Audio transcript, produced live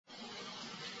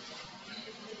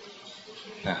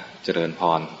เจริญพ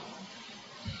ร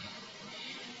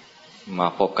มา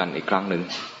พบกันอีกครั้งหนึ่ง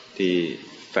ที่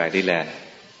แฟรี่แลนด์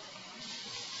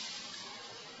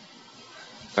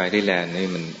นี่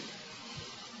มัน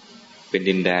เป็น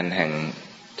ดินแดนแห่ง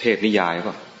เทพนิยาย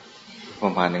ป่ะปร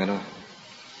ะมาณนั้นด้วย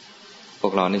พว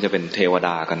กเรานี่จะเป็นเทวด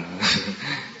ากัน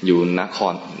อยู่น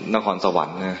ครสวรร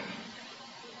ค์นะ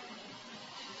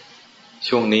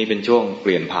ช่วงนี้เป็นช่วงเป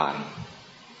ลี่ยนผ่าน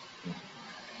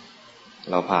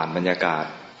เราผ่านบรรยากาศ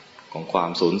ของความ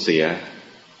สูญเสีย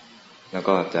แล้ว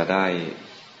ก็จะได้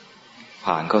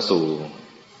ผ่านเข้าสู่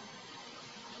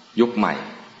ยุคใหม่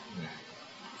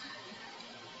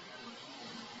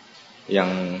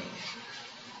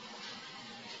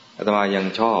อาตมายัง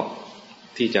ชอบ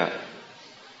ที่จ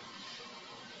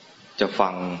ะฟั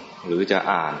งหรือจะ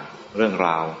อ่านเรื่องร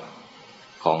าว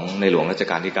ของในหลวงรัช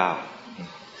กาลที่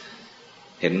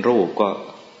9เห็นรูปก็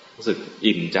รู้สึก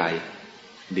อิ่มใจ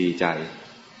ดีใจ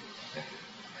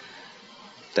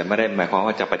แต่ไม่ได้หมายความ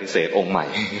ว่าจะปฏิเสธองค์ใหม่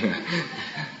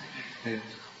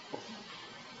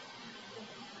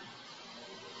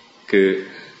คือ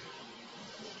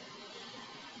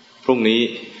พรุ่งนี้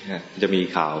จะมี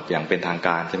ข่าวอย่างเป็นทางก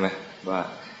ารใช่ไหมว่า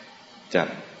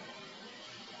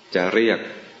จะเรียก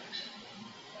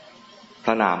พ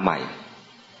ระนามใหม่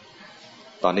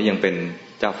ตอนนี้ยังเป็น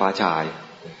เจ้าฟ้าชาย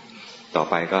ต่อ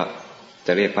ไปก็จ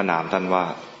ะเรียกพระนามท่านว่า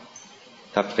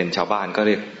ถ้าเป็นชาวบ้านก็เ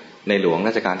รียกในหลวง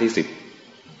รัชกาลที่10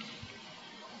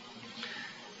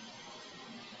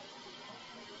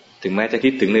ถึงแม้จะคิ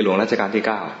ดถึงในหลวงรัชกาลที่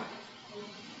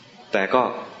9แต่ก็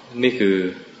นี่คือ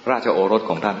ราชโอรส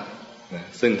ของท่าน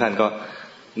ซึ่งท่านก็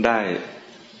ได้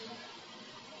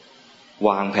ว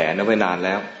างแผนเอาไว้นานแ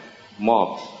ล้ว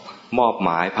มอบหม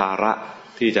ายภาระ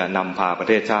ที่จะนำพาประ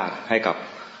เทศชาติให้กับ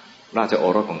ราชโอ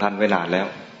รสของท่านไว้นานแล้ว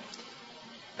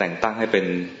แต่งตั้งให้เป็น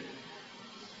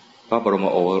พระบรม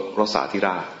โอรสาธิร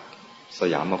าชส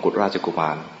ยามกุฎราชกุม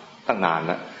ารตั้งนานแ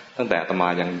ล้วตั้งแต่อาตมา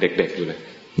ยังเด็กๆอยู่เลย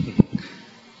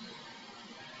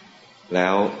แล้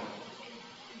ว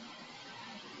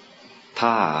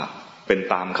ถ้าเป็น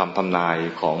ตามคำทำนาย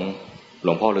ของหล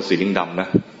วงพ่อฤาษีลิงดำนะ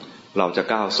เราจะ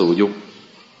ก้าวสู่ยุ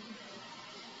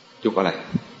คอะไร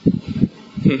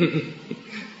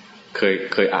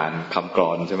เคยอ่านคำกล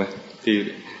อนใช่ไหม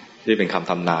ที่เป็นคำ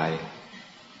ทำนาย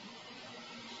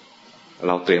เ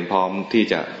ราเตรียมพร้อมที่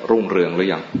จะรุ่งเรืองหรื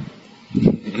อยัง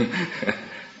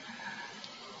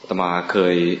อาตมาเค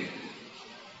ย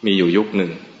มีอยู่ยุคหนึ่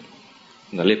ง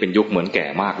เรียกเป็นยุคเหมือนแก่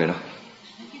มากเลยเนาะ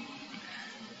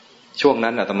ช่วง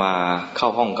นั้นอาตมาเข้า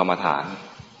ห้องกรรมฐาน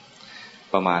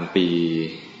ประมาณปี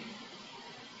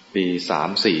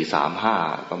34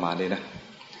 35ประมาณนี้นะ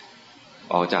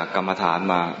ออกจากกรรมฐาน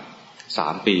มา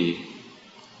3 ปี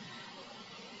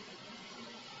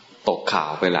ตกข่าว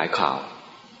ไปหลายข่าว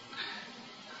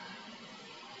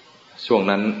ช่วง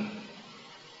นั้น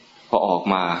พอออก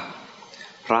มา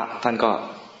พระท่านก็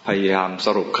พยายามส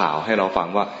รุปข่าวให้เราฟัง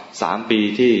ว่า3 ปี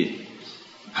ที่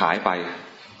หายไป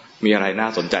มีอะไรน่า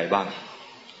สนใจบ้าง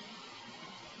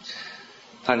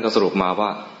ท่านก็สรุปมาว่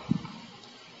า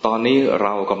ตอนนี้เร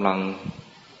ากำลัง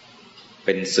เ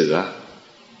ป็นเสือ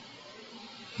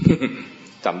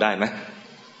จำได้ไหม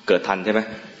เกิดทันใช่ไหม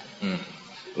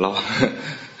เรา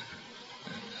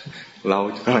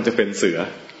กำลังจะเป็นเสือ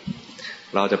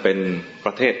เราจะเป็นป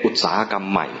ระเทศอุตสาหกรรม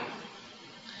ใหม่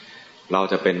เรา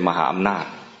จะเป็นมหาอำนาจ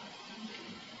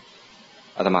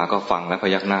อาตมาก็ฟังแล้วพ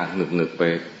ยักหน้าหนึกไป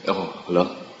โอ้เหรอ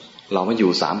เรามาอ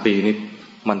ยู่3 ปีนี้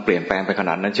มันเปลี่ยนแปลงไปขน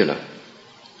าดนั้นเชียวเหรอ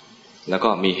แล้วก็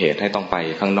มีเหตุให้ต้องไป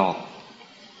ข้างนอ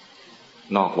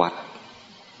กวัด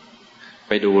ไ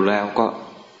ปดูแล้วก็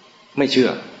ไม่เชื่อ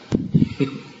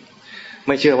ไ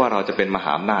ม่เชื่อว่าเราจะเป็นมห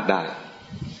าอำนาจได้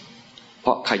เพร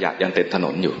าะขยะยังเต็มถน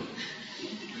นอยู่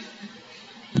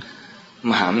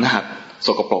มหาอำนาจส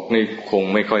กปรกนี่คง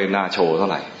ไม่ค่อยน่าโชว์เท่า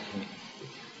ไหร่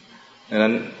ดัง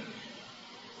นั้น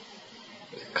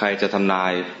ใครจะทำนา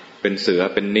ยเป็นเสือ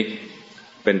เป็นนิก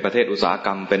เป็นประเทศอุตสาหกร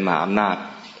รมเป็นมหาอำนาจ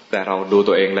แต่เราดู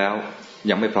ตัวเองแล้ว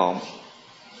ยังไม่พร้อม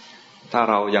ถ้า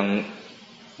เรายัง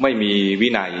ไม่มีวิ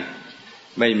นัย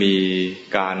ไม่มี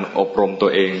การอบรมตั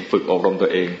วเองฝึกอบรมตัว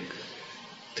เอง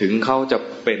ถึงเขาจะ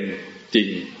เป็นจริง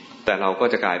แต่เราก็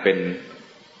จะกลายเป็น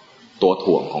ตัว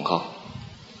ถ่วงของเขา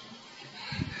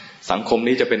สังคม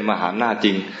นี้จะเป็นมหาอำนาจจ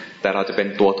ริงแต่เราจะเป็น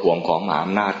ตัวถ่วงของมหาอ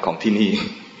ำนาจของที่นี่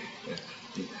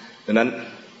ดังนั้น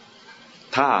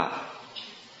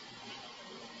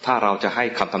ถ้าเราจะให้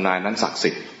คำทำนายนั้นศักดิ์สิ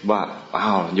ทธิ์ว่า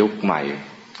ยุคใหม่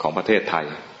ของประเทศไทย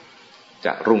จ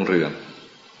ะรุ่งเรือง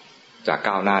จะ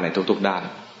ก้าวหน้าในทุกๆด้าน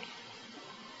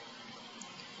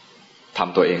ท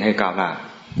ำตัวเองให้ก้าวหน้า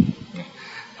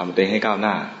ทำตัวเองให้ก้าวห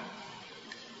น้า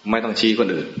ไม่ต้องชี้คน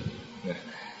อื่น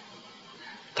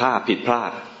ถ้าผิดพลา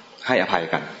ด ให้อภัย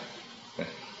กัน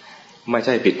ไม่ใ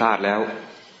ช่ผิดพลาดแล้ว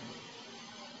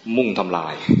มุ่งทำลา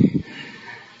ย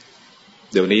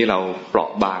เดี๋ยวนี้เราเปราะ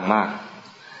บางมาก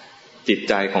จิต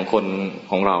ใจของคน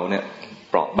ของเราเนี่ย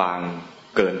เปราะบาง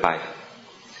เกินไป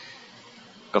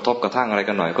กระทบกระทั่งอะไร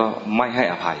กันหน่อยก็ไม่ให้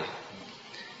อภัย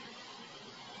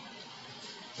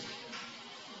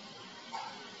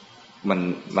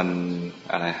มัน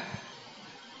อะไร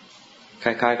ค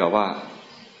ล้ายๆกับว่า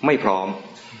ไม่พร้อ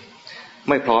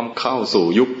มเข้าสู่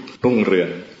ยุครุ่งเรือง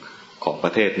ของปร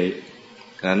ะเทศนี้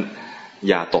ฉะนั้น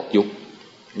อย่าตก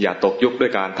ยุคด้ว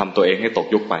ยการทำตัวเองให้ตก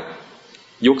ยุคไป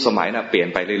ยุคสมัยน่ะเปลี่ยน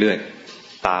ไปเรื่อย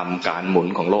ๆตามการหมุน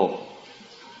ของโลก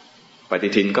ปฏิ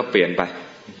ทินก็เปลี่ยนไป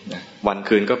วัน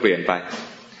คืนก็เปลี่ยนไป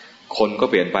คนก็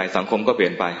เปลี่ยนไปสังคมก็เปลี่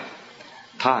ยนไป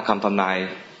ถ้าคำทำนาย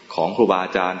ของครูบาอ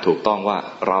าจารย์ถูกต้องว่า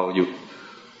เราอยู่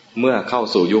เมื่อเข้า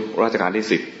สู่ยุครัชกาลที่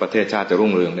10ประเทศชาติจะรุ่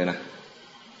งเรืองเนี่ยนะ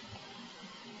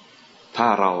ถ้า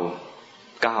เรา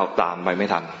ก้าวตามไปไม่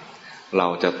ทันเรา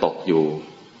จะตกอยู่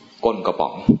ก้นกระป๋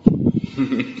อง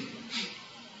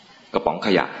กระป๋องข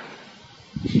ยะ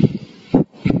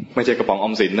ไม่ใช่กระป๋องอ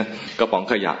อมสินนะกระป๋อง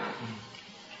ขยะ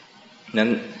นั้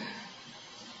น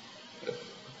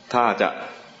ถ้าจะ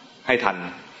ให้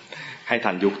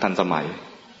ทันยุคทันสมัย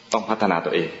ต้องพัฒนาตั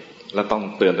วเองและต้อง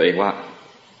เตือนตัวเองว่า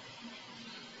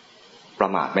ประ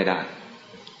มาทไม่ได้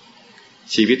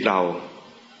ชีวิตเรา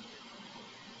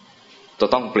จะ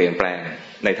ต้องเปลี่ยนแปลง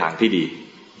ในทางที่ดี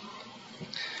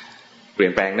เปลี่ย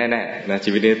นแปลงแน่ๆนะ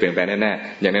ชีวิตนี้เปลี่ยนแปลงแน่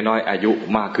ๆอย่างน้อยๆอายุ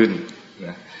มากขึ้นน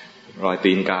ะรอย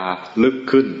ตีนกาลึก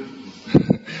ขึ้น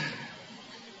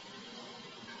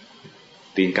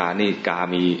ตีนกานี่กา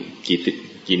มี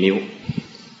กี่นิ้ว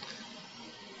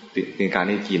ตีนกา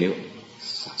นี่กี่นิ้ว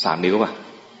3 นิ้วป่ะ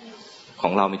ขอ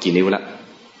งเรามีกี่นิ้วแล้ว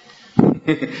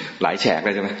หลายแฉกเล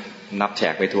ยใช่ไหมนับแฉ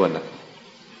กไม่ถ้วนแล้ว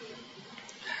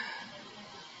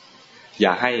อ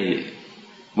ย่าให้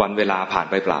วันเวลาผ่าน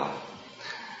ไปเปล่า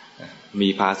มี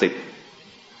ภาษิต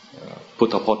พุท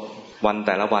ธพจน์วันแ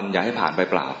ต่ละวันอย่าให้ผ่านไป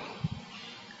เปล่า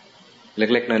เ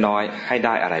ล็กๆน้อยๆให้ไ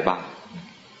ด้อะไรบ้าง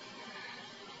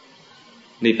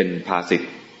นี่เป็นภาษิต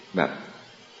แบบ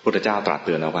พุทธเจ้าตรัสเ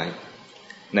ตือนเอาไว้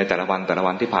ในแต่ละวั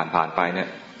นที่ผ่านไปเนี่ย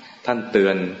ท่านเตือ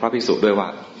นพระภิกษุด้วยว่า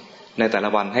ในแต่ละ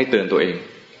วันให้เตือนตัวเอง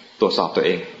ตรวจสอบตัวเ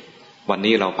องวัน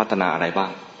นี้เราพัฒนาอะไรบ้า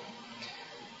ง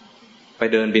ไป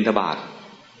เดินบิณฑบาต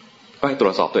ก็ให้ตร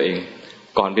วจสอบตัวเอง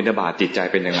ก่อนบิณฑบาตจิตใจ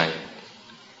เป็นยังไง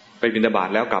ไปบิณฑบาต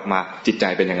แล้วกลับมาจิตใจ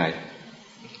เป็นยังไง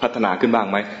พัฒนาขึ้นบ้าง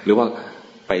ไหมหรือว่า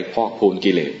ไปพอกพูน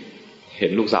กิเลสเห็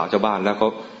นลูกสาวชาวบ้านแล้วเขา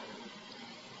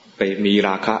ไปมีร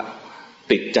าคะ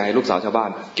ติดใจลูกสาวชาวบ้าน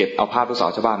เก็บเอาภาพลูกสาว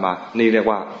ชาวบ้านมานี่เรียก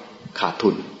ว่าขาดทุ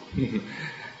น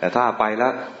แต่ถ้าไปแล้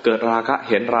วเกิดราคะ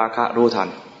เห็นราคะรู้ทัน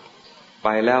ไป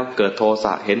แล้วเกิดโทส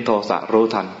ะเห็นโทสะรู้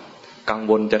ทันกัง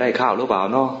วลจะได้ข้าวหรือเปล่า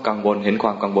เนาะกังวลเห็นคว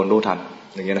ามกังวลรู้ทัน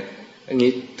อย่างเงี้ยนะอย่าง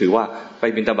นี้ถือว่าไป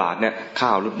บิณฑบาตเนี่ยข้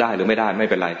าวได้หรือไม่ได้ไม่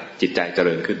เป็นไรจิตใจเจ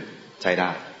ริญขึ้นใช้ได้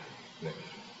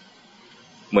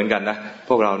เหมือนกันนะ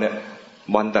พวกเราเนี่ย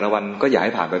วันแต่ละวันก็อย่าใ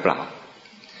ห้ผ่านไปเปล่า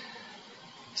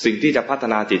สิ่งที่จะพัฒ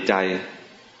นาจิตใจ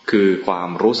คือความ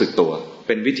รู้สึกตัวเ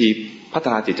ป็นวิธีพัฒ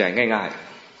นาจิตใจง่าย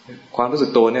ๆความรู้สึ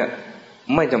กตัวเนี่ย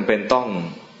ไม่จำเป็นต้อง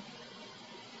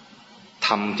ท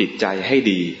ำจิตใจให้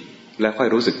ดีแล้วค่อย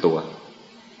รู้สึกตัว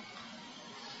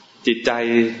จิตใจ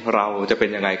เราจะเป็น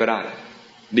ยังไงก็ได้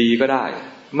ดีก็ได้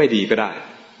ไม่ดีก็ได้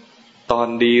ตอน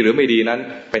ดีหรือไม่ดีนั้น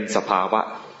เป็นสภาวะ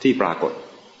ที่ปรากฏ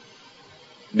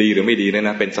ดีหรือไม่ดีเนี่ย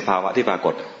นะเป็นสภาวะที่ปราก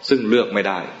ฏซึ่งเลือกไม่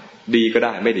ได้ดีก็ไ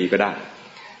ด้ไม่ดีก็ได้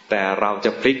แต่เราจ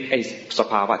ะพลิกไอ้ส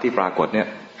ภาวะที่ปรากฏเนี่ย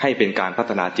ให้เป็นการพั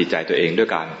ฒนาจิตใจตัวเองด้วย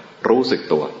การรู้สึก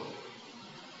ตัว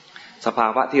สภา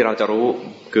วะที่เราจะรู้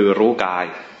คือรู้กาย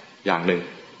อย่างหนึ่ง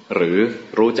หรือ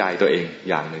รู้ใจตัวเอง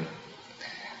อย่างหนึ่ง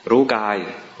รู้กาย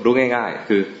รู้ง่ายๆ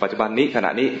คือปัจจุบันนี้ขณะ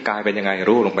นี้กายเป็นยังไง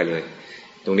รู้ลงไปเลย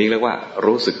ตรงนี้เรียกว่า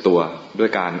รู้สึกตัวด้วย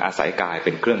การอาศัยกายเ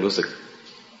ป็นเครื่องรู้สึก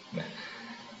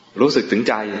รู้สึกถึง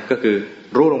ใจก็คือ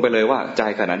รู้ลงไปเลยว่าใจ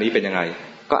ขณะนี้เป็นยังไง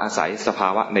ก็อาศัยสภา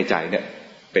วะในใจเนี่ย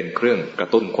เป็นเครื่องกระ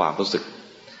ตุ้นความรู้สึก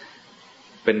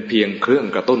เป็นเพียงเครื่อง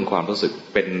กระตุ้นความรู้สึก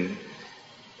เ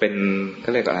ป็นเข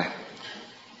าเรียกอะไร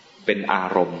เป็นอา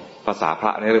รมณ์ภาษาพร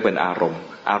ะนี่เรียกเป็นอารม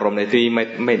ณ์ในที่ไ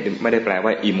ม่ได้แปลว่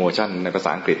า emotion ในภาษ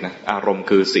าอังกฤษนะอารมณ์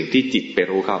คือสิ่งที่จิตไป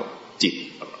รู้เข้าจิต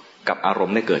กับอารม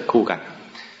ณ์ได้เกิดคู่กัน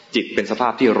จิตเป็นสภา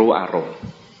พที่รู้อารม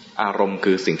ณ์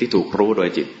คือสิ่งที่ถูกรู้โดย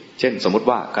จิตเช่นสมมุติ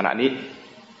ว่าขณะนี้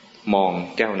มอง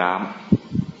แก้วน้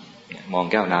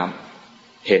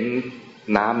ำเห็น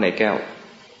น้ำในแก้ว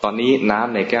ตอนนี้น้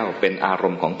ำในแก้วเป็นอาร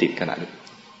มณ์ของจิตขณะนี้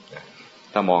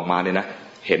ถ้ามองมาเนี่ยนะ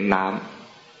เห็นน้ำ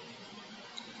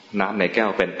ในแก้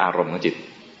วเป็นอารมณ์ของจิ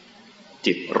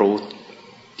ตรู้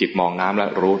จิตมองน้ำแล้ว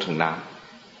รู้ถึงน้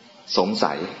ำสง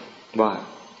สัยว่า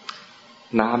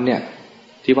น้ำเนี่ย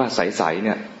ที่ว่าใสๆเ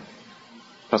นี่ย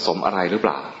ผสมอะไรหรือเป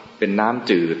ล่าเป็นน้ำ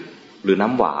จืดหรือน้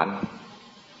ำหวาน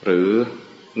หรือ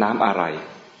น้ำอะไร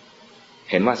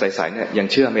เห็นว่าใสๆเนี่ยยัง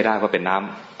เชื่อไม่ได้ว่าเป็นน้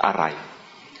ำอะไร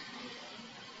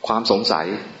ความสงสัย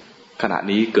ขณะ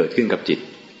นี้เกิดขึ้นกับจิต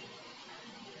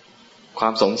ควา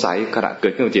มสงสัยขณะเกิ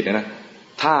ดขึ้นกับจิตนะ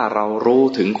ถ้าเรารู้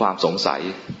ถึงความสงสัย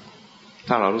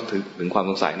ถ้าเรารู้ถึงความ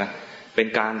สงสัยนะเป็น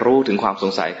การรู้ถึงความส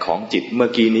งสัยของจิตเมื่อ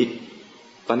กี้นี้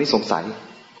ตอนนี้สงสัย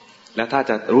แล้วถ้า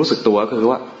จะรู้สึกตัวก็คือ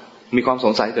ว่ามีความส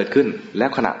งสัยเกิดขึ้นแล้ว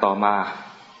ขณะต่อมา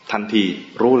ทันที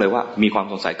รู้เลยว่ามีความ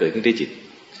สงสัยเกิดขึ้นที่จิต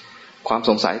ความ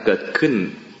สงสัยเกิดขึ้น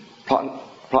เพ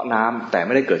ราะน้ำแต่ไ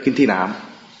ม่ได้เกิดขึ้นที่น้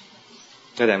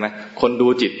ำเข้าใจไหมคนดู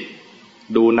จิต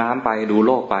ดูน้ำไปดูโ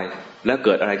ลกไปแล้วเ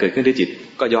กิดอะไรเกิดขึ้นที่จิต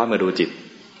ก็ย้อนมาดูจิต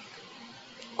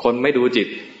คนไม่ดูจิต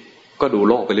ก็ดู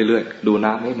โลกไปเรื่อยๆดู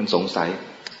น้ำให้มันสงสัย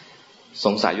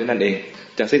อยู่นั่นเอง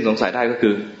จะสิ้นสงสัยได้ก็คื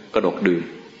อกระดกดื่ม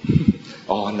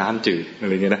อ๋อน้ำจืดอะไ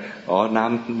รเงี้ยนะอ๋อน้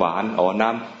ำหวานอ๋อน้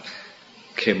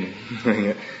ำเค็มอะไรเ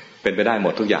งี้ยเป็นไปได้หม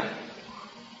ดทุกอย่าง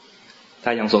ถ้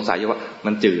ายังสงสัยอยู่ว่า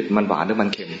มันจืดมันหวานหรือมัน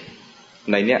เค็ม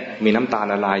ในเนี้ยมีน้ำตาล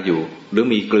ละลายอยู่หรือ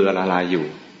มีเกลือละลายอยู่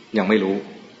ยังไม่รู้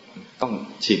ต้อง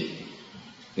ชิม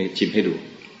นี่ชิมให้ดู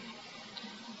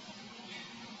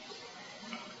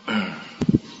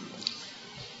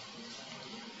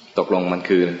ตกลงมัน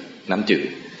คือน้ำจืด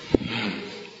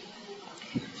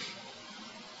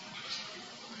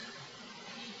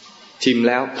ชิม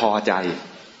แล้วพอใจ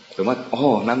หรือว่าโอ้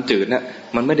น้ำจืดเนี่ย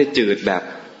มันไม่ได้จืดแบบ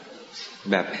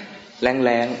แ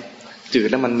รงๆจืด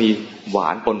แล้วมันมีหวา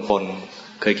นปน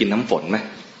ๆเคยกินน้ำฝนไหม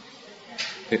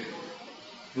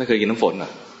ไม่เคยกินน้ำฝนเหร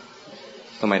อ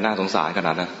ทำไมน่าสงสารขน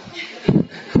าดนั้น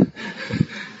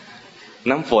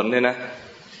น้ำฝนเนี่ยนะ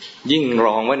ยิ่งร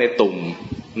องไว้ในตุ่ม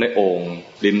ในโอ่ง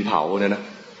ดินเผาเนี่ยนะ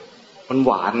มันห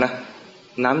วานนะ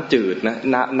น้ำจืดนะ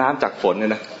น้ำจากฝนเนี่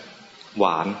ยนะหว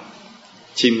าน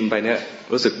ชิมไปเนี่ย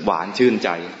รู้สึกหวานชื่นใจ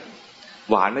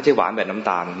หวานไม่ใช่หวานแบบน้ำ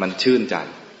ตาลมันชื่นใจ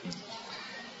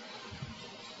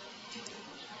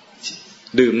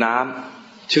ดื่มน้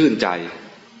ำชื่นใจ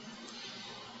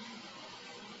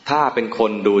ถ้าเป็นค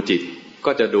นดูจิต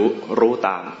ก็จะรู้ต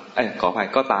ามขออภัย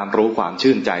ก็ตามรู้ความ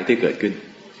ชื่นใจที่เกิดขึ้น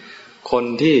คน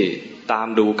ที่ตาม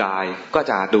ดูกายก็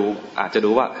จะอาจจะดู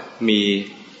ว่ามี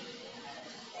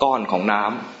ก้อนของน้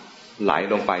ำไหล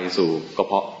ลงไปสู่กระ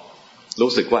เพาะ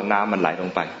รู้สึกว่าน้ำมันไหลล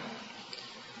งไป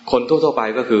คนทั่วๆไป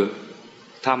ก็คือ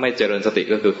ถ้าไม่เจริญสติ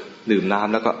ก็คือดื่มน้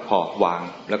ำแล้วก็พอวาง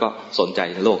แล้วก็สนใจ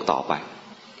โลกต่อไป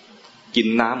กิน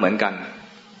น้ำเหมือนกัน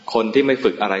คนที่ไม่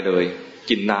ฝึกอะไรเลย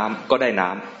กินน้ำก็ได้น้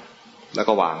ำแล้ว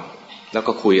ก็วางแล้ว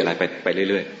ก็คุยอะไรไป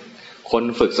เรื่อยๆคน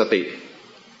ฝึกสติ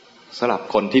สำหรับ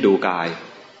คนที่ดูกาย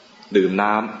ดื่ม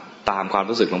น้ำตามความ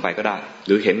รู้สึกลงไปก็ได้ห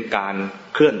รือเห็นการ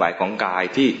เคลื่อนไหวของกาย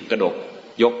ที่กระดก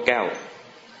ยกแก้ว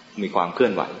มีความเคลื่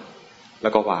อนไหวแล้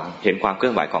วก็วางเห็นความเคลื่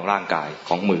อนไหวของร่างกายข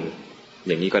องมืออ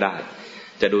ย่างนี้ก็ได้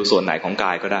จะดูส่วนไหนของก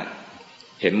ายก็ได้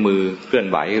เห็นมือเคลื่อน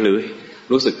ไหวหรือ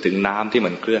รู้สึกถึงน้ำที่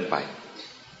มันเคลื่อนไป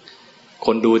ค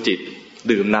นดูจิต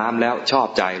ดื่มน้ำแล้วชอบ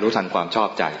ใจรู้ทันความชอบ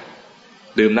ใจ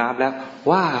ดื่มน้ำแล้ว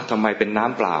ว่าทำไมเป็นน้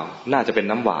ำเปล่าน่าจะเป็น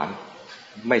น้ำหวาน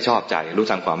ไม่ชอบใจรู้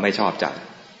ทันความไม่ชอบใจ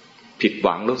ผิดห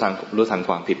วังรู้ทันค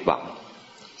วามผิดหวัง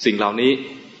สิ่งเหล่านี้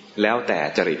แล้วแต่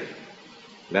จ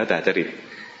ริต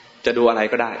จะดูอะไร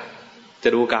ก็ได้จะ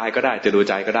ดูกายก็ได้จะดู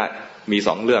ใจก็ได้มีส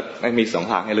องเลือกไม่มีสอง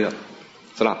ทางให้เลือก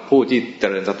สำหรับผู้ที่เจ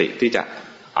ริญสติที่จะ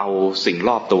เอาสิ่งร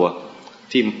อบตัว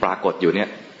ที่ปรากฏอยู่เนี่ย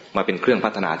มาเป็นเครื่องพั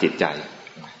ฒนาจิตใจ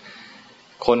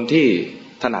คนที่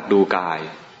ถนัดดูกาย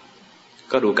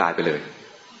ก็ดูกายไปเลย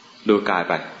ดูกาย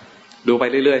ไปดูไป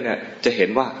เรื่อยๆเนี่ยจะเห็น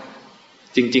ว่า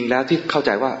จริงๆแล้วที่เข้าใจ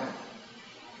ว่า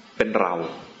เป็นเรา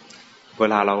เว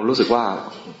ลาเรารู้สึกว่า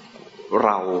เ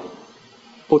รา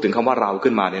พูดถึงคำว่าเรา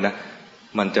ขึ้นมาเนี่ยนะ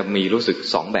มันจะมีรู้สึก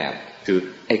สองแบบคือ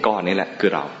ไอ้ก้อนนี้แหละคื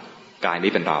อเรากาย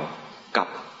นี้เป็นเรากับ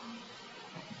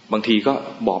บางทีก็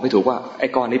บอกไม่ถูกว่าไอ้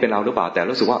ก้อนนี้เป็นเราหรือเปล่าแต่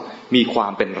รู้สึกว่ามีควา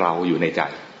มเป็นเราอยู่ในใจ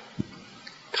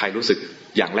ใครรู้สึก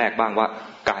อย่างแรกบ้างว่า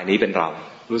กายนี้เป็นเรา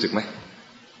รู้สึกไหม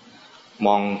ม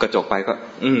องกระจกไปก็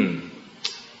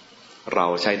เรา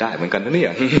ใช้ได้เหมือนกันนะเนี่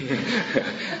ย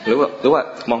หรือว่า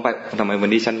มองไปทำไมวัน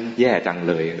นี้ฉันแย่จัง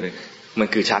เลยมัน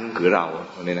คือฉันคือเรา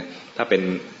เนี่ยนะถ้าเป็น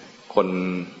คน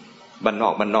บ้านน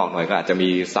อกหน่อยก็อาจจะมี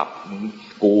ศัพท์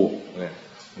กู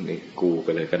นี่กูไป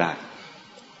เลยก็ได้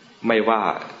ไม่ว่า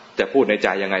จะพูดในใจ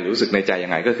ยังไงหรือรู้สึกในใจยั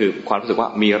งไงก็คือความรู้สึกว่า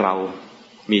มีเรา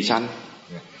มีฉัน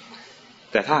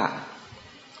แต่ถ้า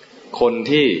คน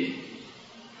ที่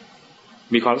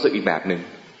มีความรู้สึกอีกแบบหนึ่ง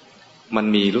มัน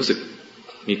มีรู้สึก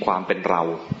มีความเป็นเรา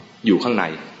อยู่ข้างใน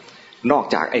นอก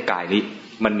จากไอ้กายนี้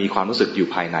มันมีความรู้สึกอยู่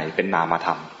ภายในเป็นนามธร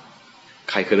รม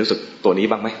ใครเคยรู้สึกตัวนี้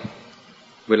บ้างไหม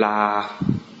เวลา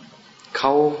เข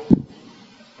า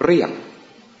เรี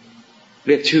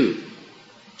ยกชื่อ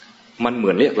มันเหมื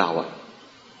อนเรียกเราอะ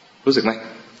รู้สึกไหม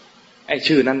ไอ้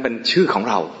ชื่อนั้นเป็นชื่อของ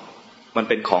เรามัน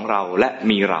เป็นของเราและ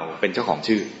มีเราเป็นเจ้าของ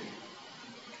ชื่อ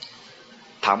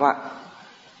ถามว่า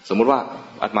สมมุติว่า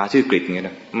อาตมาชื่อกฤษอย่างเงี้ย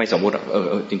นะไม่สมมุติ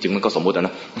จริงๆมันก็สมมุติน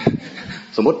ะ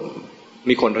สมมุติ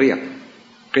มีคนเรียก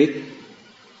กฤษ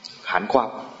หันขวับ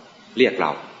เรียกเร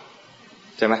า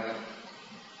ใช่ไหม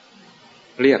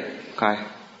เรียกใคร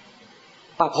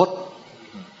ป้าพจ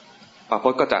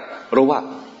น์ก็จะรู้ว่า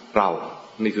เรา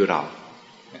นี่คือเรา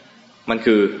มัน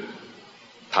คือ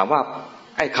ถามว่า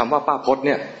ไอ้คำว่าป้าพจน์เ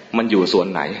นี่ยมันอยู่ส่วน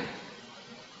ไหน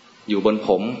อยู่บนผ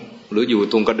มหรืออยู่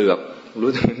ตรงกระเดือกหรือ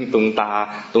ตรงตา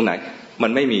ตรงไหนมั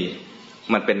นไม่มี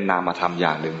มันเป็นนามธรรมอ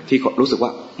ย่างหนึ่งที่รู้สึกว่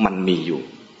ามันมีอยู่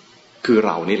คือเ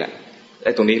รานี่แหละไ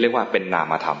อ้ตรงนี้เรียกว่าเป็นนา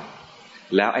มธรรม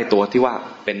แล้วไอ้ตัวที่ว่า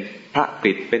เป็นพระก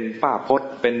ฤษเป็นป้าพจน์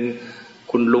เป็น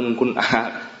คุณลุงคุณอา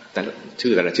แต่ชื่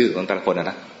อแต่ละชื่อของแต่ละคนน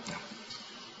ะ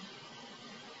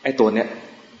ไอ้ตัวเนี้ย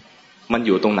มันอ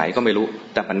ยู่ตรงไหนก็ไม่รู้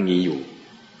แต่มันมีอยู่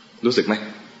รู้สึกไหม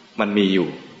มันมีอยู่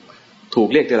ถูก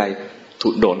เรียกทีไรถู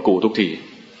กโดนกูทุกที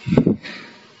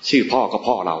ชื่อพ่อก็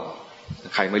พ่อเรา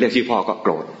ใครไม่เรียกชื่อพ่อก็โก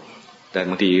รธแต่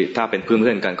บางทีถ้าเป็นเพื่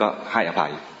อนกันก็ให้อภั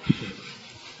ย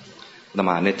อาต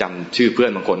มาเนี่ยจำชื่อเพื่อ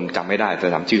นบางคนจำไม่ได้แต่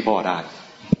จำชื่อพ่อได้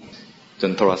จ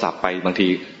นโทรศัพท์ไปบางที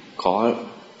ขอ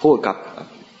พูดกับ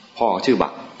พ่อชื่อบั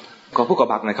กขอพูดกับ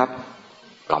บักหน่อยครับ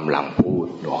กำลังพูด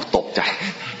ตกใจ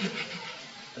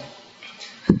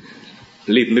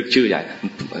รีบนึกชื่อใหญ่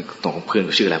ตรงเพื่อน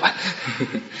ชื่ออะไรวะ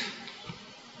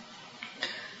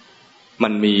มั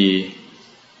นมี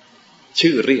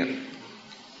ชื่อเรียก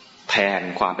แทน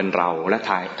ความเป็นเราและ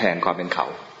แทนความเป็นเขา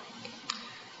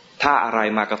ถ้าอะไร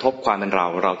มากระทบความเป็นเรา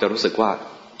เราจะรู้สึกว่า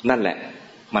นั่นแหละ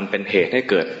มันเป็นเหตุให้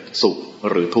เกิดสุข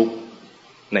หรือทุกข์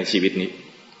ในชีวิตนี้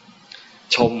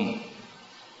ช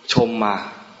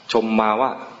มมาว่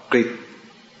ากฤษ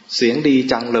เสียงดี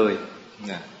จังเลย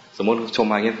สมมติชม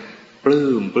มาอย่างนี้ป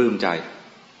ลื้มใจ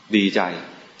ดีใจ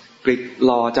กฤษห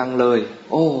ล่อจังเลย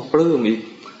โอ้ปลื้มอีก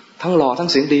ทั้งหล่อทั้ง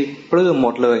เสียงดีปลื้มหม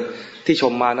ดเลยที่ช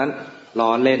มมานั้นล้อ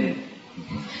เล่น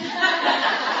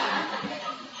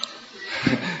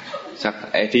สัก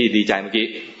ไอ้ที่ดีใจเมื่อกี้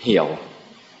เหี่ยว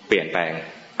เปลี่ยนแปลง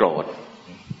โกรธ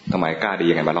ทำไมกล้าดี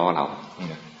ยังไงมาล้อเรา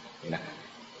นะ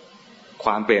คว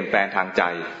ามเปลี่ยนแปลงทางใจ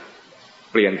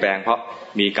เปลี่ยนแปลงเพราะ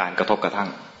มีการกระทบกระทั่ง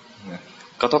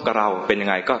กระทบกับเราเป็นยัง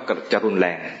ไงก็จะรุนแร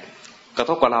งกระ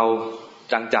ทบกับเรา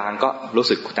จางๆก็รู้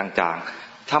สึกจาง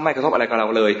ๆถ้าไม่กระทบอะไรกับเรา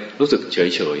เลยรู้สึกเฉย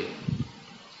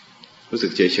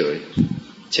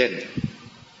เช่น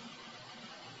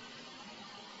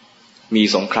มี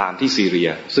สงครามที่ซีเรีย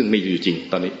ซึ่งมีอยู่จริง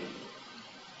ตอนนี้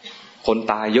คน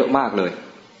ตายเยอะมากเลย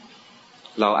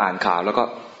เราอ่านข่าวแล้วก็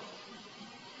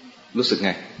รู้สึกไ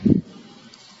ง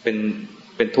เ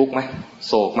ป็นทุกข์ไหม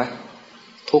โศกไหม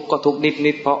ทุกข์ก็ทุกข์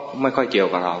นิดเพราะไม่ค่อยเกี่ยว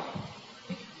กับเรา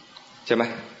ใช่ไหม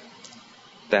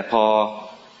แต่พอ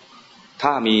ถ้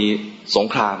ามีสง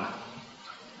คราม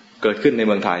เกิดขึ้นในเ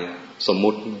มืองไทยสมมุ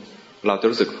ติเราจะ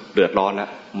รู้สึกเดือดร้อนแล้ว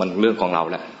มันเรื่องของเรา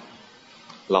แล้ว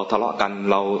เราทะเลาะกัน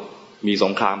เรามีส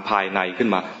งครามภายในขึ้น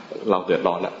มาเราเดือด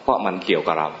ร้อนแล้วเพราะมันเกี่ยว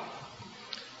กับเรา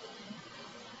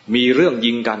มีเรื่อง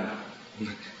ยิงกัน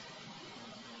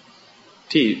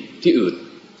ที่อื่น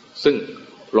ซึ่ง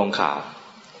ลงข่าว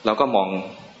เราก็มอง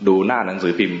ดูหน้าหนังสื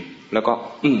อพิมพ์แล้วก็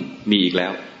มีอีกแล้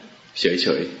วเฉ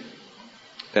ย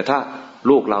แต่ถ้า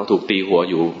ลูกเราถูกตีหัว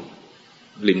อยู่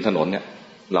ริมถนนเนี่ย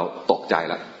เราตกใจ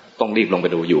แล้วต้องรีบลงไป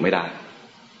ดูอยู่ไม่ได้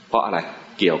เพราะอะไร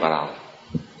เกี่ยวกับเรา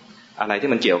อะไรที่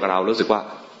มันเกี่ยวกับเรารู้สึกว่า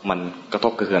มันกระท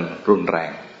บกระเทือนรุนแร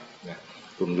ง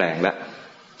และ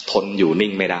ทนอยู่นิ่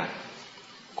งไม่ได้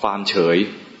ความเฉ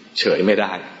ยไม่ไ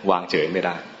ด้วางเฉยไม่ไ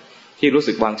ด้ที่รู้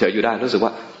สึกวางเฉยอยู่ได้รู้สึกว่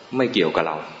าไม่เกี่ยวกับเ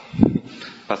รา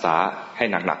ภาษาให้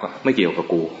หนักๆว่าไม่เกี่ยวกับ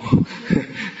กู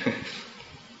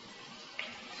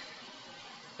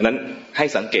ดังนั้นให้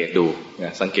สังเกต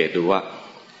ดูว่า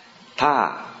ถ้า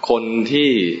คนที่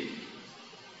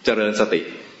เจริญสติ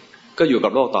ก็อยู่กั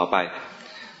บโลกต่อไป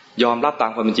ยอมรับตา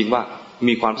มความเป็นจริงว่า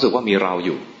มีความรู้สึกว่ามีเราอ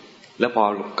ยู่แล้วพอ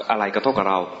อะไรกระทบกับ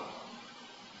เร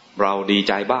าดี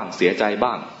ใจบ้างเสียใจ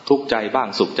บ้างทุกข์ใจบ้าง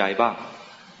สุขใจบ้าง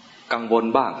กังวล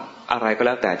บ้างอะไรก็แ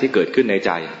ล้วแต่ที่เกิดขึ้นในใ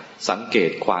จสังเก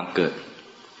ตความเกิด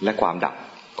และความดับ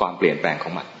ความเปลี่ยนแปลงขอ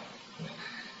งมัน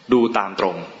ดูตามตร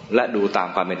งและดูตาม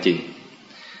ความเป็นจริง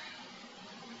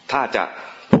ถ้าจะ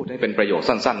พูดให้เป็นประโยค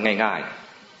สั้นๆง่าย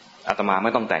ๆอาตมาไ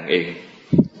ม่ต้องแต่งเอง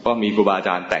เพราะมีครูบาอาจ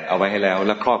ารย์แต่งเอาไว้ให้แล้วแ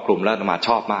ละครอบคลุมและอาตมาช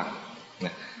อบมาก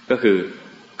ก็คือ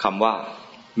คำว่า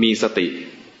มีสติ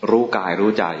รู้กาย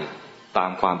รู้ใจตา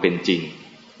มความเป็นจริง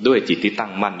ด้วยจิตที่ตั้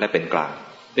งมั่นและเป็นกลาง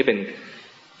นี่เป็น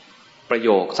ประโย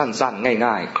คสั้นๆ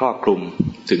ง่ายๆครอบคลุม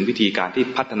ถึงวิธีการที่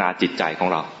พัฒนาจิตใจของ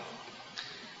เรา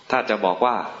ถ้าจะบอก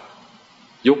ว่า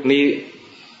ยุคนี้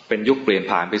เป็นยุคเปลี่ยน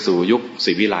ผ่านไปสู่ยุคศ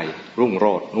รีวิไลย์รุ่งโร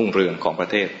จน์รุ่งเรืองของประ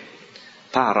เทศ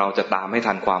ถ้าเราจะตามให้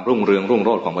ทันความรุ่งเรืองรุ่งโร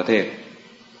จน์ของประเทศ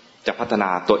จะพัฒนา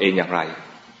ตัวเองอย่างไร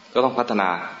ก็ต้องพัฒนา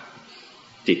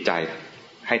จิตใจ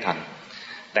ให้ทัน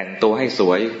แต่งตัวให้ส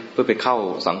วยเพื่อไปเข้า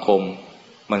สังคม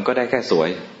มันก็ได้แค่สวย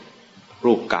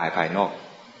รูปกายภายนอก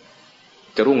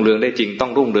จะรุ่งเรืองได้จริงต้อ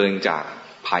งรุ่งเรืองจาก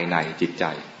ภายในจิตใจ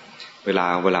เว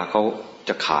ลาเขาจ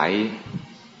ะขาย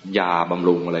ยาบำ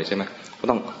รุงอะไรใช่ไหมก็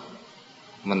ต้อง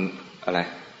มันอะไร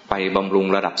ไปบำรุง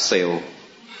ระดับเซลล์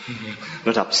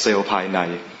ระดับเซลล์ภายใน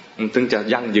มันถึงจะ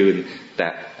ยั่งยืนแต่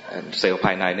เซลล์ภ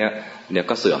ายในเนี่ย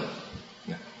ก็เสื่อม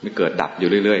ไม่เกิดดับอยู่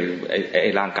เรื่อยๆไ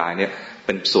อ้ร่างกายเนี่ยเ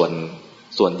ป็น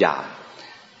ส่วนหยาบ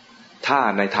ถ้า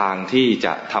ในทางที่จ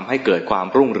ะทำให้เกิดความ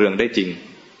รุ่งเรืองได้จริง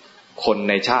คน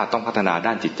ในชาติต้องพัฒนา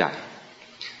ด้านจิตใจ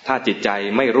ถ้าจิตใจ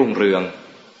ไม่รุ่งเรือง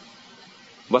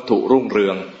วัตถุรุ่งเรื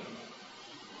อง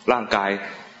ร่างกาย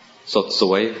สดส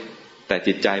วยแต่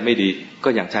จิตใจไม่ดีก็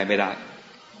ยังใช้ไม่ได้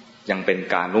ยังเป็น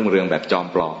การรุ่งเรืองแบบจอม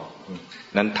ปลอม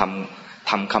นั้นท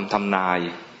ำคำทำนาย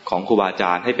ของครูบาอาจ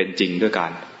ารย์ให้เป็นจริงด้วยกา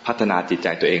รพัฒนาจิตใจ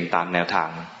ตัวเองตามแนวทาง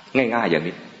ง่ายๆอย่าง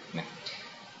นี้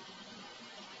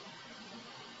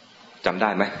จำได้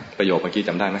ไหมประโยคเมื่อกี้จ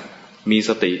ำได้ไหมมี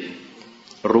สติ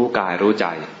รู้กายรู้ใจ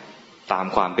ตาม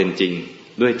ความเป็นจริง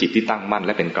ด้วยจิตที่ตั้งมั่นแ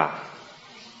ละเป็นกลาง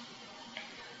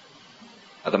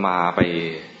อาตมาไป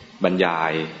บรรยา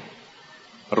ย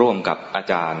ร่วมกับอา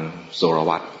จารย์สุร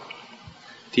วัตร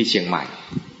ที่เชียงใหม่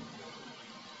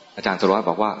อาจารย์สุรวัตร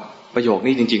บอกว่าประโยค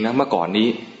นี้จริงๆนะเมื่อก่อนนี้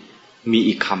มี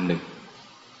อีกคำหนึ่ง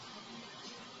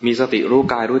มีสติรู้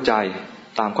กายรู้ใจ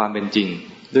ตามความเป็นจริง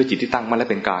ด้วยจิตที่ตั้งมั่นและ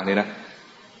เป็นกลางเนี่ยนะ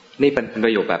นี่เป็นป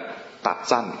ระโยคแบบตัด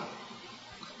สั้น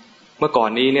เมื่อก่อน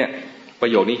นี้เนี่ยประ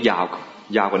โยคนี้ยาว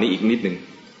กว่านี้อีกนิดหนึ่ง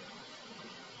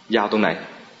ยาวตรงไหน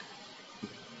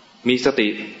มีสติ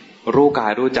รู้กา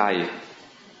ยรู้ใจ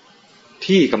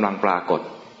ที่กำลังปรากฏ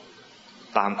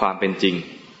ตามความเป็นจริง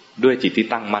ด้วยจิตที่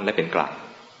ตั้งมั่นและเป็นกลาง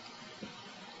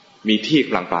มีที่ก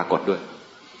ำลังปรากฏด้วย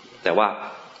แต่ว่า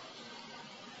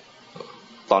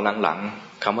ตอนหลัง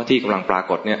ๆคำว่าที่กำลังปรา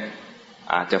กฏเนี่ย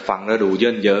อาจจะฟังแล้วดูเยิ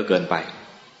นเย้อเกินไป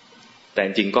แต่จ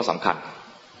ริงก็สำคัญ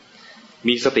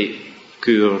มีสติ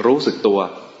คือรู้สึกตัว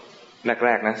แร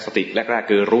กๆนะสติแรกๆ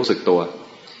คือรู้สึกตัว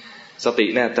สติ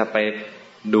เนี่ยจะไป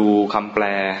ดูคำแปล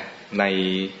ใน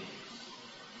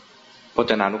พ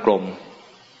จนานุกรม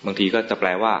บางทีก็จะแปล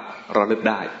ว่าระลึก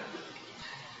ได้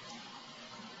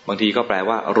บางทีก็แปล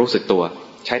ว่ารู้สึกตัว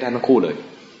ใช้ได้ทั้งคู่เลย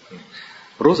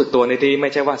รู้สึกตัวในที่ไม่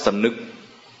ใช่ว่าสำนึก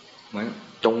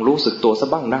จงรู้สึกตัวซะ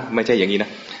บ้างนะไม่ใช่อย่างนี้น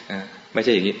ะไม่ใ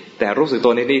ช่อย่างนี้แต่รู้สึกตั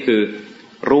วในที่คือ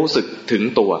รู้สึกถึง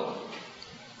ตัว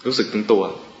รู้สึกถึงตัว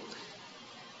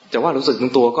จะว่ารู้สึกถึ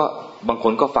งตัวก็บางค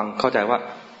นก็ฟังเข้าใจว่า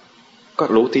ก็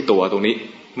รู้ที่ตัวตรงนี้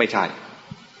ไม่ใช่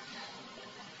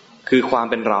คือความ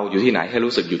เป็นเราอยู่ที่ไหนให้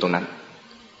รู้สึกอยู่ตรงนั้น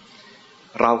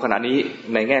เราขณะนี้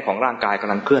ในแง่ของร่างกายก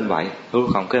ำลังเคลื่อนไหวรู้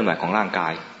ความเคลื่อนไหวของร่างกา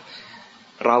ย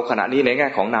เราขณะนี้ในแง่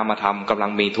ของนามธรรมกำลั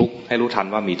งมีทุกข์ให้รู้ทัน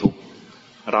ว่ามีทุกข์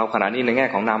เราขณะนี้ในแง่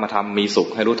ของนามธรรมมีสุข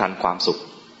ให้รู้ทันความสุข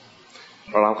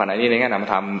เราขณะนี้ในแง่นาม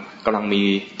ธรรมกำลังมี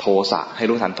โทสะให้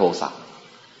รู้ทันโทสะ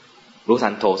รู้ทั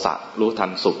นโทสะรู้ทั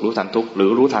นสุขรู้ทันทุกข์หรือ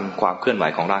รู้ทันความเคลื่อนไหว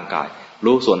ของร่างกาย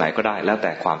รู้ส่วนไหนก็ได้แล้วแ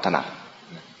ต่ความถนัด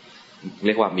เ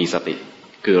รียกว่ามีสติ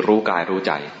คือรู้กายรู้ใ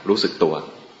จรู้สึกตัว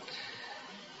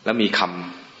แล้วมีค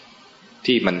ำ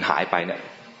ที่มันหายไปเนี่ย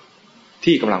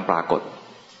ที่กำลังปรากฏ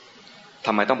ท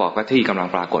ำไมต้องบอกว่าที่กำลัง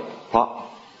ปรากฏเพราะ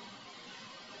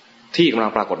ที่กำลั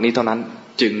งปรากฏนี้เท่านั้น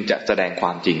จึงจะแสดงคว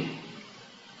ามจริง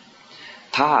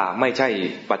ถ้าไม่ใช่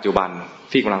ปัจจุบัน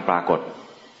ที่กำลังปรากฏ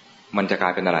มันจะกลา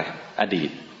ยเป็นอะไรอดีต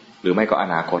หรือไม่ก็อ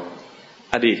นาคต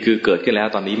อดีตคือเกิดขึ้นแล้ว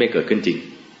ตอนนี้ไม่เกิดขึ้นจริง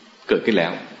เกิดขึ้นแล้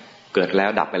วเกิดแล้ว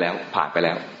ดับไปแล้วผ่านไปแ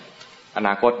ล้วอน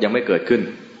าคตยังไม่เกิดขึ้น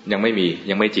ยังไม่มี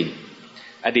ยังไม่จริง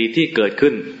อดีตที่เกิด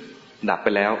ขึ้นดับไป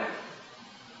แล้ว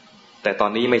แต่ตอ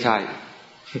นนี้ไม่ใช่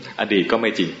อดีตก็ไ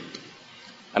ม่จริง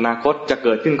อนาคตจะเ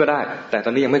กิดขึ้นก็ได้แต่ต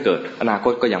อนนี้ยังไม่เกิดอนาค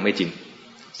ตก็ยังไม่จริง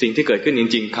สิ่งที่เกิดขึ้นจ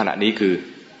ริงๆขณะนี้คือ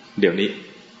เดี๋ยวนี้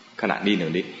ขณะนี้เดี๋ย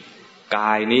วนี้ก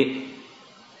ายนี้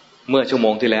เมื่อชั่วโม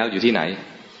งที่แล้วอยู่ที่ไหน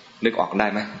นึกออกได้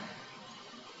ไหม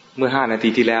เมื่อ5 นาที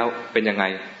ที่แล้วเป็นยังไง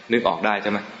นึกออกได้ใ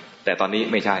ช่ไหมแต่ตอนนี้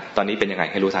ไม่ใช่ตอนนี้เป็นยังไง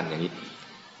ให้รู้ทันอย่างนี้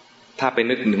ถ้าไป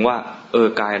นึกถึงว่า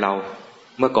กายเรา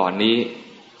เมื่อก่อนนี้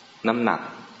น้ำหนัก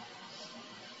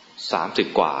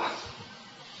30 กว่า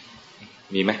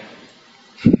มีไหม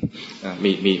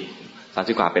มี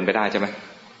30 กว่าเป็นไปได้ใช่ไหม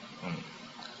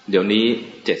เดี๋ยวนี้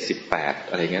78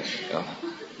อะไรเงี้ย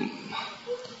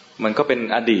มันก็เป็น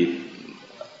อดีต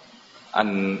อัน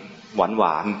หว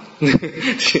าน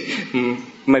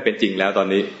ไม่เป็นจริงแล้วตอน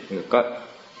นี้ก็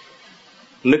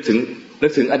นึก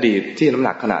ถึงอดีตที่น้ำห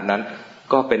นักขนาดนั้น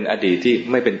ก็เป็นอดีตที่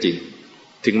ไม่เป็นจริง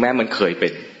ถึงแม้มันเคยเป็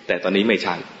นแต่ตอนนี้ไม่ใ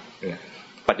ช่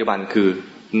ปัจจุบันคือ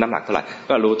น้ำหนักเท่าไหร่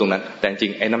ก็รู้ตรงนั้นแต่จริ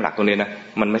งไอ้น้ำหนักตรงนี้นะ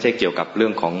มันไม่ใช่เกี่ยวกับเรื่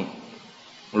องของ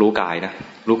รู้กายนะ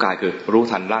รู้กายคือรู้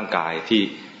ทันร่างกายที่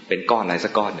เป็นก้อนไหนสั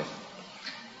กก้อนหนึ่ง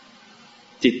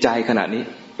จิตใจขณะนี้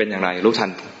เป็นอย่างไรรู้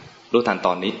ทันต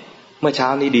อนนี้เมื่อเช้า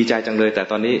นี้ดีใจจังเลยแต่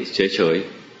ตอนนี้เฉย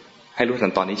ๆให้รู้ทั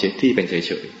นตอนนี้ที่เป็นเฉ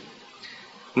ย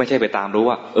ๆไม่ใช่ไปตามรู้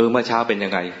ว่าเมื่อเช้าเป็นยั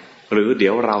งไงหรือเดี๋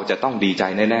ยวเราจะต้องดีใจ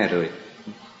แน่ๆเลย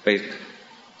ไป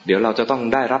เดี๋ยวเราจะต้อง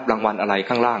ได้รับรางวัลอะไร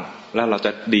ข้างล่างแล้วเราจ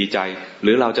ะดีใจห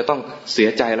รือเราจะต้องเสีย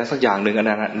ใจอะไรสักอย่างหนึ่ง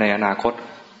ในอนาคต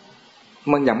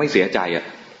มันยังไม่เสียใจอ่ะ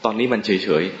ตอนนี้มันเฉ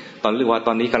ยๆตอนเรียกว่าต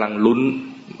อนนี้กำลังลุ้น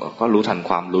ก็รู้ทัน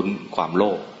ความลุ้นความโล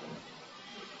ภ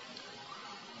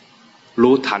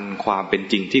รู้ทันความเป็น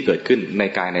จริงที่เกิดขึ้นใน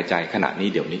กายในใจขณะนี้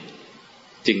เดี๋ยวนี้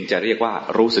จึงจะเรียกว่า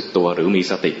รู้สึกตัวหรือมี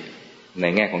สติใน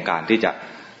แง่ของการที่จะ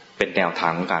เป็นแนวทา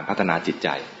งของการพัฒนาจิตใจ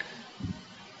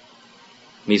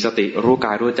มีสติรู้ก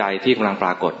ายรู้ใจที่กำลังปร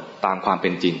ากฏตามความเป็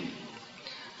นจริง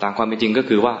ตามความเป็นจริงก็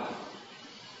คือว่า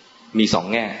มีสอง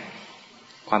แง่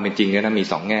ความเป็นจริงเนี่ยนะมี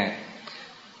สองแง่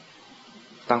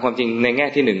ตามความจริงในแง่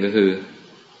ที่หนึ่งก็คือ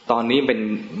ตอนนี้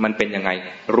มันเป็นยังไง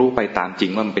รู้ไปตามจริ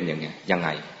งว่ามันเป็นยังไง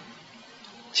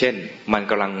เช่นมัน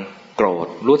กำลังโกรธ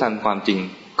รู้ทันความจริง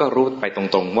ก็รู้ไปตร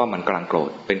งๆว่ามันกำลังโกรธ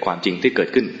เป็นความจริงที่เกิด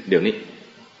ขึ้นเดี๋ยวนี้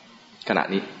ขณะ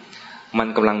นี้มัน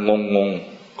กำลังงง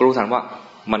รู้ทันว่า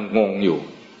มันงงอยู่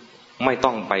ไม่ต้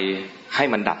องไปให้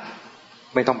มันดับ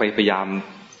ไม่ต้องไปพยายาม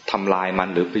ทำลายมัน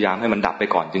หรือพยายามให้มันดับไป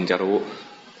ก่อนจึงจะรู้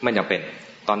ไม่จำเป็น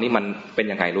ตอนนี้มันเป็น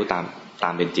ยังไงรู้ตา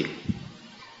มเป็นจริง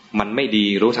มันไม่ดี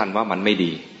รู้ทันว่ามันไม่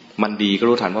ดีมันดีก็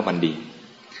รู้ทันว่ามันดี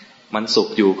มันสุข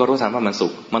อยู่ก็รู้ทันว่ามันสุ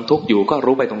ขมันทุกข์อยู่ก็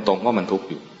รู้ไปตรงๆว่ามันทุกข์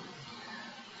อยู่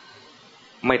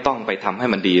ไม่ต้องไปทำให้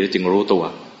มันดีจึงรู้ตัว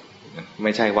ไ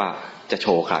ม่ใช่ว่าจะโช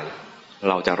ว์ใคร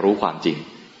เราจะรู้ความจริง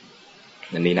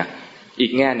อันนี้นะอี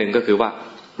กแง่หนึ่งก็คือว่า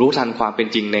รู้ทันความเป็น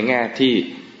จริงในแง่ที่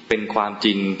เป็นความจ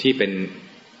ริงที่เ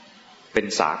ป็น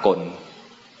สากล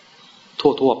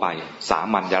ทั่วไปสา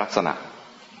มัญลักษณะ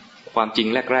ความจริง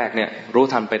แรกๆเนี่ยรู้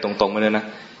ทันไปตรงๆไปเลยนะ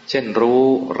เช่นรู้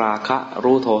ราคะ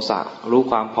รู้โทสะรู้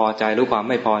ความพอใจรู้ความ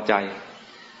ไม่พอใจ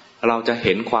เราจะเ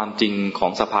ห็นความจริงขอ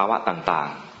งสภาวะต่าง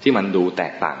ๆที่มันดูแต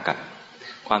กต่างกัน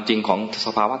ความจริงของส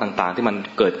ภาวะต่างๆที่มัน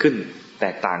เกิดขึ้นแต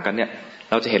กต่างกันเนี่ย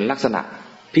เราจะเห็นลักษณะ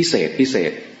พิเศ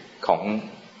ษ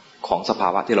ของสภา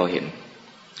วะที่เราเห็น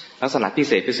ลักษณะพิเ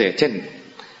ศษเช่น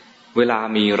เวลา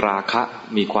มีราคะ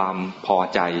มีความพอ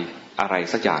ใจอะไร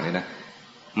สักอย่างเนี่ยนะ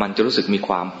มันจะรู้สึกมีค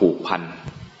วามผูกพัน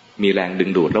มีแรงดึง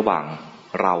ดูดระหว่าง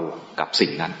เรากับสิ่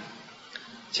งนั้น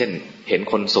เช่นเห็น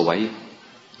คนสวย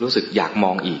รู้สึกอยากม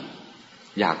องอีก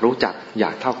อยากรู้จักอย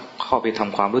ากเข้าไปท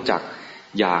ำความรู้จัก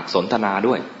อยากสนทนา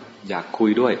ด้วยอยากคุย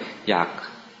ด้วยอยาก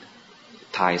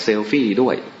ถ่ายเซลฟี่ด้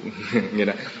วยเนี่ย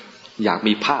นะอยาก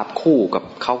มีภาพคู่กับ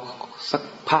เขาสัก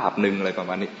ภาพหนึ่งอะไรประ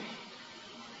มาณนี้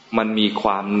มันมีคว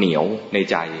ามเหนียวใน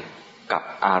ใจกับ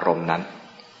อารมณ์นั้น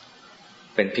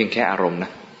เป็นเพียงแค่อารมณ์น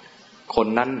ะคน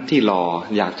นั้นที่รอ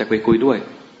อยากจะไปคุยด้วย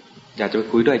อยาก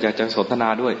จะสนทนา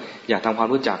ด้วยอยากทำความ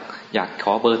รู้จักอยากข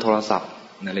อเบอร์โทรศัพท์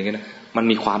อะไรเงี้ยนะมัน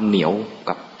มีความเหนียว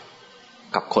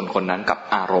กับคนนั้นกับ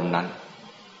อารมณ์นั้น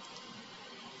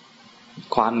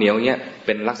ความเหนียวเนี้ยเ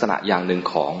ป็นลักษณะอย่างหนึ่ง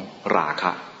ของราค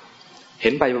ะเห็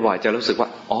นไปบ่อยๆจะรู้สึกว่า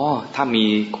อ๋อถ้ามี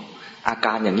อาก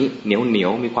ารอย่างนี้เหนีย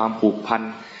วมีความผูกพัน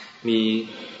มี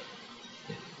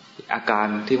อาการ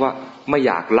ที่ว่าไม่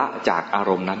อยากละจากอา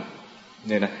รมณ์นั้นเ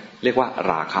นี่ยนะเรียกว่า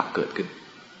ราคะเกิดขึ้น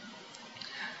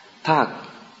ถ้า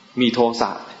มีโทสะ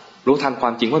รู้ทันควา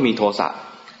มจริงว่ามีโทสะ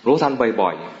รู้ทันบ่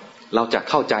อยๆเราจะ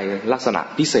เข้าใจลักษณะ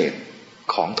พิเศษ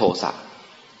ของโทส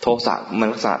ะมัน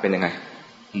ลักษณะเป็นยังไง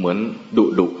เหมือนดุ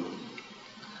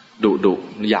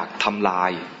อยากทำล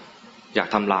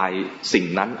ายสิ่ง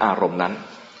นั้นอารมณ์นั้น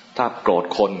ถ้าโกรธ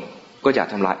คนก็อยาก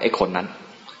ทำลายไอ้คนนั้น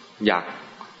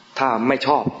ถ้าไม่ช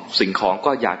อบสิ่งของ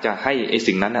ก็อยากจะให้ไอ้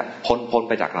สิ่งนั้นน่ะพ้นไ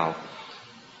ปจากเรา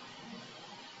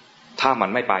ถ้ามัน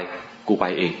ไม่ไปกูไป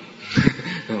เอง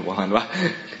ว่ามันว่า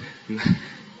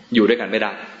อยู่ด้วยกันไม่ไ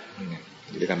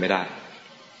ด้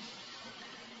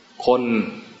คน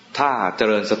ถ้าเจ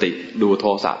ริญสติดูโท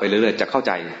สะไปเรื่อยๆจะเข้าใ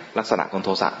จลักษณะของโท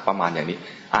สะประมาณอย่างนี้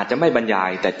อาจจะไม่บรรยาย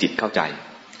แต่จิตเข้าใจ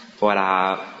เวลา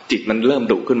จิตมันเริ่ม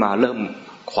ดุขึ้นมาเริ่ม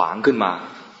ขวางขึ้นมา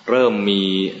เริ่มมี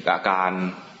อาการ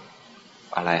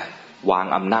อะไรวาง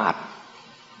อำนาจ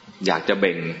อยากจะเ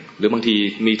บ่งหรือบางที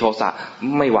มีโทสะ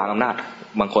ไม่วางอำนาจ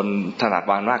บางคนถนัด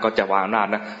วางอำนาจก็จะวางอำนาจ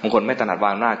นะบางคนไม่ถนัดวา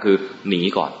งอำนาจคือหนี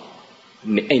ก่อน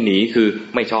ไอ้หนีคือ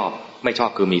ไม่ชอบ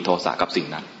คือมีโทสะกับสิ่ง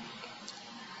นั้น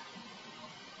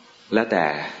แล้วแต่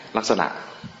ลักษณะ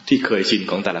ที่เคยชิน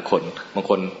ของแต่ละคนบาง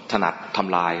คนถนัดท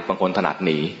ำลายบางคนถนัดห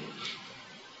นี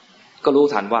ก็รู้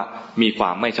ทันว่ามีควา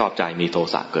มไม่ชอบใจมีโท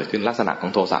สะเกิดขึ้นลักษณะขอ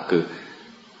งโทสะคือ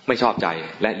ไม่ชอบใจ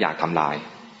และอยากทำลาย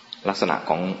ลักษณะ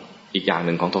ของอีกอย่างห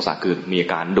นึ่งของโทสะคือมีอา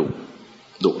การ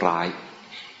ดุร้าย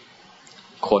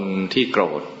คนที่โกร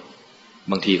ธ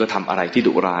บางทีก็ทำอะไรที่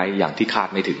ดุร้ายอย่างที่คาด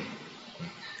ไม่ถึง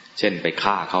เช่นไป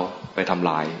ฆ่าเขาไปทำ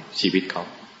ลายชีวิตเขา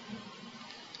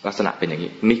ลักษณะเป็นอย่าง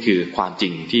นี้นี่คือความจริ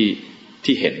ง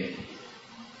ที่เห็น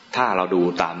ถ้าเราดู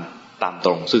ตามต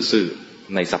รงซื่อ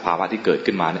ๆในสภาวะที่เกิด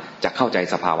ขึ้นมาเนี่ยจะเข้าใจ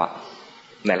สภาวะ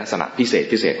ในลักษณะพิเ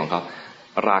ศษของเขา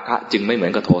ราคะจึงไม่เหมือ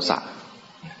นกับโทสะ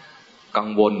กัง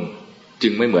วลจึ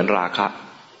งไม่เหมือนราคะ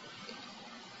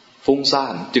ฟุ้งซ่า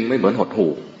นจึงไม่เหมือนหด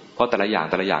หู่เพราะแต่ละอย่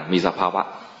างมีสภาวะ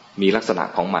มีลักษณะ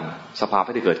ของมันสภาวะ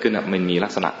ที่เกิดขึ้นมันมีลั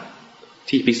กษณะ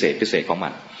ที่พิเศษของมั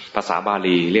นภาษาบา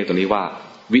ลีเรียกตรงนี้ว่า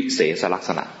วิเศษลักษ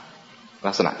ณ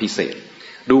ะพิเศษ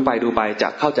ดูไปจะ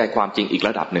เข้าใจความจริงอีกร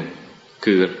ะดับหนึ่ง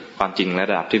คือความจริง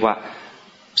ระดับที่ว่า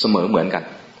เสมอเหมือนกัน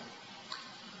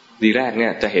ทีแรกเนี่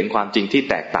ยจะเห็นความจริงที่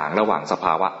แตกต่างระหว่างสภ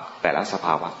าวะแต่ละสภ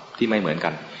าวะที่ไม่เหมือนกั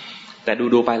นแต่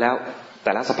ดูไปแล้วแ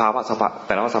ต่ละสภาว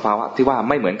ะที่ว่า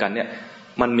ไม่เหมือนกันเนี่ย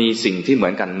มันมีสิ่งที่เหมื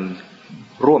อนกัน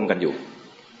ร่วมกันอยู่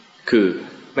คือ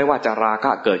ไม่ว่าจะราค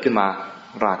ะเกิดขึ้นมา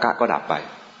ราคะก็ดับไป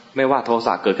ไม่ว่าโทส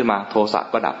ะเกิดขึ้นมาโทสะ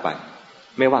ก็ดับไป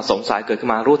ไม่ว่าสงสัยเกิดขึ้น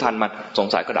มารู้ทันมันสง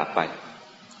สัยก็ดับไป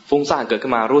ฟุ้งซ่านเกิดขึ้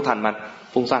นมารู้ทันมัน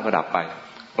ฟุ้งซ่านก็ดับไป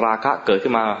ราคะเกิด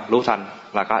ขึ้นมารู้ทัน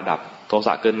ราคะดับโทส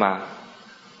ะเกิดมา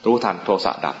รู้ทันโทส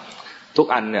ะดับทุก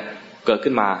อันเนี่ยเกิด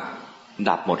ขึ้นมา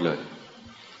ดับหมดเลย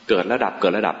เกิดแล้วดั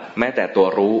บแม้แต่ตัว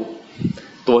รู้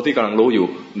ตัวที่กำลังรู้อยู่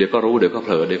เดี๋ยวก็รู้เดี๋ยวก็เผ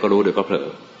ลอเดี๋ยวก็รู้เดี๋ยวก็เผลอ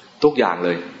ทุกอย่างเล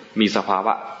ยมีสภาว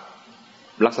ะ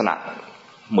ลักษณะ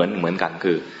เหมือนกัน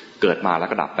คือเกิดมาแล้ว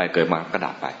ก็ดับไปเกิดมาก็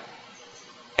ดับไป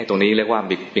ไอ้ตรงนี้เรียกว่า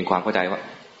เป็นความเข้าใจว่า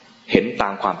เห็นตา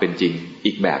มความเป็นจริง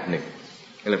อีกแบบหนึ่ง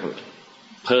ก็เลย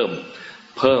เ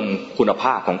พิ่มคุณภ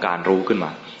าพของการรู้ขึ้นม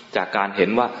าจากการเห็น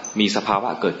ว่ามีสภาวะ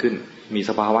เกิดขึ้นมี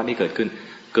สภาวะนี้เกิดขึ้น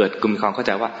เกิดมีความเข้าใ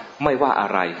จว่าไม่ว่าอะ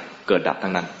ไรเกิดดับ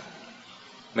ทั้งนั้น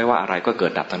ไม่ว่าอะไรก็เกิ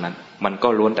ดดับทั้งนั้นมันก็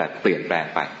ล้วนแต่เปลี่ยนแปลง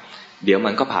ไปเดี๋ยว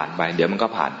มันก็ผ่านไปเดี๋ยวมันก็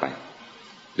ผ่านไป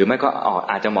หรือไม่ก็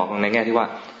อาจจะมองในแง่ที่ว่า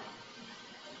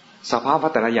สภาวะ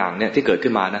แต่ละอย่างเนี่ยที่เกิด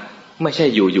ขึ้นมานะไม่ใช่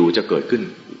อยู่ๆจะเกิดขึ้น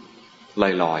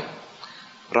ลอย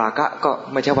ๆราคะก็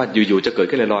ไม่ใช่ว่าอยู่ๆจะเกิด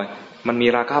ขึ้นลอยๆมันมี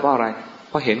ราคะเพราะอะไร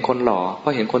เพราะเห็นคนหล่อเพรา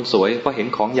ะเห็นคนสวยเพราะเห็น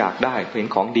ของอยากได้เพราะเห็น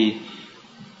ของดี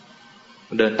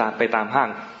เดินไปตามห้าง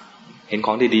เห็นข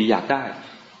องดีๆอยากได้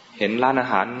เห็นร้านอา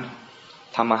หาร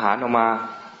ทำอาหารออกมา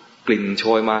กลิ่นโช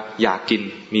ยมาอยากกิน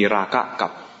มีราคะกั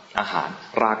บอาหาร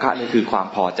ราคะนี่คือความ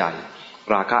พอใจ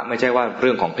ราคะไม่ใช่ว่าเ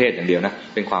รื่องของเพศอย่างเดียวนะ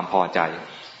เป็นความพอใจ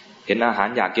เห็นอาหาร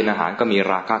อยากกินอาหารก็มี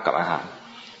ราคะกับอาหาร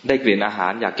ได้กลิ่นอาหา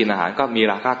รอยากกินอาหารก็มี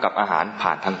ราคะกับอาหารผ่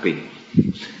านทางกลิ่น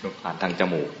ผ่านทางจ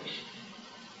มูก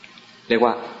เรียก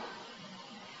ว่า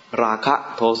ราคะ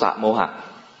โทสะโมหะ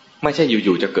ไม่ใช่อ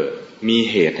ยู่ๆจะเกิดมี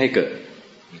เหตุให้เกิด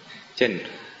เช่น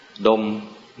ดม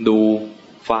ดู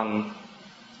ฟัง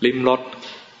ลิ้มรส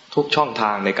ทุกช่องท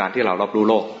างในการที่เรารับรู้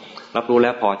โลกรับรู้แล้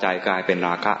วพอใจกลายเป็นร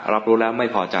าคะรับรู้แล้วไม่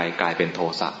พอใจกลายเป็นโท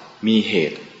สะมีเห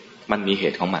ตุมันมีเห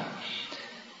ตุของมัน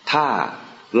ถ้า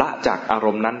ละจากอาร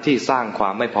มณ์นั้นที่สร้างควา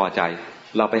มไม่พอใจ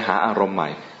เราไปหาอารมณ์ใหม่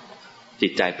จิ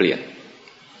ตใจเปลี่ยน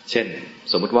เช่น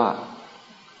สมมุติว่า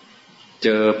เจ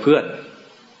อเพื่อน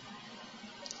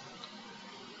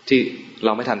ที่เร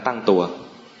าไม่ทันตั้งตัว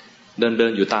เดิ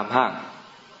นอยู่ตามห้าง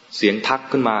เสียงทัก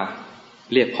ขึ้นมา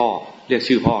เรียก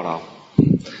ชื่อพ่อเรา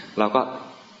ก็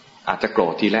อาจจะโกร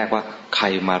ธทีแรกว่าใคร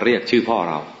มาเรียกชื่อพ่อ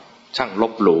เราช่างล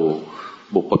บหลู่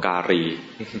บุปการี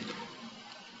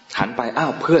หันไปอ้า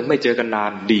วเพื่อนไม่เจอกันนา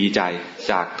นดีใจ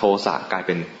จากโทสะกลายเ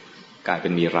ป็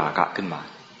นมีราคะขึ้นมา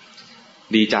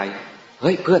ดีใจเ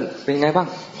ฮ้ยเพื่อนเป็นไงบ้าง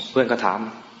เพื่อนก็ถาม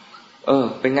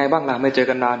เป็นไงบ้างล่ะไม่เจอ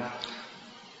กันนาน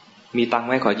มีตังค์ไห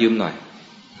มขอยืมหน่อย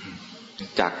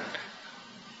จาก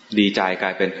ดีใจกล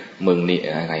ายเป็นมึงนี่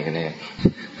อะไรกันเนี่ย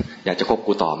อยากจะคบ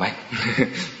กูต่อไหม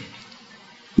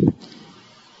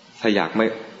ถ้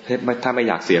าไม่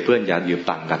อยากเสียเพื่อนอย่ายืม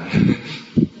ตังค์กัน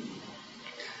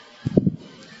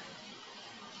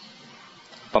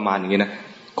ประมาณอย่างนี้นะ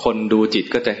คนดูจิต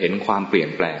ก็จะเห็นความเปลี่ยน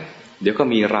แปลงเดี๋ยวก็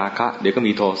มีราคะเดี๋ยวก็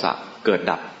มีโทสะเกิด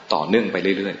ดับต่อเนื่องไป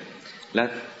เรื่อยๆและ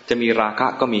จะมีราคะ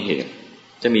ก็มีเหตุ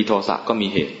จะมีโทสะก็มี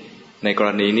เหตุในกร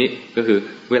ณีนี้ก็คือ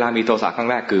เวลามีโทสะครั้ง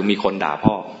แรกคือมีคนด่า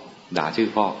พ่อด่าชื่อ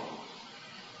พ่อ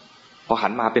พอหั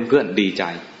นมาเป็นเพื่อนดีใจ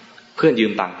เพื่อนยื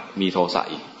มตังค์มีโทสะ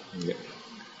อีก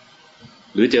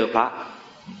หรือเจอพร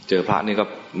ะนี่ก็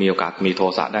มีโอกาสมีโท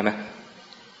สะได้ไหม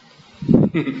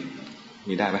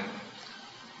มีได้ไหม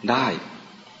ได้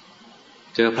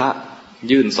เจอพระ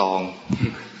ยื่นซอง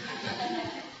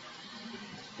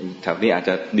แถวนี้อาจจ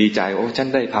ะดีใจโอ้ฉัน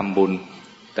ได้ทำบุญ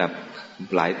แต่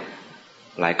ห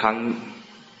ลายครั้ง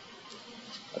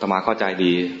อาตมาเข้าใจ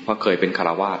ดีเพราะเคยเป็นฆร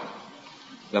าวาส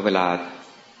แล้วเวลา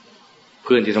เ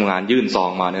พื่อนที่ทำงานยื่นซอ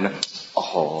งมาเนี่ยนะโอ้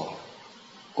โห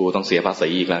กูต้องเสียภาษี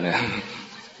อีกแล้วเนี่ย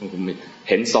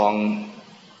เห็นซ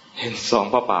อง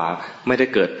พระป่าไม่ได้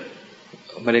เกิด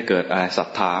อะไรศรัท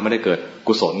ธาไม่ได้เกิด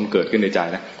กุศลเกิดขึ้นในใจ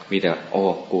นะมีแต่โอ้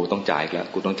กูต้องจ่ายอีกแล้ว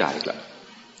กูต้องจ่ายอีกแล้ว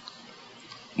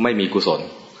ไม่มีกุศล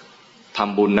ท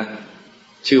ำบุญนะ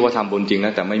ชื่อว่าทำบุญจริงน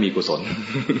ะแต่ไม่มีกุศล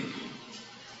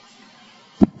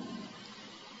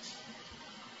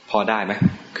พอได้ไหม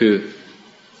คือ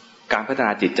การพัฒน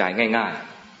าจิตใจง่าย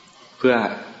ๆเพื่อ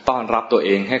ต้อนรับตัวเอ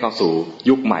งให้เข้าสู่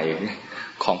ยุคใหม่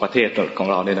ของประเทศของ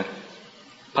เราเนี่ยนะ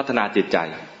พัฒนาจิตใจ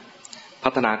พั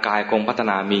ฒนากายคงพัฒ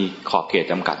นามีขอบเขต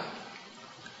จำกัด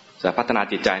แต่พัฒนา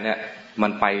จิตใจเนี่ยมั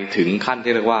นไปถึงขั้น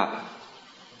ที่เรียกว่า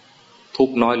ทุก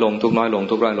น้อยลงทุกน้อยลง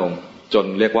ทุกน้อยลงจน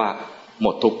เรียกว่าหม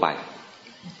ดทุกไป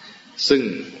ซึ่ง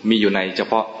มีอยู่ในเฉ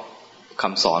พาะค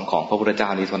ำสอนของพระพุทธเจ้า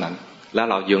นี้เท่านั้นและ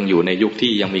เรายังอยู่ในยุค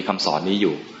ที่ยังมีคำสอนนี้อ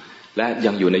ยู่และ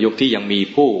ยังอยู่ในยุคที่ยังมี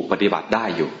ผู้ปฏิบัติได้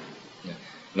อยู่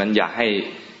นั้นอย่าให้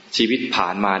ชีวิตผ่า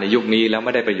นมาในยุคนี้แล้วไ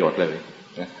ม่ได้ประโยชน์เลย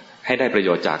ให้ได้ประโย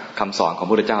ชน์จากคำสอนของพ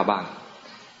ระพุทธเจ้าบ้าง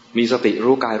มีสติ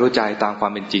รู้กายรู้ใจตามควา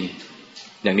มเป็นจริง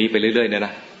อย่างนี้ไปเรื่อยๆเนี่ยน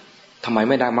ะทำไม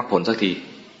ไม่ได้มรรคผลสักที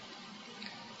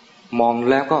มอง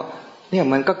แล้วก็เนี่ย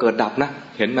มันก็เกิดดับนะ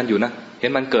เห็นมันอยู่นะเห็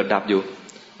นมันเกิดดับอยู่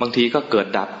บางทีก็เกิด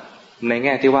ดับในแ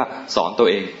ง่ที่ว่าสอนตัว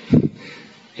เอง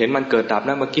เห็นมันเกิดดับ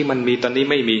นะเมื่อกี้มันมีตอนนี้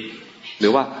ไม่มีหรื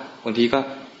อว่าบางทีก็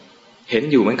เห็น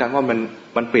อยู่เหมือนกันว่า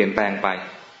มันเปลี่ยนแปลงไป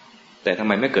แต่ทำไ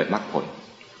มไม่เกิดมรรคผล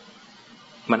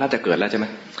มันน่าจะเกิดแล้วใช่ไหม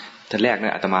ทีแรกเนี่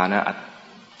ยอาตมานะ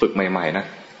ฝึกใหม่ๆนะ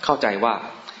เข้าใจว่า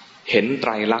เห็นไต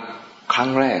รลักษณ์ครั้ง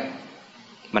แรก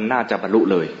มันน่าจะบรรลุ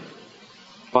เลย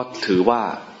เพราะถือว่า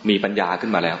มีปัญญาขึ้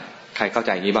นมาแล้วใครเข้าใ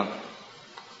จอย่างนี้บ้าง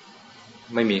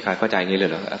ไม่มีใครเข้าใจอย่างนี้เลย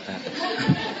เหรอ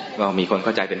ก็มีคนเ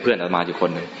ข้าใจเป็นเพื่อนอาตมาอยู่คน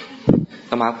หนึ่งอา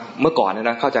ตมาเมื่อก่อนเนี่ย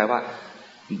นะเข้าใจว่า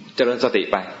เจริญสติ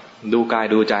ไปดูกาย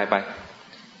ดูใจไป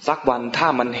สักวันถ้า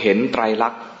มันเห็นไตรลั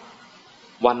กษณ์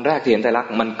วันแรกที่เห็นไตรลักษ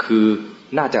ณ์มันคือ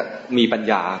น่าจะมีปัญ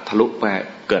ญาทะลุไป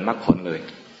เกิดมรรคผลเลย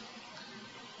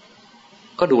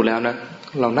ก็ดูแล้วนะ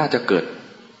เราน่าจะเกิด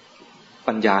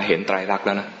ปัญญาเห็นไตรลักษณ์แ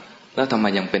ล้วนะแล้วทำไม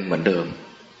ยังเป็นเหมือนเดิม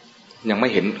ยังไม่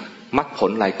เห็นมรรคผล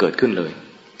อะไรเกิดขึ้นเลย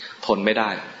ทนไม่ได้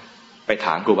ไปถ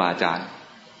ามครูบาอาจารย์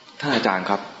ท่านอาจารย์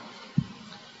ครับ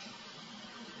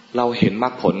เราเห็นมร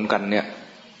รคผลกันเนี่ย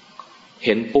เ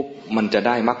ห็นปุ๊บมันจะไ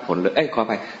ด้มรรคผลเลยขอ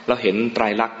ไปเราเห็นไตร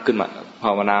ลักษณ์ขึ้นมาภ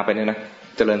าวนาไปเนี่ยนะ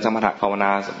เจริญสมถะภาวนา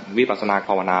วิปัสสนา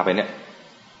ภาวนาไปเนี่ย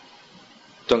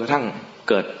จนกระทั่ง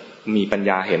เกิดมีปัญ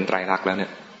ญาเห็นไตรลักษณ์แล้วเนี่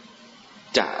ย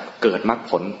จะเกิดมรรค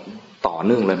ผลต่อเ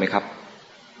นื่องเลยไหมครับ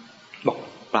บอก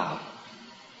เปล่า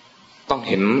ต้อง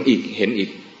เห็นอีกเห็นอีก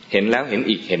เห็นแล้วเห็น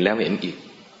อีกเห็นแล้วเห็นอีก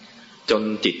จน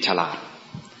จิตฉลาด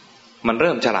มันเ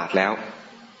ริ่มฉลาดแล้ว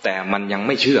แต่มันยังไ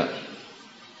ม่เชื่อ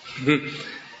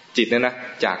จิตเนี่ยนะ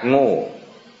จากโง่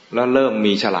แล้วเริ่ม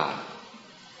มีฉลาด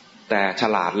แต่ฉ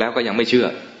ลาดแล้วก็ยังไม่เชื่อ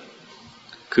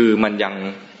คือมันยัง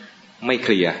ไม่เค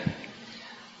ลียร์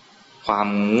ความ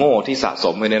โง่ที่สะส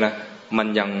มไว้เนี่ยนะมัน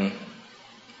ยัง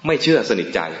ไม่เชื่อสนิท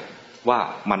ใจว่า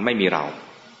มันไม่มีเรา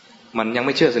มันยังไ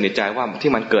ม่เชื่อสนิทใจว่า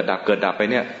ที่มันเกิดดับไป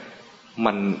เนี่ย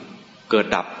มันเกิด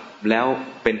ดับแล้ว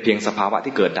เป็นเพียงสภาวะ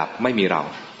ที่เกิดดับไม่มีเรา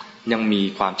ยังมี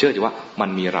ความเชื่ออยู่ว่ามัน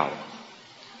มีเรา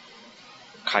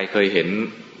ใครเคยเห็น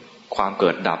ความเกิ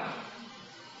ดดับ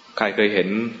ใครเคยเห็น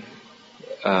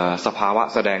สภาวะ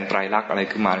แสดงไตรลักษณ์อะไร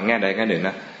ขึ้นมาแง่ใดแง่หนึ่งน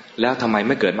ะแล้วทำไมไ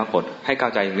ม่เกิดมรรคผลให้เข้า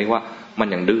ใจอย่างนี้ว่ามัน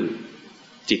ยังดื้อ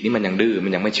จิตนี้มันยังดื้อมั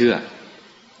นยังไม่เชื่อ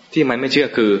ที่มันไม่เชื่อ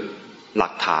คือหลั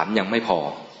กฐานยังไม่พอ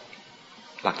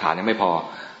หลักฐานยังไม่พอ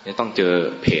จะต้องเจอ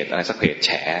เพจอะไรสักเพจแฉ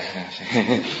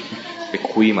ไป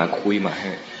คุยมา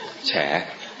แฉ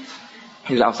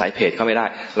ที่เราเอาสายเพจเข้าไม่ได้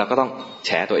เราก็ต้องแฉ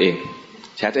ตัวเอง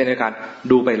ในการ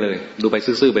ดูไปเลยดูไป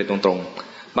ซื่อๆไปตรง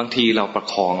ๆบางทีเราประ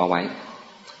คองเอาไว้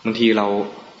บางทีเรา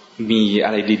มีอ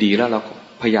ะไรดีๆแล้วเรา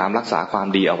พยายามรักษาความ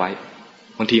ดีเอาไว้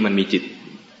บางทีมันมี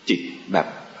จิตแบบ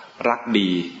รักดี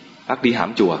หาม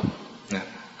จั่วนะ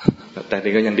แต่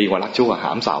นี่ก็ยังดีกว่ารักชั่วห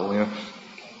ามเสาใช่ไหม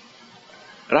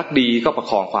รักดีก็ประ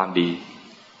คองความดี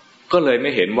ก็เลยไ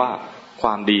ม่เห็นว่าคว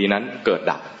ามดีนั้นเกิด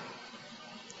ดับ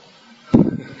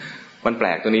มันแปล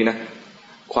กตัวนี้นะ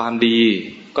ความดี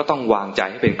ก็ต้องวางใจ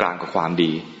ให้เป็นกลางกับความ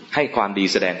ดีให้ความดี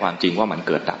แสดงความจริงว่ามัน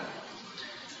เกิดดับ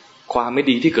ความไม่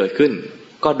ดีที่เกิดขึ้น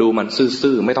ก็ดูมัน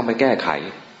ซื่อๆไม่ต้องไปแก้ไข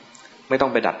ไม่ต้อ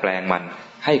งไปดัดแปลงมัน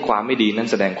ให้ความไม่ดีนั้น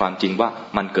แสดงความจริงว่า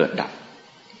มันเกิดดับ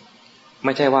ไ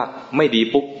ม่ใช่ว่าไม่ดี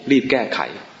ปุ๊บรีบแก้ไข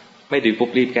ไม่ดีปุ๊บ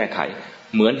รีบแก้ไข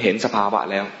เหมือนเห็นสภาวะ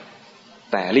แล้ว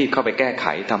แต่รีบเข้าไปแก้ไข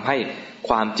ทำให้ค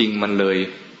วามจริงมันเลย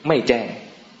ไม่แจ้ง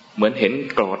เหมือนเห็น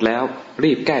โกรธแล้ว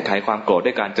รีบแก้ไขความโกรธ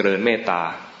ด้วยการเจริญเมตตา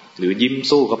หรือยิ้ม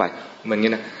สู้เข้าไปมัน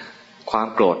งี้นะ ความ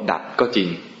โกรธดับก็จริง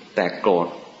แต่โกรธ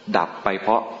ดับไปเพ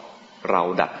ราะเรา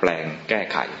ดัดแปลงแก้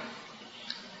ไข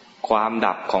ความ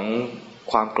ดับของ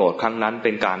ความโกรธครั้งนั้นเ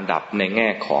ป็นการดับในแง่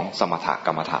ของสมถก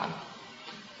รรมฐาน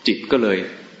จิตก็เลย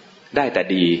ได้แต่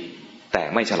ดีแต่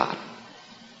ไม่ฉลาด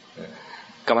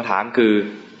กรรมฐานคือ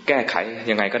แก้ไข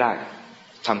ยังไงก็ได้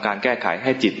ทำการแก้ไขใ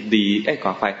ห้จิตดีข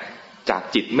อไปจาก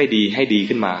จิตไม่ดีให้ดี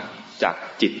ขึ้นมาจาก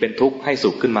จิตเป็นทุกข์ให้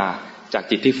สุขขึ้นมาจาก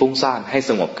จิตที่ฟุ้งซ่านให้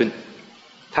สงบขึ้น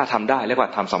ถ้าทำได้เรียกว่า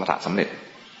ทำสมถะสำเร็จ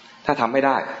ถ้าทำไม่ไ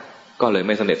ด้ก็เลยไ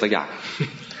ม่สำเร็จสักอย่าง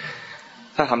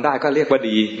ถ้าทำได้ก็เรียกว่า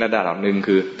ดีในระดับหนึ่ง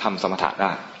คือทำสมถะไ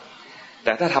ด้แ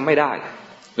ต่ถ้าทำไม่ได้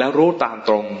แล้วรู้ตามต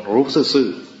รงรู้ซื่อ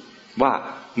ๆว่า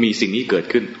มีสิ่งนี้เกิด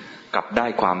ขึ้นกับได้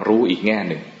ความรู้อีกแง่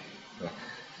หนึ่ง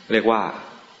เรียกว่า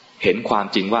เห็นความ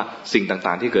จริงว่าสิ่งต่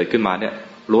างๆที่เกิดขึ้นมาเนี่ย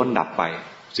ล้วนดับไป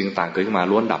สิ่งต่างๆเกิดขึ้นมา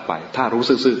ล้วนดับไปถ้ารู้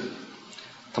ซื่อ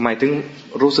ๆทำไมถึง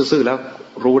รู้ซื่อๆแล้ว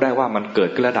รู้ได้ว่ามันเกิด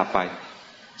ขึ้นแล้วดับไป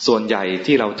ส่วนใหญ่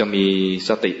ที่เราจะมี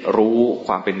สติรู้ค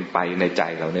วามเป็นไปในใจ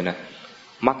เราเนี่ยนะ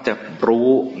มักจะรู้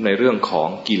ในเรื่องของ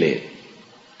กิเลส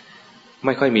ไ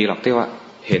ม่ค่อยมีหรอกที่ว่า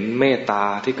เห็นเมตตา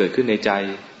ที่เกิดขึ้นในใจ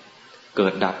เกิ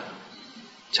ดดับ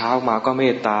เช้ามาก็เม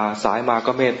ตตาสายมา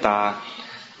ก็เมตตา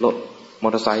รถมอ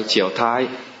เตอร์ไซค์เฉี่ยวท้าย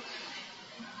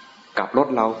กับรถ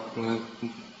เรา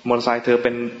มอเตอร์ไซค์เธอเป็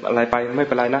นอะไรไปไม่เ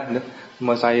ป็นไรนะม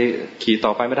อเตอร์ไซค์ขี่ต่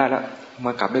อไปไม่ได้แล้วม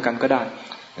ากลับด้วยกันก็ได้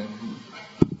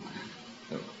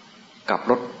กับ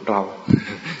รถเรา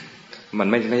มัน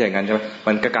ไม่อย่างนั้นใช่ไหม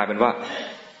มันก็กลายเป็นว่า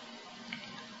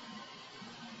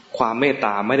ความเมตต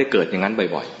าไม่ได้เกิดอย่างนั้น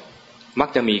บ่อยๆมัก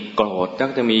จะมีโกรธมั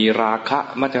กจะมีราคะ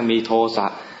มักจะมีโทสะ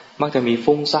มักจะมี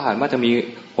ฟุ้งซ่านมักจะมี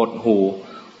หดหู่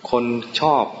คนช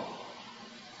อบ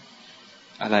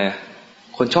อะไร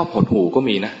คนชอบหดหู่ก็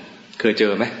มีนะเคยเจ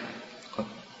อไหม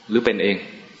หรือเป็นเอง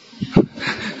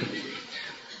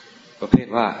ประเภท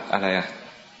ว่าอะไร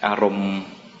อารมณ์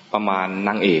ประมาณน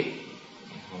างเอก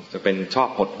จะเป็นชอบ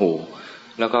หดหู่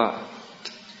แล้วก็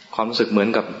ความรู้สึกเหมือน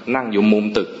กับนั่งอยู่มุม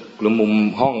ตึกหรือมุม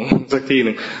ห้องสักที่ห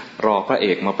นึ่งรอพระเอ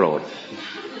กมาโปรด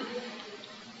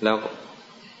แล้ว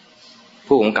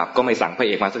ผู้กำกับก็ไม่สั่งพระเ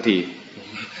อกมาสักที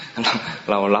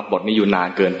เรารับบทนี้อยู่นาน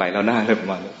เกินไปแล้วน่าเลยประ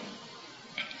มาณนี้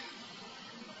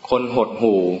คนหด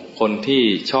หู่คนที่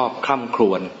ชอบคร่ำคร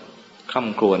วญ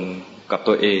กับ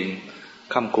ตัวเอง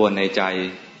คร่ำครวญในใจ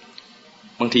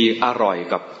บางทีอร่อย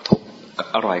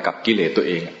กับกิเลสตัว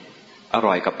เองอ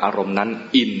ร่อยกับอารมณ์นั้น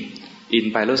อิน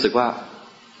ไปรู้สึกว่า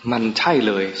มันใช่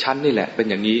เลยฉันนี่แหละเป็น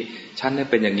อย่างนี้ฉันนี่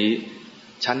เป็นอย่างนี้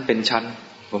ฉันเป็นฉัน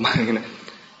ประมาณนี้นะ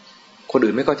คน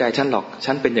อื่นไม่เข้าใจฉันหรอก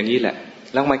ฉันเป็นอย่างนี้แหละ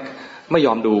แล้วไม่ย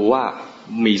อมดูว่า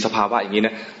มีสภาวะอย่างนี้น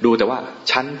ะดูแต่ว่า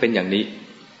ฉันเป็นอย่างนี้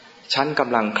ฉันก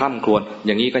ำลังคร่ำครวญอ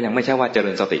ย่างนี้ก็ยังไม่ใช่ว่าเจ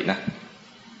ริญสตินะ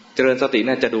เจริญสติ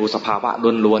น่าจะดูสภาวะ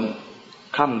ล้วน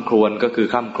ๆคร่ำครวญก็คือ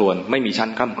คร่ำครวญไม่มีฉัน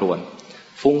คร่ำครวญ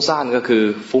ฟุ้งซ่านก็คือ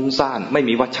ฟุ้งซ่านไม่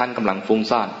มีว่าฉันกำลังฟุ้ง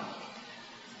ซ่าน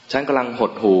ฉันกำลังห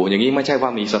ดหู่อย่างนี้ไม่ใช่ว่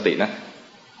ามีสตินะ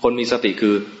คนมีสติคื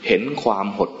อเห็นความ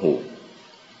หดหู่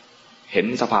เห็น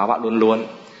สภาวะล้วน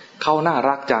ๆเขาน่า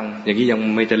รักจังอย่างนี้ยัง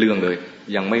ไม่จะเรื่องเลย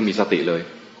ยังไม่มีสติเลย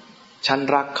ฉัน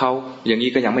รักเขาอย่างนี้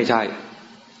ก็ยังไม่ใช่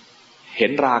เห็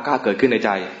นราคะเกิดขึ้นในใจ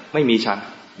ไม่มีฉัน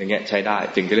อย่างเงี้ยใช้ได้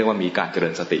จึงจะเรียกว่ามีการเจริ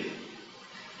ญสติ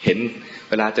เห็น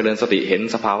เวลาเจริญสติเห็น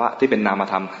สภาวะที่เป็นนาม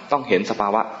ธรรมต้องเห็นสภา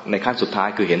วะในขั้นสุดท้าย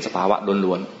คือเห็นสภาวะ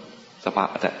ล้วนๆสภาว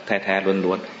ะแท้ๆ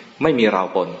ล้วนๆไม่มีเรา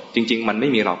ปนจริงๆมันไม่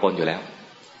มีเราปนอยู่แล้ว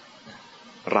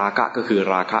ราคะก็คือ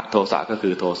ราคะโทสะก็คื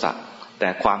อโทสะแต่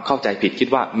ความเข้าใจผิดคิด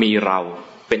ว่ามีเรา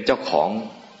เป็นเจ้าของ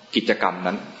กิจกรรม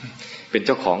นั้นเป็นเ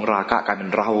จ้าของราคะกลายเป็น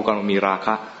เรากำลังมีราค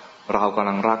ะเรากำ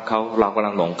ลังรักเขาเรากำ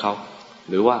ลังหลงเขา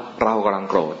หรือว่าเรากำลัง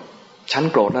โกรธฉัน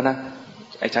โกรธแล้วนะ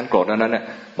ไอ้ฉันโกรธแล้วนั้นเนี่ย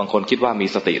บางคนคิดว่ามี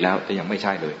สติแล้วแต่ยังไม่ใ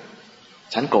ช่เลย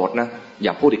ฉันโกรธนะอ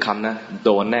ย่าพูดอีกคำนะโด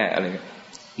นแน่อะไรเงี้ย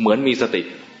เหมือนมีสติ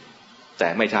แต่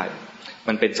ไม่ใช่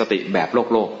มันเป็นสติแบบ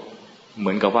โลกเห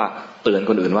มือนกับว่าเตือน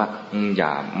คนอื่นว่าอย่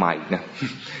ามาอีกนะ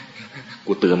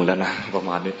กูเตือนมึงแล้วนะประ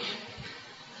มาณนี้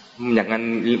อย่างนั้น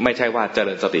ไม่ใช่ว่าเจ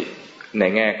ริญสติใน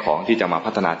แง่ของที่จะมา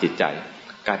พัฒนาจิตใจ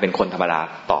กลายเป็นคนธรรมดา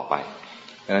ต่อไป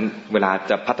ดังนั้นเวลา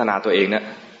จะพัฒนาตัวเองเนี่ย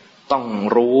ต้อง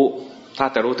รู้ถ้า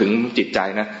จะรู้ถึงจิตใจ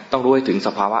นะต้องรู้ให้ถึงส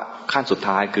ภาวะขั้นสุด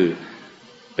ท้ายคือ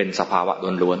เป็นสภาวะ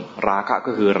ล้วนๆราคะ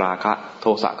ก็คือราคะโท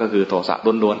สะก็คือโทสะ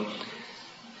ล้วน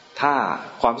ๆถ้า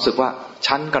ความรู้สึกว่า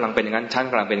ฉันกำลังเป็นอย่างนั้นฉัน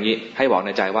กำลังเป็นอย่างนี้ให้บอกใน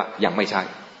ใจว่ายังไม่ใช่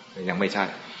ยังไม่ใช่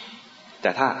แต่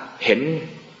ถ้าเ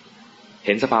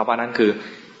ห็นสภาวะนั้นคือ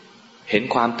เห็น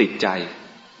ความติดใจ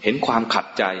เห็นความขัด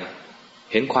ใจ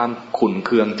เห็นความขุ่นเ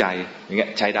คืองใจอย่างเงี้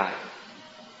ยใช้ได้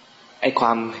ไอ้คว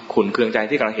ามขุ่นเคืองใจ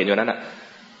ที่กำลังเห็นอยู่นั้นน่ะ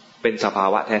เป็นสภา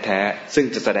วะแท้ๆซึ่ง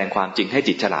จะแสดงความจริงให้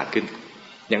จิตฉลาดขึ้น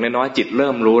อย่างน้อยๆจิตเ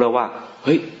ริ่มรู้แล้วว่าเ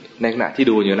ฮ้ยในขณะที่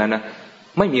ดูอยู่นั้นนะ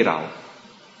ไม่มีเรา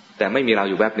แต่ไม่มีเรา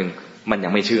อยู่แวบหนึ่ง มันยั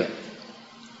งไม่เชื่อ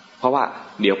เพราะว่า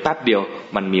เดี๋ยวแป๊บเดียว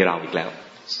มันมีเราอีกแล้ว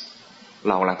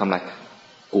เรากำลังทำอะไร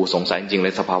กูสงสัยจริงๆเล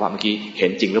ยสภาวะเมื่อกี้เห็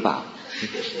นจริงหรือเปล่า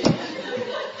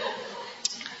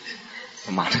ป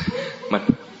ระมาณมัน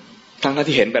ทั้ง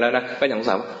ที่เห็นไปแล้วนะก็ยังสง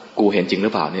สัยว่ากูเห็นจริงหรื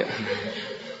อเปล่าเนี่ย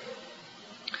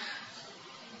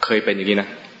เคยเป็นอย่างนี้นะ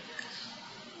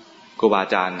ครูบาอ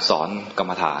าจารย์สอนกรร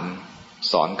มฐาน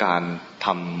สอนการท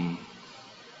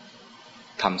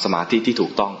ำสมาธิที่ถู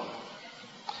กต้อง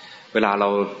เวลาเ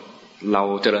รา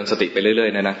เจริญสติไปเรื่อ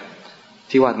ยๆนะ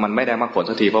ที่ว่ามันไม่ได้มรรคผล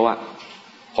สักทีเพราะว่า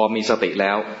พอมีสติแ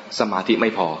ล้วสมาธิไม่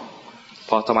พอ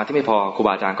สมาธิไม่พอครูบ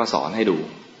าอาจารย์ก็สอนให้ดู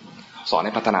สอนใ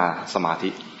ห้พัฒนาสมา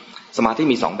ธิ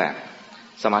มี2แบบ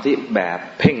สมาธิแบบ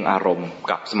เพ่งอารมณ์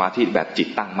กับสมาธิแบบจิต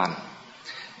ตั้งมั่น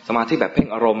สมาธิแบบเพ่ง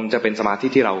อารมณ์จะเป็นสมาธิ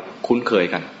ที่เราคุ้นเคย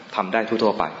กันทำได้ทั่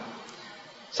วๆไป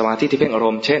สมาธิที่เพ่งอาร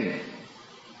มณ์เช่น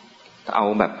เอา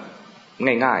แบบ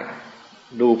ง่าย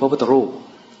ๆดูพระพุทธรูป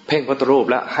เพ่งพระพุทธรูป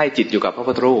แล้วให้จิตอยู่กับพระ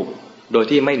พุทธรูปโดย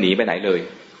ที่ไม่หนีไปไหนเลย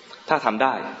ถ้าทำไ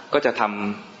ด้ก็จะท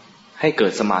ำให้เกิ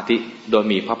ดสมาธิโดย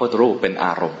มีพระพุทธรูปเป็นอ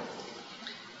ารมณ์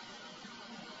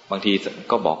บางที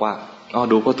ก็บอกว่า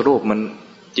ดูพระพุทธรูปมัน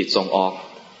จิตส่งออก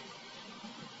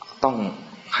ต้อง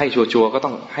ให้ชัวร์ๆก็ต้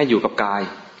องให้อยู่กับกาย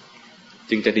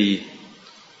จึงจะดี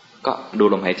ก็ดู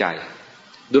ลมหายใจ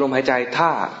ดูลมหายใจถ้า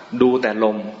ดูแต่ล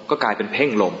มก็กลายเป็นเพ่ง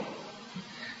ลม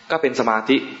ก็เป็นสมา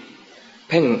ธิ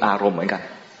เพ่งอารมณ์เหมือนกัน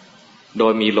โด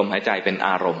ยมีลมหายใจเป็นอ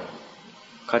ารมณ์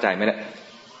เข้าใจไหมเนี่ย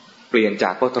เปลี่ยนจ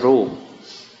ากพระพุทธรูป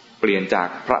เปลี่ยนจาก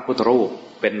พระพุทธรูป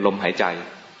เป็นลมหายใจ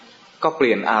ก็เป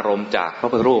ลี่ยนอารมณ์จากพระ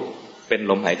พุทธรูปเป็น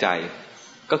ลมหายใจ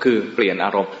ก็คือเปลี่ยนอา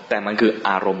รมณ์แต่มันคือ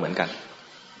อารมณ์เหมือนกัน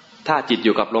ถ้าจิตอ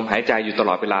ยู่กับลมหายใจอยู่ตล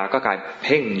อดเวลาก็กลายเ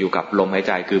พ่งอยู่กับลมหายใ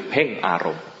จคือเพ่งอาร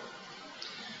มณ์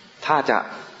ถ้าจะ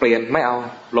เปลี่ยนไม่เอา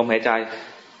ลมหายใจ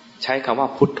ใช้คำว่า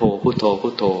พุทโธพุทโธพุ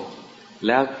ทโธแ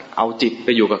ล้วเอาจิตไป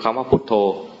อยู่กับคำว่าพุทโธ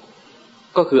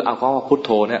ก็คือเอาคำว่าพุทโ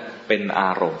ธเนี่ยเป็นอ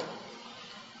ารมณ์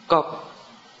ก็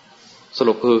ส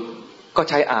รุปคือก็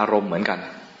ใช้อารมณ์เหมือนกัน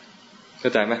เข้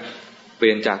าใจไหมเป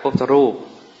ลี่ยนจากพระพุทธรูป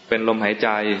เป็นลมหายใจ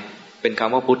เป็นค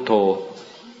ำว่าพุทโธ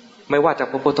ไม่ว่าจะ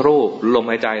พระพุทธรูปลม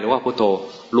หายใจหรือว่าพุทโธ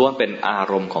ล้วนเป็นอา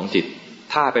รมณ์ของจิต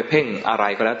ถ้าไปเพ่งอะไร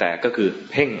ก็แล้วแต่ก็คือ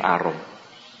เพ่งอารมณ์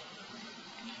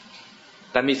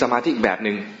แต่มีสมาธิแบบห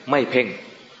นึ่งไม่เพ่ง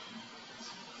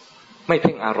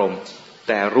อารมณ์แ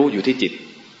ต่รู้อยู่ที่จิต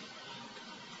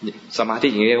สมาธิ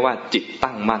อย่างนี้เรียกว่าจิต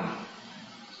ตั้งมั่น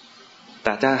แ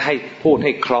ต่จะให้พูดใ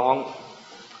ห้คล้อง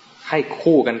ให้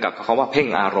คู่กันกับคำว่าเพ่ง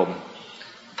อารมณ์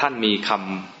ท่านมีค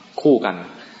ำคู่กัน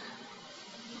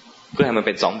เพื่อให้มันเ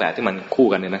ป็น2แบบที่มันคู่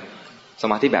กันเนี่ยนะส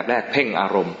มาธิแบบแรกเพ่งอา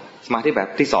รมณ์สมาธิแบบ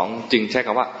ที่2จึงใช้ค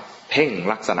ำว่าเพ่ง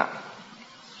ลักษณะ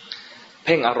เ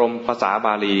พ่งอารมณ์ภาษาบ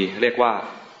าลีเรียกว่า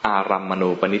อารัมมณู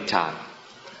ปนิชฌาน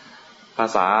ภา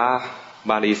ษา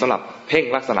บาลีสำหรับเพ่ง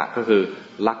ลักษณะก็คือ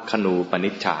ลักขณูปนิ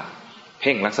ชฌานเ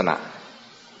พ่งลักษณะ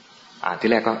อ่านที่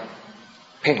แรกก็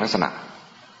เพ่งลักษณะ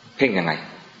เพ่งยังไง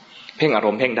เพ่งอาร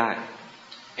มณ์เพ่งได้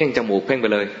เพ่งจมูกเพ่งไป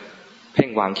เลยเพ่ง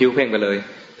วางคิ้วเพ่งไปเลย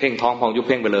เพ่งท้องพองยุบ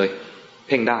เพ่งไปเลยเ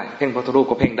พ่งได้เพ่งพระพุทธรูป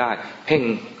ก็เพ่งได้เพ่ง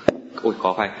ขอ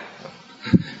อภัย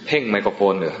เพ่งไมโครโฟ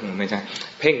นหรือไม่ใช่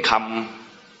เพ่งค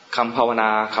ำภาวนา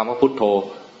คำว่าพุทโธ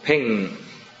เพ่ง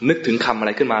นึกถึงคำอะไ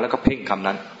รขึ้นมาแล้วก็เพ่งคำ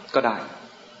นั้นก็ได้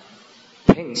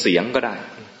เพ่งเสียงก็ได้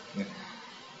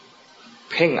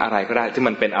เพ่งอะไรก็ได้ที่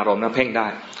มันเป็นอารมณ์นะเพ่งได้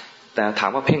แต่ถา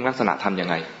มว่าเพ่งลักษณะทำยัง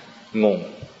ไงงง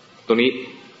ตัวนี้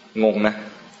งงนะ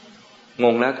ง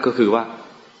งแล้วก็คือว่า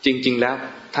จริงๆแล้ว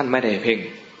ท่านไม่ได้เพ่ง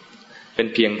เป็น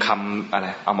เพียงคำอะไร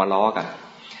เอามาล้อกัน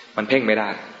มันเพ่งไม่ได้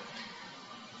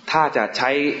ถ้าจะใ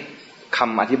ช้ค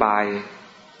ำอธิบาย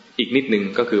อีกนิดนึง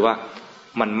ก็คือว่า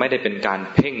มันไม่ได้เป็นการ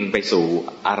เพ่งไปสู่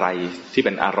อะไรที่เ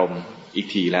ป็นอารมณ์อีก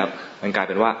ทีแล้วมันกลาย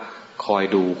เป็นว่าคอย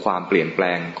ดูความเปลี่ยนแปล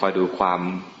งคอยดูความ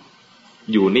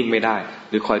อยู่นิ่งไม่ได้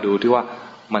หรือคอยดูที่ว่า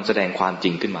มันแสดงความจ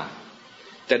ริงขึ้นมา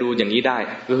จะดูอย่างนี้ได้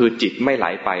ก็คือจิตไม่ไหล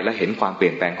ไปและเห็นความเปลี่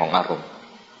ยนแปลงของอารมณ์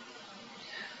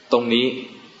ตรงนี้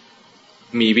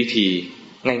มีวิธี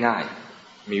ง่า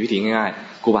ย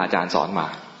ๆครูบาอาจารย์สอนมา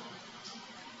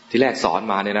ที่แรกสอน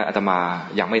มาเนี่ยนะอาตมา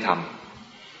ยังไม่ท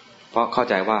ำเพราะเข้า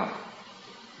ใจว่า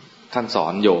ท่านสอ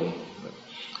นโยม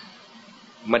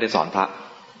ไม่ได้สอนพระ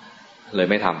เลย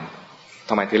ไม่ทำ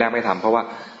ทำไมทีแรกไม่ทำเพราะว่า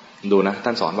ดูนะท่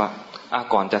านสอนว่า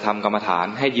ก่อนจะทำกรรมฐาน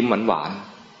ให้ยิ้มหวาน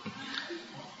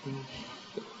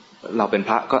ๆเราเป็น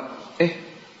พระก็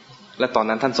และตอน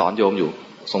นั้นท่านสอนโยมอยู่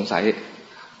สงสัย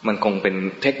มันคงเป็น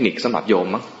เทคนิคสำหรับโยม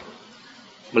มั้ง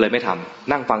เลยไม่ท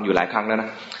ำนั่งฟังอยู่หลายครั้งแล้วนะ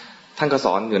ท่านก็ส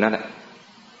อนอยู่นั่นแหละ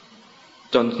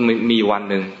จนมีวัน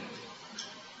หนึ่ง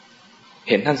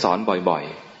เห็นท่านสอนบ่อย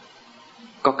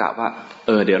ๆก็กะว่า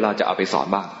เดี๋ยวเราจะเอาไปสอน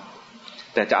บ้าง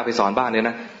แต่จะเอาไปสอนบ้างเนี่ย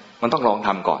นะมันต้องลองท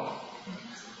ำก่อน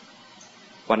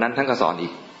วันนั้นท่านก็สอนอี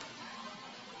ก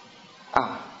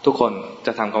ทุกคนจ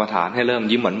ะทำกรรมฐานให้เริ่ม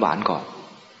ยิ้มหวานๆก่อน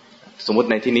สมมุติ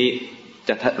ในที่นี้จ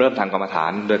ะเริ่มทำกรรมฐา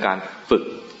นโดยการฝึก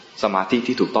สมาธิ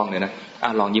ที่ถูกต้องเนี่ยนะ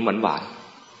ลองยิ้มหวาน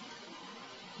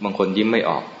ๆบางคนยิ้มไม่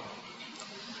ออก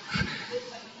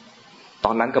ต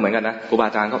อนนั้นก็เหมือนกันนะครูบา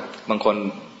อาจารย์ก็บางคน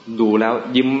ดูแล้ว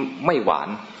ยิ้มไม่หวาน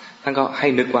ท่านก็ให้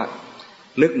นึกว่า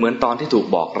นึกเหมือนตอนที่ถูก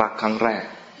บอกรักครั้งแรก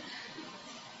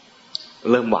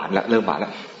เริ่มหวานแล้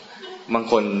วบาง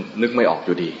คนนึกไม่ออกอ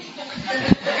ยู่ดี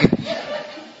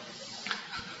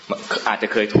อาจจะ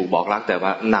เคยถูกบอกรักแต่ว่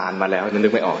านานมาแล้วนึ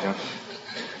กไม่ออกใช่ไหม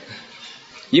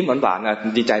ยิ้มหวาน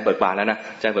ๆดีใจเบิกบานแล้วนะ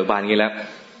ใจเบิกบานอย่างนี้แล้ว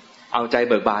เอาใจ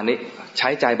เบิกบานนี้ใช้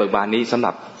ใจเบิกบานนี้สำห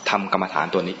รับทำกรรมฐาน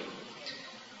ตัวนี้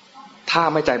ถ้า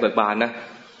ไม่ใจเบิกบานนะ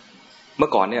เมื่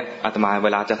อก่อนเนี่ยอาตมาเว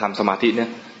ลาจะทำสมาธิเนี่ย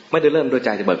ไม่ได้เริ่มด้วยใจ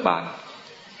จะเบิกบาน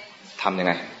ทำยังไ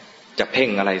งจะเพ่ง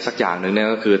อะไรสักอย่างหนึ่งเนี่ย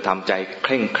ก็คือทำใจเค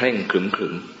ร่งขรึ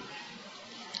ม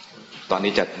ตอน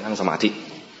นี้จะนั่งสมาธิ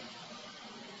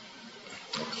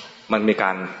มันมีก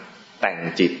ารแต่ง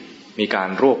จิตมีการ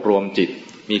รวบรวมจิต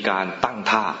มีการตั้ง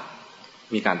ท่า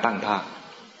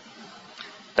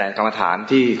แต่กรรมฐาน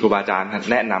ที่ครูบาอาจารย์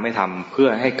แนะนำให้ทำเพื่อ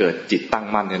ให้เกิดจิตตั้ง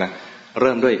มั่นเนี่ยนะเ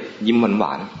ริ่มด้วยยิ้มหว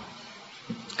าน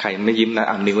ๆใครไม่ยิ้มนะ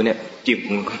นิ้วเนี่ยจิ้ม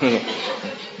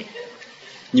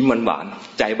ยิ้มหวาน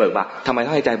ๆใจเบิกบานทำไมต้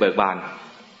องให้ใจเบิกบาน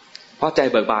เพราะใจ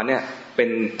เบิกบานเนี่ยเป็น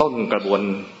ต้นกระบ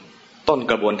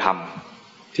วนธรรม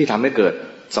ที่ทำให้เกิด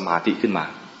สมาธิขึ้นมา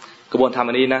กระบวนธรรม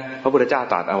อันนี้นะพระพุทธเจ้า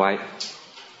ตรัสเอาไว้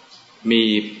มี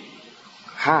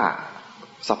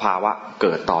5สภาวะเ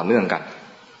กิดต่อเนื่องกัน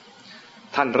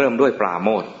ท่านเริ่มด้วยปราโม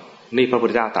ทย์นี่พระพุท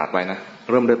ธเจ้าตรัสไว้นะ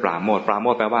เริ่มด้วยปราโมทย์แป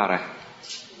ลว่าอะไร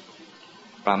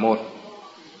ปราโมทย์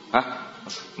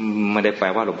ไม่ได้แปล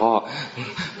ว่าหลวงพ่อ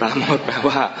ปราโมทย์แปล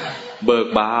ว่าเบิก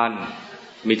บาน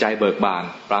มีใจเบิกบาน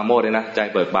ปราโมทย์เลยนะใจ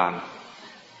เบิกบาน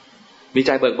มีใ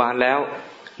จเบิกบานแล้ว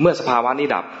เมื่อสภาวะนี้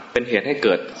ดับเป็นเหตุให้เ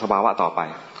กิดสภาวะต่อไป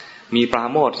มีปรา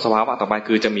โมทย์สภาวะต่อไป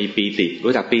คือจะมีปีติ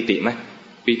รู้จักปีติไหม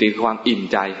ปีติคือความอิ่ม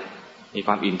ใจมีค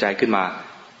วามอิ่มใจขึ้นมา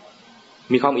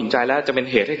มีความอิ่มใจแล้วจะเป็น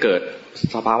เหตุให้เกิด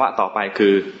สภาวะต่อไปคื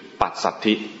อปัสสัท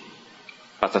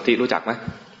ธิรู้จักไหม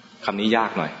คำนี้ยา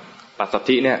กหน่อยปัสสัท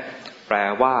ธิเนี่ยแปล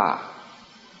ว่า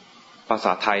ภาษ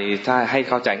าไทยถ้าให้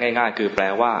เข้าใจง่ายๆคือแปล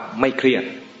ว่าไม่เครียด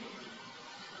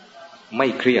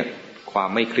ความ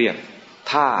ไม่เครียด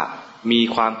ถ้ามี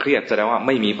ความเครียดแสดงว่าไ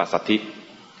ม่มีปัสสัทธิ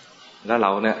แล้วเร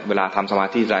าเนี่ยเวลาทำสมา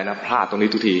ธิใจนะพลาดตรงนี้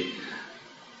ทุกที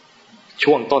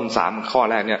ช่วงต้น3ข้อ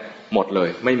แรกเนี่ยหมดเลย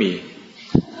ไม่มี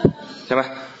ใช่ไหม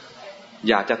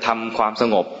อยากจะทำความส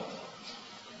งบ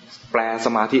แปลส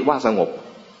มาธิว่าสงบ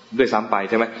ด้วยซ้ำไป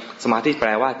ใช่ไหมสมาธิแปล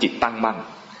ว่าจิตตั้งมั่น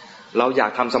เราอยา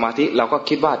กทำสมาธิเราก็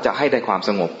คิดว่าจะให้ได้ความส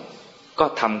งบก็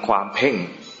ทำความเพ่ง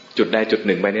จุดใดจุดห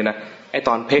นึ่งไปนี่นะไอ้ต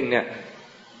อนเพ่งเนี่ย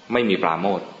ไม่มีปราโม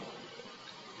ทย์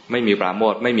ไม่มี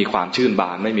ความชื่นบ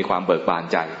านไม่มีความเบิกบาน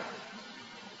ใจ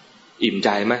อิ่มใจ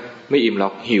ไหมไม่อิ่มหร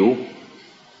อก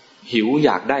หิวอ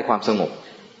ยากได้ความสงบ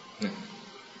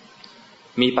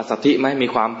มีปัสสัทธิไหมมี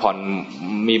ความผ่อน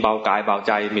มีเบากายเบาใ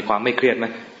จมีความไม่เครียดไหม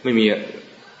ไม่มี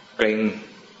เกร็ง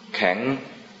แข็ง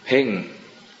เพ่ง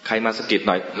ใครมาสะกิดห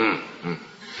น่อย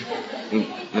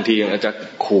บางทีอาจจะ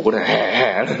ขู่ก็ได้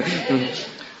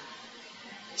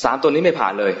3ตัวนี้ไม่ผ่า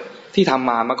นเลยที่ทำ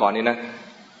มาเมื่อก่อนนี้นะ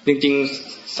จริง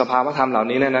ๆสภาวะธรรมเหล่า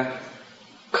นี้เนี่ยนะ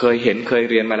เคยเห็นเคย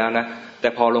เรียนมาแล้วนะแต่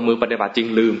พอลงมือปฏิบัติจริง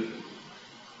ลืม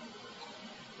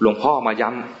หลวงพ่อมาย้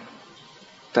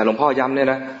ำแต่หลวงพ่อย้ำเนี่ย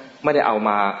นะไม่ได้เอาม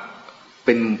าเ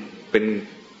ป็น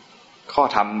ข้อ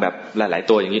ธรรมแบบหลายๆ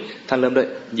ตัวอย่างนี้ท่านเริ่มด้วย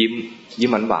ยิ้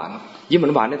มหวาน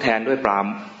เนี่ยแทนด้วยป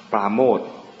ราโมทย์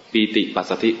ปีติปัส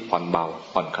สัทธิผ่อนเบา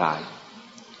ผ่อนคลาย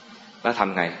แล้วท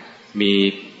ำไงมี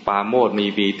ปราโมทย์มี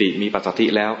ปีติมีปัสสัทธิ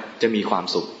แล้วจะมีความ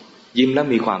สุขยิ้มแล้ว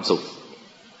มีความสุข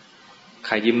ใค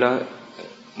รยิ้มแล้ว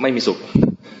ไม่มีสุข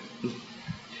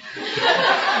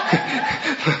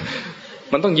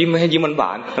มันต้องยิ้มให้ยิ้มหว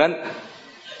านเพราะฉะนั้น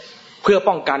เพื่อ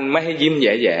ป้องกันไม่ให้ยิ้มแ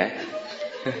ย่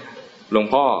ๆหลวง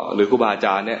พ่อหรือครูบาอาจ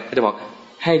ารย์เนี่ยก็จะบอก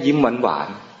ให้ยิ้มหวาน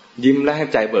ยิ้มแล้วให้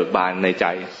ใจเบิกบานในใจ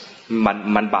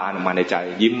มันบานออกมาในใจ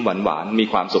ยิ้มหวานมี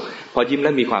ความสุขพอยิ้มแล้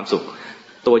วมีความสุข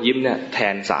ตัวยิ้มเนี่ยแท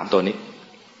น3ตัวนี้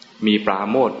มีปรา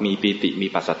โมทย์มีปีติมี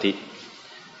ปัสสัทธิ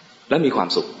และมีความ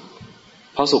สุข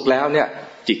พอสุขแล้วเนี่ย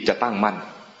จิตจะตั้งมั่น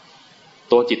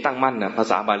ตัวจิตตั้งมั่นนะภา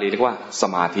ษาบาลีเรียกว่าส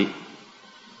มาธิ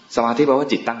แปลว่า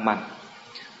จิตตั้งมั่น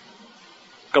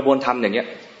กระบวนธรรมอย่างเงี้ย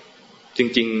จ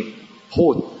ริงๆพู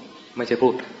ดไม่ใช่พู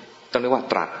ดต้องเรียกว่า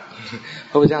ตรัส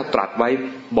พระพุทธเจ้าตรัสไว้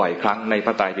บ่อยครั้งในพ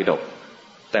ระไตรปิฎก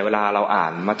แต่เวลาเราอ่า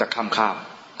นมาจากข้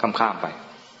ามไป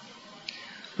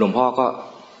หลวงพ่อก็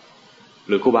ห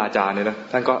รือครูบาอาจารย์เนี่ยนะ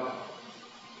ท่านก็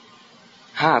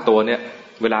5ตัวเนี่ย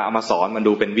เวลาเอามาสอนมัน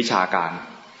ดูเป็นวิชาการ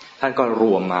ท่านก็ร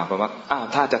วมมาเพราะว่า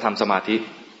ถ้าจะทำสมาธิ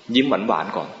ยิ้มหวาน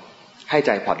ๆก่อนให้ใ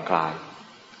จผ่อนคลาย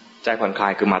ใจผ่อนคลา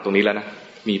ยคือมาตรงนี้แล้วนะ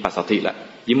มีปัสสัทธิแล้ว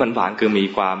ยิ้มหวานๆคือมี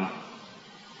ความ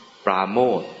ปราโม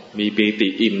ทย์มีปีติ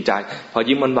อิ่มใจพอ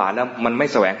ยิ้มหวานๆแล้วมันไม่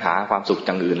แสวงหาความสุขอ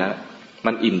ย่างอื่นแล้ว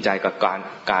มันอิ่มใจกับ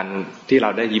การที่เรา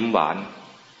ได้ยิ้มหวา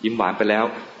นไปแล้ว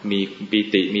มีปี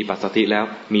ติมีปัสสัทธิแล้ว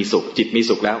มีสุขจิตมี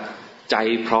สุขแล้วใจ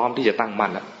พร้อมที่จะตั้งมั่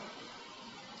นแล้ว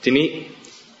ทีนี้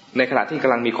ในขณะที่ก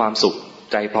ำลังมีความสุข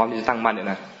ใจพร้อมที่จะตั้งมั่นเนี่ย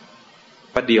นะ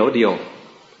ประเดี๋ยวเดียว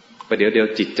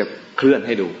จิตจะเคลื่อนใ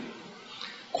ห้ดู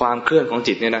ความเคลื่อนของ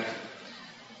จิตเนี่ยนะ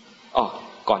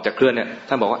ก่อนจะเคลื่อนเนี่ย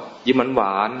ท่านบอกว่ายิ้มหว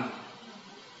าน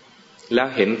แล้ว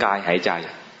เห็นกายหายใจ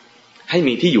ให้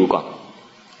มีที่อยู่ก่อน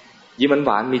ยิ้มห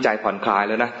วานมีใจผ่อนคลายแ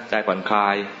ล้วนะใจผ่อนคลา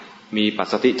ยมีปัส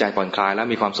สัทธิใจผ่อนคลายแล้ว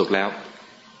มีความสุขแล้ว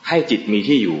ให้จิตมี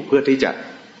ที่อยู่เพื่อที่จะ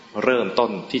เริ่มต้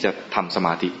นที่จะทำสม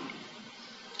าธิ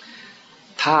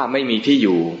ถ้าไม่มีที่อ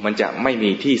ยู่มันจะไม่มี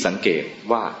ที่สังเกต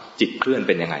ว่าจิตเคลื่อนเ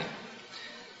ป็นยังไง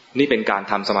นี่เป็นการ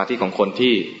ทำสมาธิของคน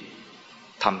ที่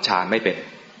ทำฌานไม่เป็น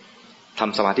ท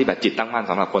ำสมาธิแบบจิตตั้งมั่น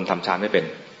สำหรับคนทำฌานไม่เป็น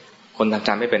คนทำฌ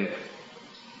านไม่เป็น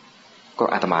ก็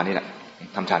อาตมานี่แหละ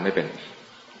ทำฌานไม่เป็น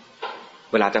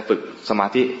เวลาจะฝึกสมา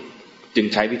ธิจึง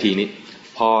ใช้วิธีนี้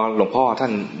พอหลวงพ่อท่า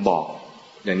นบอก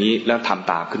อย่างนี้แล้วท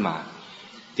ำตามขึ้นมา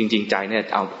จริงๆใจเนี่ย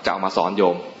จะเอามาสอนโย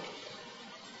ม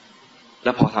แ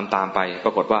ล้วพอทำตามไปป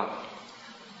รากฏว่า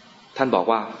ท่านบอก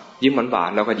ว่ายิ้มหวา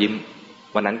นๆแล้วก็ยิ้ม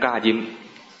วันนั้นกล้ายิ้ม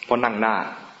เพราะนั่งหน้า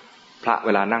พระเว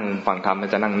ลานั่งฟังธรรมมัน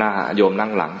จะนั่งหน้าโยมนั่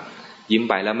งหลังยิ้ม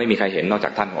ไปแล้วไม่มีใครเห็นนอกจา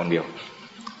กท่านคนเดียว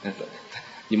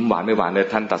ยิ้มหวานไม่หวานเลย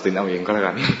ท่านตัดสินเอาเองก็แล้ว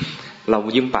กันเรา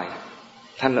ยิ้มไป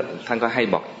ท่านก็ให้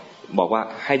บอกว่า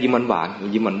ให้ยิ้มหวาน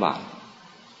ยิ้มหวาน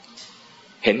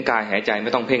เห็นกายหายใจไ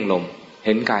ม่ต้องเพ่งลมเ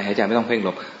ห็นกายหายใจไม่ต้องเพ่งล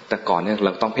มแต่ก่อนเนี่ยเร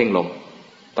าต้องเพ่งลม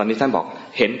ตอนนี้ท่านบอก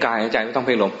เห็นกายหายใจไม่ต้องเ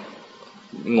พ่งลม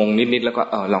งงนิดๆแล้วก็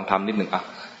ลองทำนิดหนึ่ง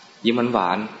ยิ้มหวา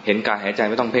นเห็นกายหายใจ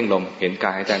ไม่ต้องเพ่งลมเห็นกา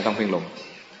ยหายใจไม่ต้องเพ่งลม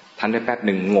ท่านได้แป๊บห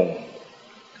นึ่งงง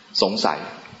สงสัย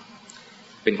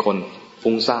เป็นคน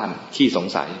ฟุ้งซ่านขี้สง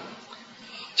สัย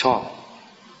ชอบ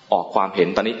ออกความเห็น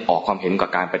ตอนนี้ออกความเห็นกับ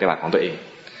การปฏิบัติของตัวเอง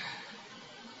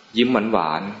ยิ้มหว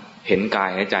านเห็นกาย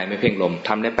หายใจไม่เพ่งลมท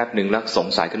ำได้แป๊บหนึ่งแล้วสง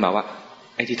สัยขึ้นมาว่า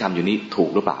ไอ้ที่ทำอยู่นี้ถูก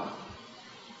หรือเปล่า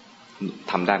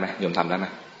ทำได้ไหมโยมทำได้ไหม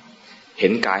เห็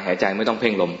นกายหายใจไม่ต้องเ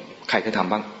พ่งลมใครเคยท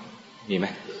ำบ้างมีไหม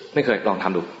ไม่เคยลองท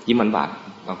ำดูยิ้มหวาน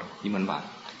ลองยิ้มหวาน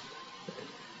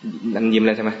นั่นยิ้มเ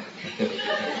ลยใช่ไหม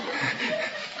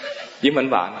ยิ้ม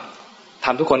หวานท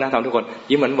ำทุกคนนะทำทุกคน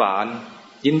ยิ้มหวาน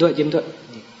ยิ้มด้วยยิ้ม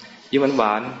หว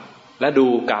านแล้วดู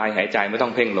กายหายใจไม่ต้อ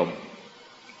งเพ่งลม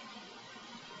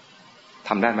ท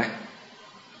ำได้ไหม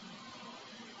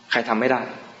ใครทำไม่ได้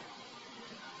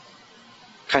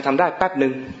ใครทำได้แป๊บห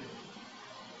นึ่ง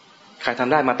ใครท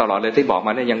ำได้มาตลอดเลยที่บอกม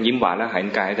าเนี่ยยังยิ้มหวานแล้วเห็น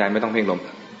กายหายใจไม่ต้องเพ่งลม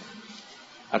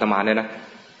อาตมาเนี่ยนะ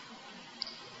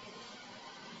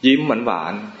ยิ้มหวา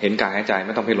นเห็นกายหายใจไ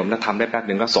ม่ต้องเพ่งลมแล้วทำได้แป๊บห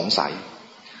นึ่งแล้วสงสัย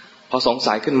พอสง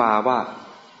สัยขึ้นมาว่า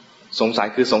สงสั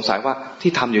ยว่า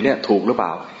ที่ทำอยู่เนี่ยถูกหรือเปล่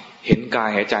าเห็นกาย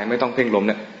หายใจไม่ต้องเพ่งลมเ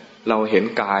นี่ยเราเห็น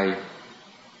กาย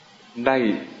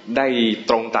ได้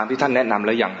ตรงตามที่ท่านแนะนำแ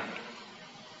ล้วยัง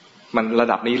มันระ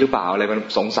ดับนี้หรือเปล่าอะไรมัน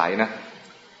สงสัยนะ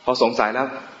พอสงสัยแล้ว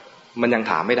มันยัง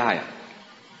ถามไม่ได้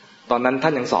ตอนนั้นท่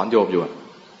านยังสอนโยมอยู่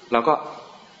เราก็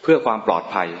เพื่อความปลอด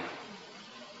ภัย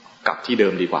กลับที่เดิ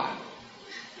มดีกว่า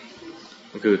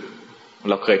ก็คือ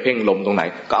เราเคยเพ่งลมตรงไหน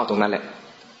ก็เอาตรงนั้นแหละ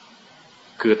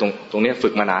คือตรงนี้ฝึ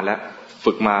กมานานแล้ว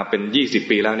ฝึกมาเป็น20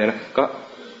 ปีแล้วเนี่ยนะก็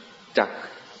จาก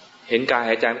เห็นกาย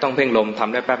หายใจไม่ต้องเพ่งลมท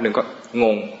ำได้แป๊บหนึ่งก็ง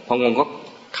งพองงก็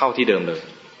เข้าที่เดิมเลย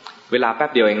เวลาแป๊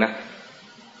บเดียวเองนะ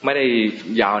ไม่ได้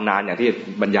ยาวนานอย่างที่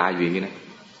บรรยายอยู่อย่างนี้นะ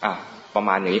ประม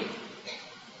าณอย่างนี้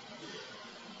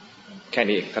แค่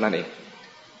นี้เองเท่านั้นเอง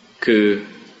คือ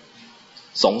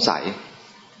สงสัย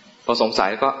พอสงสัย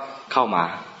ก็เข้ามา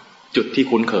จุดที่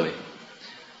คุ้นเคย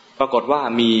ปรากฏว่า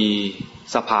มี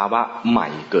สภาวะใหม่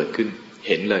เกิดขึ้นเ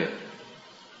ห็นเลย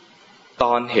ต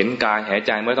อนเห็นกายหายใ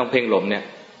จไม่ต้องเพ่งลมเนี่ย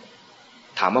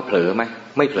ถามว่าเผลอไหม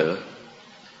ไม่เผลอ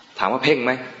ถามว่าเพ่งไห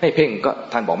มไม่เพ่งก็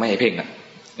ท่านบอกไม่ให้เพ่ง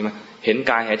ใช่ไหมเห็น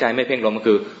กายหายใจไม่เพ่งลมก็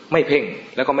คือไม่เพ่ง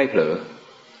แล้วก็ไม่เผลอ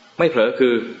ไม่เผลอคื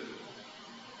อ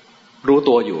รู้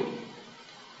ตัวอยู่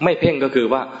ไม่เพ่งก็คือ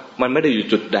ว่ามันไม่ได้อยู่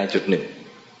จุดใดจุดหนึ่ง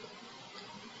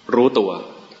รู้ตัว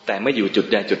แต่ไม่อยู่จุด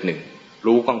ใดจุดหนึ่ง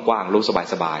รู้กว้างๆรู้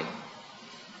สบาย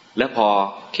ๆแล้วพอ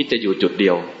คิดจะอยู่จุดเดี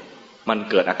ยวมัน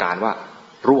เกิดอาการว่า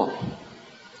รวบ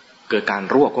เกิดการ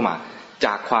รวบเข้ามาจ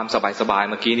ากความสบายๆ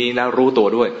เมื่อกี้นี้แล้วรู้ตัว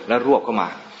ด้วยแล้วรวบเข้ามา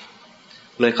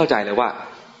เลยเข้าใจเลยว่า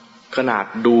ขนาด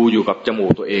ดูอยู่กับจมู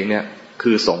กตัวเองเนี่ย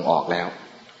คือส่งออกแล้ว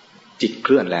จิตเค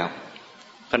ลื่อนแล้ว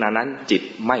ขณะนั้นจิต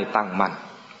ไม่ตั้งมั่น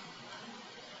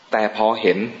แต่พอเ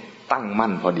ห็นตั้งมั่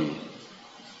นพอดี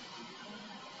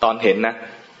ตอนเห็นนะ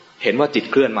เห็นว่าจิต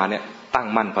เคลื่อนมาเนี่ยตั้ง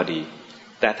มั่นพอดี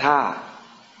แต่ถ้า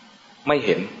ไม่เ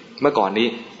ห็นเมื่อก่อนนี้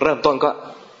เริ่มต้นก็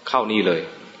เข้านี่เลย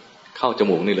เข้าจ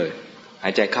มูกนี่เลยหา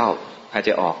ยใจเข้าหายใจ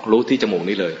ออกรู้ที่จมูก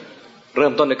นี่เลยเริ่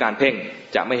มต้นในการเพ่ง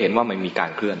จะไม่เห็นว่ามันมีกา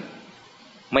รเคลื่อน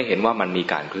ไม่เห็นว่ามันมี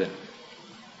การเคลื่อน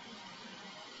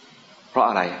เพราะ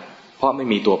อะไรเพราะไม่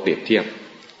มีตัวเปรียบเทียบ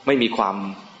ไม่มีความ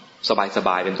สบ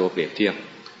ายๆเป็นตัวเปรียบเทียบ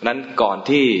นั้นก่อน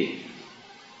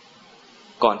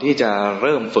ที่จะเ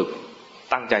ริ่มฝึก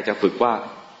ตั้งใจจะฝึกว่า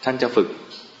ฉันจะฝึก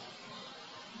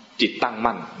จิตตั้ง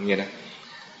มั่นอย่างเงี้ยนะ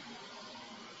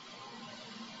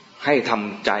ให้ท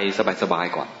ำใจสบาย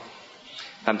ๆก่อน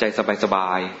ทำใจสบา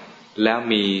ยๆแล้ว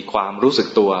มีความรู้สึก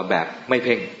ตัวแบบไม่เ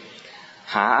พ่ง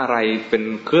หาอะไรเป็น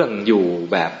เครื่องอยู่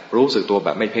แบบรู้สึกตัวแบ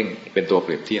บไม่เพ่งเป็นตัวเป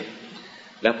รียบเทียบ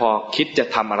แล้วพอคิดจะ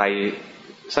ทำอะไร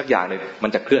สักอย่างหนึ่งมัน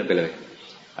จะเคลื่อนไปเลย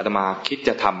อาตมาคิดจ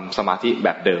ะทำสมาธิแบ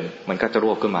บเดิมมันก็จะร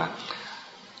วบขึ้นมา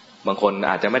บางคน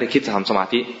อาจจะไม่ได้คิดจะทำสมา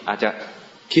ธิอาจจะ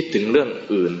คิดถึงเรื่อง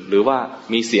อื่นหรือว่า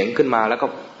มีเสียงขึ้นมาแล้วก็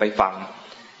ไปฟัง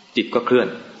จิตก็เคลื่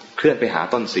อนไปหา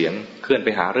ต้นเสียงเคลื่อนไป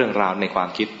หาเรื่องราวในความ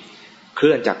คิดเค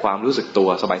ลื่อนจากความรู้สึกตัว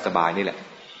สบายๆนี่แหละ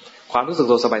ความรู้สึก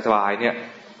ตัวสบายๆเนี่ย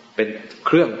เป็นเ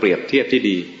ครื่องเปรียบเทียบที่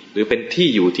ดีหรือเป็นที่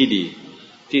อยู่ที่ดี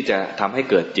ที่จะทำให้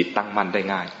เกิดจิตตั้งมั่นได้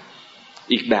ง่าย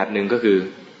อีกแบบหนึ่งก็คือ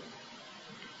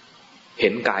เห็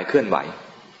นกายเคลื่อนไหว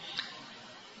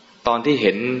ตอนที่เ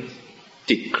ห็น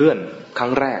จิตเคลื่อนครั้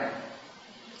งแรก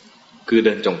คือเ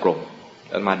ดินจงกรม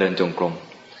มาเดินจงกรม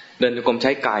ใ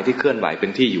ช้กายที่เคลื่อนไหวเป็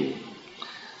นที่อยู่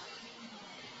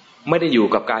ไม่ได้อยู่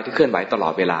กับกายที่เคลื่อนไหวตลอ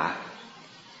ดเวลา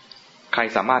ใคร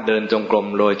สามารถเดินจงกรม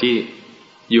โดยที่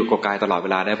อยู่กับกายตลอดเว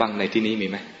ลาได้บ้างในที่นี้มี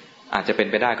ไหมอาจจะเป็น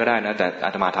ไปได้ก็ได้นะแต่อา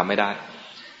ตมาทำไม่ได้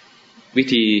วิ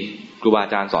ธีครูบาอ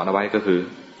าจารย์สอนเอาไว้ก็คือ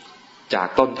จาก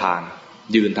ต้นทาง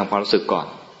ยืนทำความรู้สึกก่อน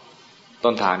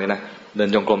ต้นทางเนี่ยนะเดิน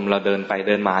จงกรมเราเดินไปเ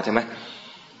ดินมาใช่ไหม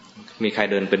มีใคร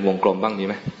เดินเป็นวงกลมบ้างมีไ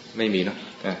หมไม่มีเนาะ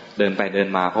เดินไปเดิน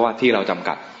มาเพราะว่าที่เราจำ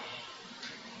กัด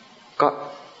ก็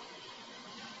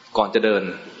ก่อนจะเดิน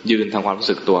ยืนทำความรู้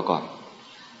สึกตัวก่อน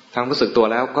ทำรู้สึกตัว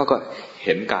แล้วก็เ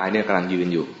ห็นกายเนี่ยกำลังยืน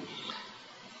อยู่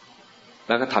แ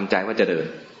ล้วก็ทำใจว่าจะเดิน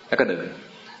แล้วก็เ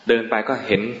ดินไปก็เ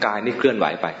ห็นกายนี่เคลื่อนไหว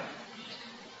ไป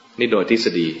นี่โดยทฤษ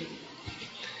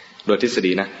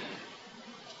ฎีนะ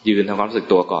ยืนทำความรู้สึก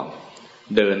ตัวก่อน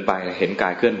เดินไปเห็นกา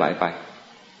ยเคลื่อนไหวไป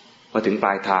พอถึงปล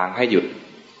ายทางให้หยุด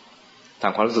ท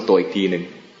ำความรู้สึกตัวอีกทีหนึ่ง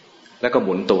แล้วก็ห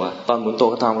มุนตัวตอนหมุนตัว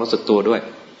ก็ทำความรู้สึกตัวด้วย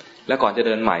แล้วก่อนจะเ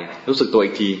ดินใหม่รู้สึกตัว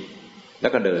อีกทีแล้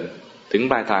วก็เดินถึง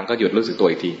ปลายทางก็หยุดรู้สึกตัว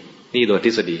อีกทีนี่โดยท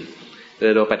ฤษฎี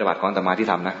โดยปฏิบัติของอาตมาที่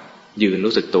ทำนะยืน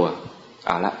รู้สึกตัว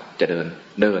ละจะเ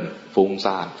ดินฟุ้ง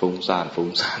ซ่าน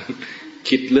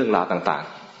คิดเรื่องราวต่าง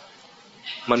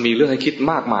ๆมันมีเรื่องให้คิด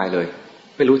มากมายเลย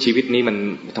ไม่รู้ชีวิตนี้มัน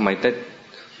ทำไมแต่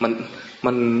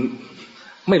มัน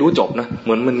ไม่รู้จบนะเห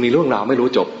มือนมันมีเรื่องราวไม่รู้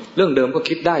จบเรื่องเดิมก็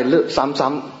คิดได้เรื่องซ้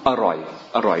ำๆอ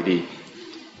ร่อยดี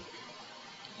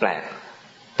แปลก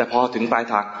แต่พอถึงปลาย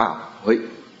ทางเฮ้ย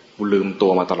กูลืมตั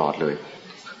วมาตลอดเลย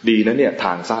ดีนะเนี่ยท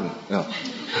างสั้น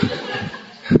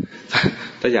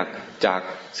ถ้าอยากจาก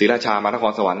ศรีราชามานค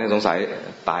รสวรรค์เนี่ยสงสัย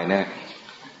ตายแน่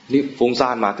นี่ฟุ้งซ่า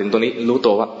นมาถึงตัวนี้รู้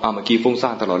ตัวว่าเมื่อกี้ฟุ้งซ่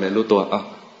านตลอดเลยรู้ตัว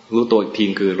รู้ตัวอีกที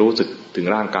คือรู้สึกถึง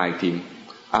ร่างกายอีกที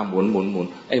หมุน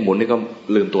ไอ้หมุนนี่ก็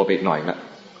ลืมตัวไปอีกหน่อยละ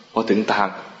พอถึงทาง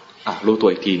รู้ตัว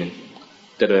อีกทีนึง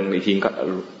จะเดินอีกทีก็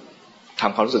ท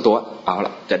ำความรู้สึกตัวเอาล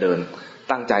ะจะเดิน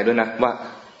ตั้งใจด้วยนะว่า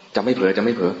จะไม่เผลอ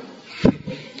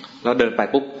แล้วเดินไป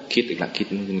ปุ๊บคิดอีกละคิด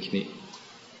นี้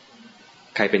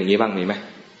ใครเป็นอย่างนี้บ้างมีไหม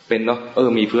เป็นเนาะ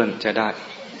มีเพื่อนใช้ได้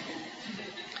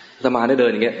อาตมาได้เดิ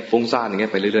นอย่างเงี้ยฟุ้งซ่านอย่างเงี้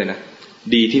ยไปเรื่อยๆนะ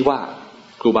ดีที่ว่า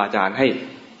ครูบาอาจารย์ใ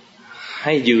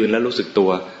ห้ยืนแล้วรู้สึกตัว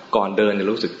ก่อนเดินจะ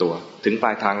รู้สึกตัวถึงปล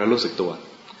ายทางแล้วรู้สึกตัว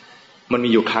มันมี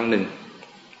อยู่ครั้งหนึ่ง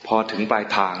พอถึงปลาย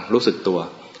ทางรู้สึกตัว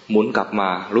หมุนกลับมา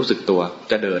รู้สึกตัว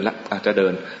จะเดินละจะเดิ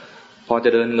นพอจะ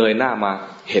เดินเงยหน้ามา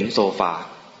เห็นโซฟ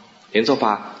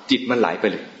าจิตมันไหลไป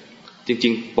เลยจริ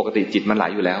งๆปกติจิตมันไหล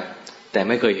อยู่แล้วแต่ไ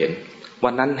ม่เคยเห็นวั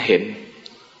นนั้นเห็น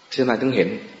ทำไมถึงเห็น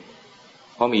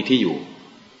เพราะมีที่อ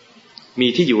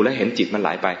ยู่และเห็นจิตมันไหล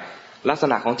ไปลักษ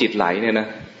ณะของจิตไหลเนี่ยนะ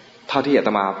เท่าที่อาต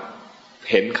มา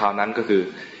เห็นคราวนั้นก็คือ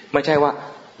ไม่ใช่ว่า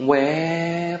แว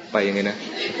บไปยังไงนะ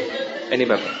ไอ้นี่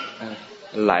แบบ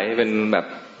ไหลเป็นแบบ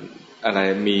อะไร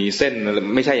มีเส้น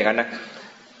ไม่ใช่อย่างนั้นนะ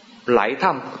ไหลเ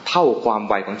ท่าความ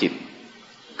ไวของจิต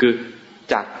คือ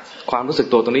จากความรู้สึก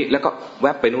ตัวตรงนี้แล้วก็แว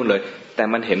บไปนู่นเลยแต่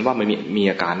มันเห็นว่ามันมี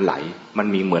อาการไหลมัน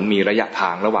มีเหมือนมีระยะท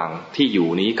างระหว่างที่อยู่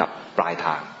นี้กับปลายท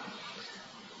าง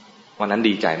วันนั้น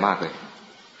ดีใจมากเลย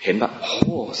เห็นแบบ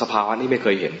สภาวะนี้ไม่เค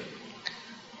ยเห็น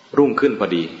รุ่งขึ้นพอ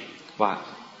ดีว่า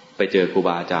ไปเจอครูบ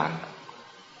าอาจารย์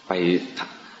ไป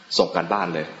ส่งการบ้าน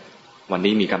เลยวัน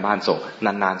นี้มีการบ้านส่ง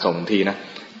นานๆส่งทีนะ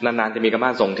นานๆจะมีการบ้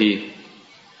านส่งที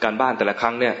การบ้านแต่ละค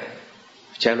รั้งเนี่ย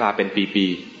ใช้เวลาเป็นปี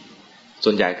ๆส่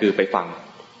วนใหญ่คือไปฟัง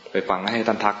ให้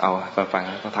ท่านทักเอาฟังใ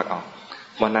ห้ท่านทักเอา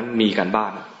วันนั้นมีการบ้า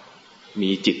นมี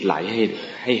จิตไหล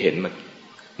ให้เห็นมัน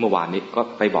เมื่อวานนี้ก็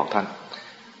ไปบอกท่าน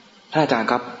อาจารย์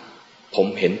ครับผม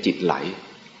เห็นจิตไหล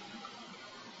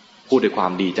พูดด้วยควา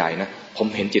มดีใจนะผม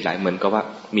เห็นจิตไหลเหมือนกับว่า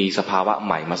มีสภาวะใ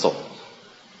หม่มาส่ง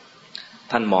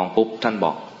ท่านมองปุ๊บท่านบ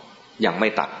อกยังไม่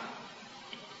ตัด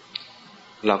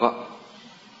เราก็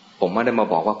ผมไม่ได้มา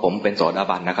บอกว่าผมเป็นโสดา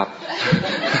บันนะครับ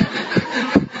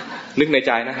นึกในใ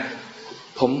จนะ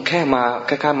ผมแค่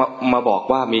มาบอก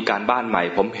ว่ามีการบ้านใหม่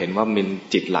ผมเห็นว่ามี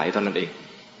จิตไหลเท่านั้นเอง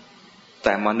แ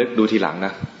ต่มานึกดูทีหลังน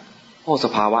ะโอ้ส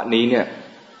ภาวะนี้เนี่ย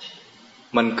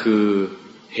มันคือ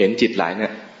เห็นจิตไหลเนี่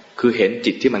ยคือเห็น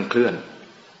จิตที่มันเคลื่อน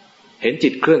เห็นจิ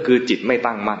ตเคลื่อนคือจิตไม่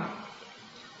ตั้งมั่น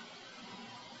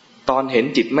ตอนเห็น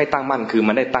จิตไม่ตั้งมั่นคือ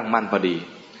มันได้ตั้งมั่นพอดี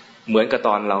เหมือนกับต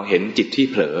อนเราเห็นจิตที่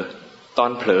เผลอตอน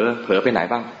เผลอไปไหน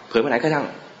บ้างเผลอไปไหนก็ช่าง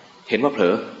เห็นว่าเผล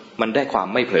อมันได้ความ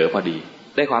ไม่เผลอพอดี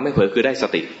ได้ความไม่เผลอคือได้ส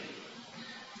ติ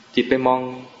จิตไปมอง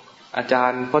อาจา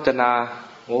รย์พจนา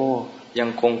โอ้ยัง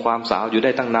คงความสาวอยู่ไ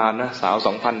ด้ตั้งนานนะสาว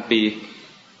 2,000 ปี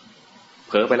เ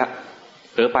ผลอไปละ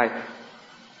เผลอไ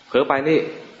ปนี่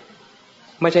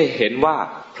ไม่ใช่เห็นว่า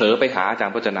เผลอไปหาอาจาร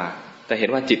ย์พจนาแต่เห็น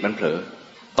ว่าจิตมันเผลอ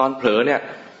ตอนเผลอเนี่ย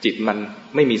จิตมัน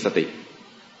ไม่มีสติ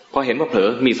พอเห็นว่าเผลอ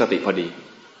มีสติพอดี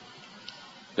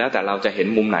แล้วแต่เราจะเห็น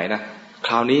มุมไหนนะค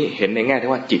ราวนี้เห็นในแง่ที่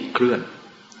ว่าจิตเคลื่อน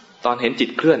ตอนเห็นจิต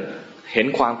เคลื่อนเห็น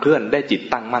ความเคลื่อนได้จิต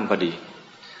ตั้งมั่นพอดี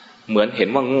เหมือนเห็น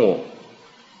ว่าโง่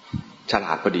ฉล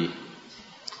าดพอดี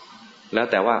แล้ว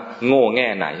แต่ว่าโง่แง่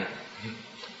ไหน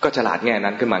ก็ฉลาดแง่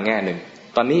นั้นขึ้นมาแง่หนึ่ง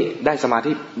ตอนนี้ได้สมา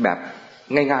ธิแบบ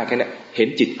ง่ายๆแค่นี้เห็น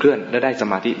จิตเคลื่อนและได้ส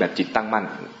มาธิแบบจิตตั้งมั่น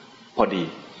พอดี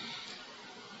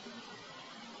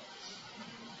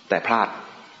แต่พลาด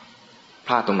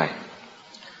ตรงไหน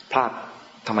พลาด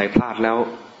ทำไมพลาดแล้ว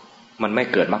มันไม่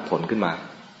เกิดมรรคผลขึ้นมา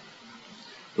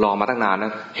รอมาตั้งนานน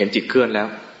ะเห็นจิตเคลื่อนแล้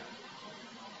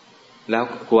ว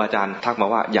ครูอาจารย์ทักมา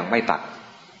ว่ายังไม่ตัด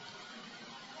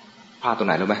พลาดตรงไ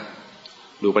หนรู้ไหม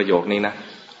ดูประโยคนี้นะ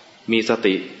มีส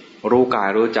ติรู้กาย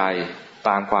รู้ใจต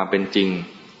ามความเป็นจริง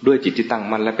ด้วยจิตที่ตั้ง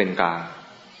มั่นและเป็นกลาง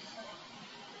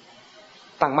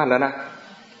ตั้งมั่นแล้วนะ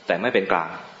แต่ไม่เป็นกลาง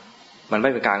มันไ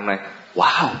ม่เป็นกลางไง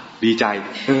ว้าวดีใจ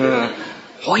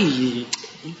โอ้ย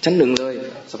ชั้นหนึ่งเลย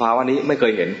สภาวะนี้ไม่เค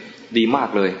ยเห็นดีมาก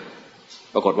เลย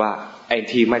ปรากฏว่าไอ้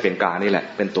ที่ไม่เป็นกลางนี่แหละ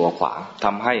เป็นตัวขวางท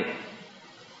ำให้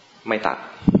ไม่ตัด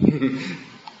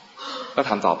ก็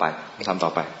ทำต่อไปมั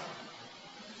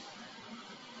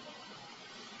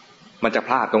นจะพ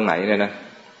ลาดตรงไหนเนี่ยนะ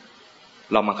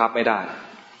เราบังคับไม่ได้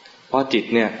เพราะจิต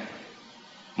เนี่ย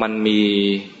มัน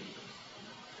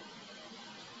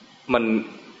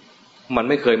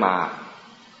ไม่เคยมา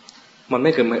มันไ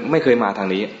ม่เคยมาทาง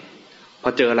นี้พ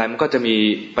อเจออะไรมันก็จะมี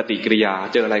ปฏิกิริยา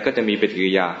เจออะไรก็จะมีปฏิกิ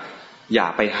ริยาอย่า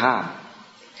ไปห้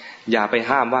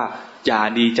ามว่าอย่า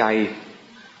ดีใจ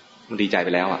มันดีใจไป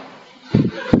แล้วอ่ะ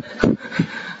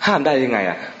ห้ามได้ยังไง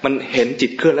อ่ะมันเห็นจิ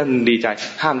ตเคลื่อนแล้วมันดีใจ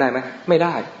ห้ามได้ไหมไม่ไ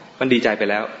ด้มันดีใจไป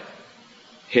แล้ว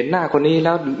เห็นหน้าคนนี้แ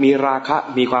ล้วมีราคะ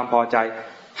มีความพอใจ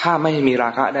ห้ามไม่ให้มีรา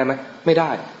คะได้ไหมไม่ได้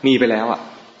มีไปแล้วอ่ะ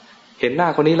เห็นหน้า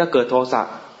คนนี้แล้วเกิดโทสะ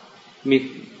มี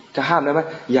จะห้ามได้ไหม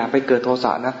อย่าไปเกิดโทส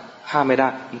ะนะห้ามไม่ได้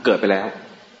มันเกิดไปแล้ว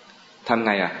ทำไ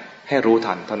งอ่ะให้รู้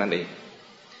ทันเท่านั้นเอง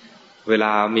เวล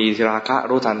ามีราคะ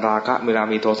รู้ทันราคะเวลา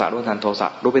มีโทสะรู้ทันโทสะ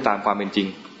รู้ไปตามความเป็นจริง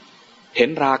เห็น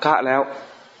ราคะแล้ว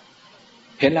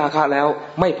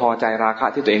ไม่พอใจราคะ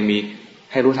ที่ตัวเองมี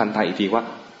ให้รู้ทันทันอีกทีว่า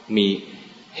มี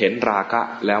เห็นราคะ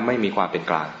แล้วไม่มีความเป็น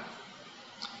กลาง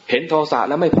เห็นโทสะ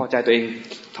แล้วไม่พอใจตัวเอง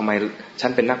ทำไมฉั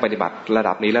นเป็นนักปฏิบัติระ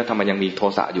ดับนี้แล้วทำไมยังมีโท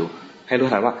สะอยู่ให้รู้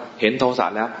ทันว่าเห็นโทสะ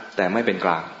แล้วแต่ไม่เป็นก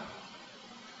ลาง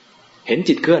เห็น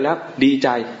จิตเคลื่อนแล้วดีใจ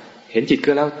เห็นจิตเค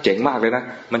ลื่อนแล้วเจ๋งมากเลยนะ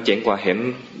มันเจ๋งกว่าเห็น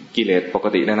กิเลสปก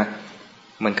ตินะ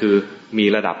มันคือมี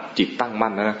ระดับจิตตั้งมั่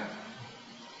นนะ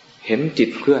เห็นจิต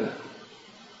เคลื่อน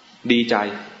ดีใจ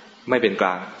ไม่เป็นกล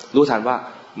างรู้ทันว่า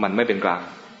มันไม่เป็นกลาง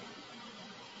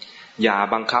อย่า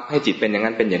บังคับให้จิตเป็นอย่าง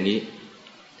นั้นเป็นอย่างนี้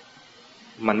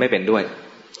มันไม่เป็นด้วย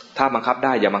ถ้าบังคับไ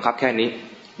ด้อย่าบังคับแค่นี้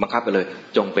บังคับไปเลย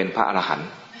จงเป็นพระอรหันต์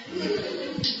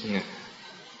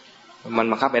มัน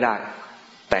บังคับไม่ได้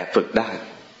แต่ฝึกได้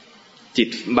จิต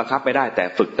บังคับไม่ได้แต่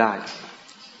ฝึกได้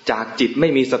จากจิตไม่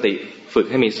มีสติฝึก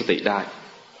ให้มีสติได้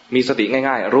มีสติ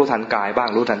ง่ายๆรู้ทันกายบ้าง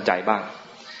รู้ทันใจบ้าง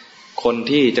คน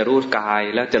ที่จะรู้กาย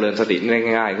และเจริญสติได้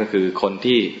ง่ายๆก็คือคน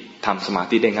ที่ทำสมา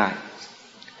ธิได้ง่าย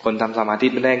คนทำสมาธิ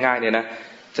ได้ง่ายเนี่ยนะ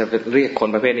จะเรียกคน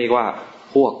ประเภทนี้ว่า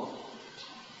พวก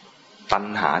ตัณ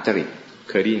หาจริต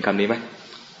เคยได้ยินคำนี้ไหม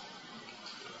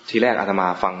ทีแรกอาตมา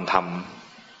ฟังธรรม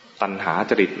ตัณหา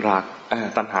จริต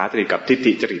ตัณหาจริตกับทิฏ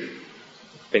ฐิจริต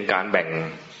เป็นการแบ่ง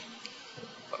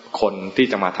คนที่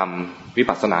จะมาทำวิ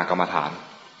ปัสสนากรรมฐาน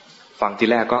ฟังที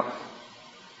แรกก็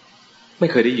ไม่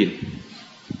เคยได้ยิน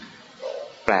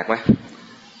แปลกไหม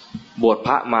บวชพ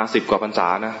ระมา10 กว่าพรรษา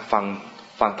นะ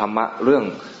ฟังธรรมะเรื่อง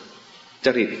จ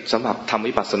ริตสำหรับทำ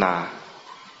วิปัสสนา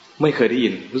ไม่เคยได้ยิ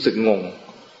นรู้สึกงง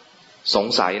สง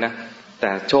สัยนะแต่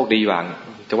โชคดีอย่าง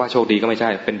จะว่าโชคดีก็ไม่ใช่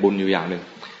เป็นบุญอยู่อย่างหนึ่ง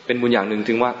เป็นบุญอย่างหนึ่ง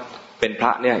ถึงว่าเป็นพร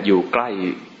ะเนี่ยอยู่ใกล้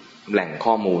แหล่ง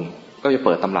ข้อมูลก็จะเ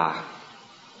ปิดตำรา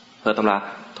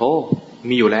โธ่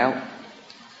มีอยู่แล้ว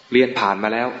เรียนผ่านมา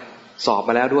แล้วสอบ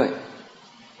มาแล้วด้วย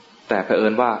แต่เผอิ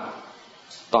ญว่า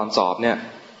ตอนสอบเนี่ย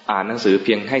อ่านหนังสือเ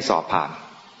พียงให้สอบผ่าน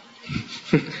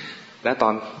และตอ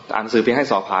นอ่านหนังสือเพียงให้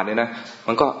สอบผ่านเนี่ยนะ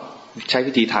มันก็ใช้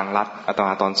วิธีทางลัดอาตม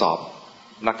าตอนสอบ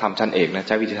นักธรรมชั้นเอกนะใ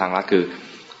ช้วิธีทางลัดคือ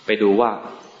ไปดูว่า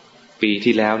ปี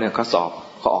ที่แล้วเนี่ยเขา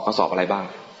ออกข้อสอบอะไรบ้าง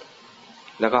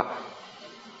แล้วก็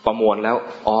ประมวลแล้ว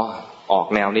ออก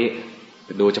แนวนี้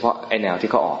ดูเฉพาะไอ้แนวที่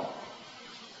เขาออก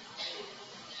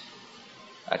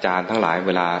อาจารย์ทั้งหลายเ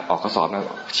วลาออกข้อสอบนะ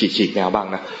ฉีกแนวบ้าง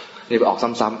นะนี่ไปออก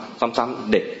ซ้ำ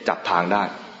ๆเด็กจับทางได้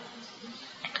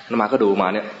แล้วมาก็ดูมา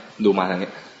ทาง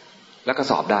นี้แล้วก็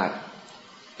สอบได้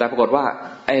แต่ปรากฏว่า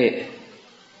ไ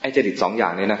อ้จริต2 อย่า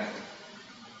งนี้นะ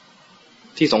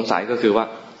ที่สงสัยก็คือว่า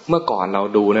เมื่อก่อนเรา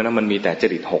ดูนะมันมีแต่จ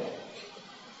ริต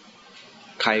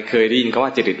6ใครเคยได้ยินคำว่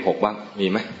าจริต6บ้างมี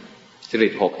ไหมจริ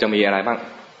ต6จะมีอะไรบ้าง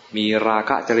มีรา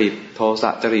คะจริตโทส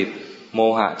ะจริตโม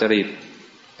หะจริต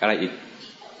อะไรอีก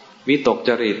วิตกจ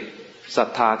ริตศรัท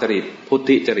ธาจริตพุท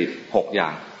ธิจริต6 อย่า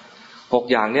ง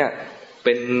6 อย่างเนี่ยเ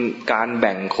ป็นการแ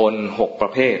บ่งคน6 ปร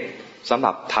ะเภทสำห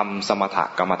รับทำสมถ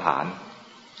กรรมฐาน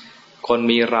คน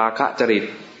มีราคะจริต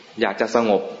อยากจะส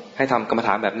งบให้ทำกรรมฐ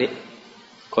านแบบนี้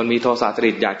คนมีโทสะจ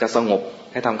ริตอยากจะสงบ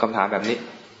ให้ทำกรรมฐานแบบนี้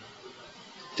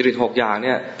จริต6 อย่างเ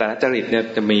นี่ยแต่ละจริตเนี่ย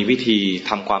จะมีวิธี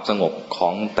ทำความสงบขอ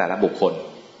งแต่ละบุคคล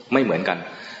ไม่เหมือนกัน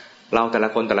เราแต่ละ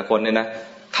คนเนี่ยนะ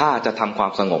ถ้าจะทำควา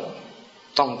มสงบ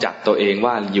ต้องจัดตัวเอง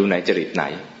ว่าอยู่ในจริตไหน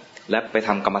และไปท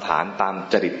ำกรรมฐานตาม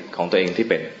จริตของตัวเองที่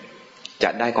เป็นจะ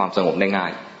ได้ความสงบได้ง่า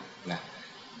ยนะ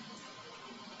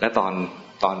และต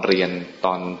อนเรียนต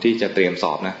อนที่จะเตรียมส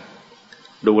อบนะ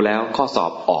ดูแล้วข้อสอ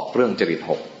บออกเรื่องจริต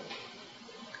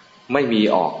6ไม่มี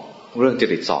ออกเรื่องจ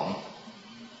ริต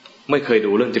2ไม่เคย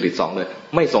ดูเรื่องจริต2เลย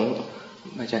ไม่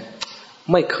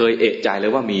เคยเอะใจเล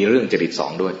ยว่ามีเรื่องจริต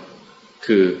2ด้วย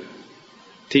คือ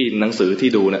ที่หนังสือที่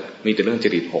ดูนะมีแต่เรื่องจ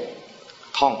ริต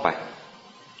6ท่อง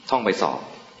ไปสอบ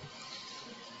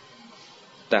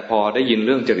แต่พอได้ยินเ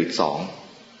รื่องจริต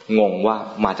2งงว่า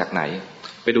มาจากไหน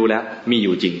ไปดูแล้วมีอ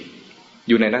ยู่จริงอ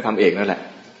ยู่ในนักธรรมเอกนั่นแหละ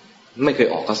ไม่เคย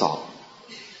ออกข้อสอบ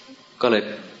ก็เลย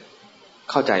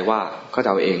เข้าใจ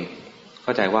เองเข้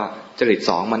าใจว่าจริต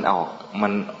2มั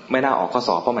นไม่น่าออกข้อส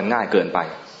อบเพราะมันง่ายเกินไป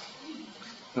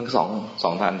ทั้งส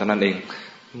องท่านเท่านั้นเอง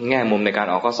แง่มุมในการ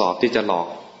ออกข้อสอบที่จะหลอก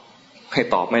ให้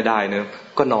ตอบไม่ได้เนี่ย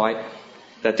ก็น้อย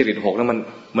แต่จริต6นั้น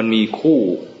มันมีคู่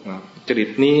จริต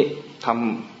นี้ท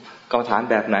ำกรรมฐาน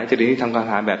แบบไหนจริตนี้ทำกรรม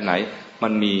ฐานแบบไหนมั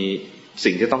นมี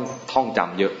สิ่งที่ต้องท่องจ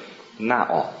ำเยอะน่า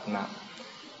ออกนะ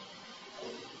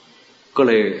ก็เ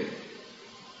ลย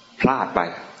พลาดไป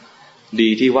ดี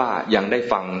ที่ว่ายังได้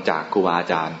ฟังจากครูบาอ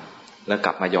าจารย์แล้วก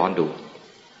ลับมาย้อนดู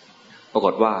ปราก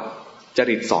ฏว่าจ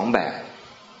ริต2 แบบ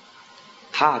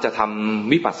ถ้าจะท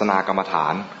ำวิปัสสนากรรมฐา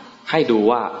นให้ดู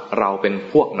ว่าเราเป็น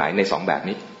พวกไหนใน2 แบบ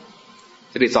นี้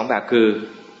จริต2 แบบคือ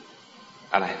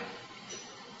อะไร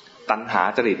ตัณหา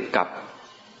จริตกับ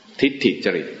ทิฏฐิจ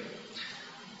ริต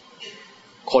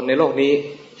คนในโลกนี้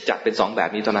จะเป็น2 แบบ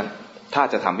นี้เท่านั้นถ้า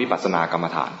จะทำวิปัสสนากรรม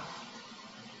ฐาน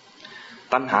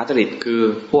ตัณหาจริตคือ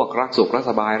พวกรักสุขรัก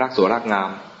สบายรักสวยรักงาม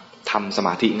ทำสม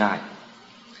าธิง่าย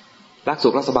รักสุ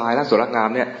ขรักสบายรักสวยรักงาม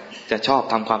เนี่ยจะชอบ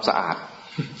ทำความสะอาด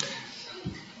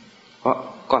เพราะ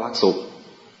ก็รักสุข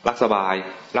รักสบาย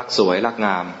รักสวยรักง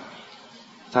าม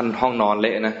ท่านห้องนอนเล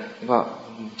ะนะก็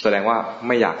แสดงว่าไ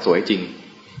ม่อยากสวยจริง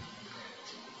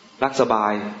รักสบา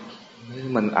ย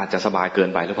มันอาจจะสบายเกิน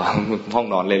ไปหรือเปล่าห้อง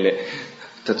นอนเละ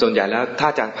ๆแต่ส่วนใหญ่แล้วถ้า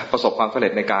จะประสบความสำเร็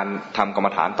จในการทำกรรม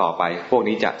ฐานต่อไปพวก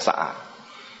นี้จะสะอาด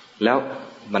แล้ว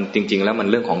มันจริงๆแล้วมัน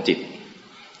เรื่องของ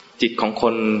จิตของค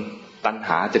นตัณห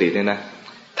าจริตเนี่ยนะ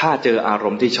ถ้าเจออาร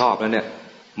มณ์ที่ชอบแล้วเนี่ย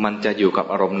มันจะอยู่กับ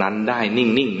อารมณ์นั้นได้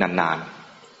นิ่งๆนาน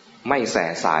ๆไม่แส่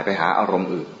สายไปหาอารมณ์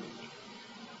อื่น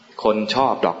คนชอ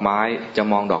บดอกไม้จะ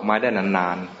มองดอกไม้ได้นา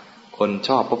นๆคนช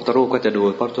อบพระพุทธรูปก็จะดู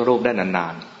พระพุทธรูปได้นา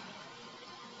น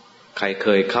ๆใครเค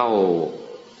ยเข้า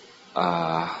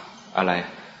อะไร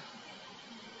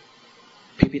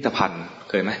พิพิธภัณฑ์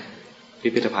เคยไหมพิ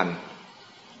พิธภัณฑ์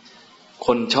ค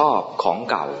นชอบของ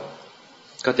เก่า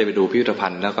ก็จะไปดูพิพิธภั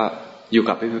ณฑ์แล้วก็อยู่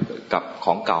กับข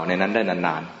องเก่าในนั้นได้น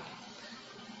าน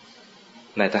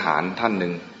ๆนายทหารท่านหนึ่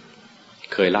ง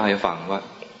เคยเล่าให้ฟังว่า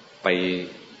ไป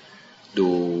ดู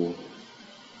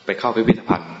ไปเข้าพิพิธ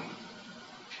ภัณฑ์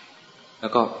แล้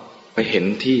วก็ไปเห็น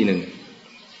ที่หนึ่ง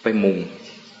ไปมุง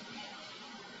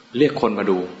เรียกคนมา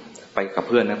ดูไปกับเ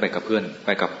พื่อนนะไปกับเพื่อน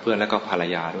แล้วก็ภรร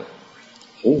ยาด้วย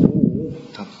โอ้โห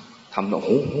ทำโอ้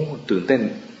โหตื่นเต้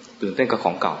นกับข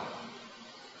องเก่า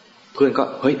เพื่อนก็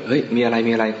เฮ้ยมีอะไร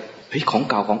เฮ้ยของ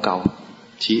เก่า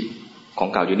ชี้ของ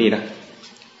เก่าอยู่นี่นะ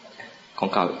ของ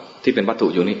เก่าที่เป็นวัตถุ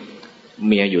อยู่นี่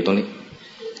เมียอยู่ตรงนี้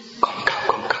ของเก่า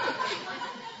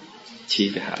ชี้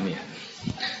ไปหาเมี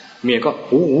ยก็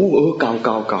โอ้โหเก่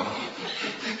า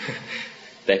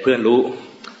แต่เพื่อน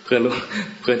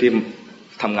ที่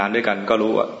ทำงานด้วยกันก็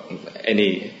รู้ว่าไอ้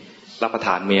นี่รับประท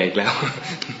านเมียอีกแล้ว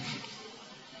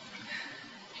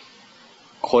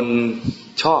คน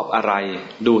ชอบอะไร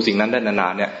ดูสิ่งนั้นได้นา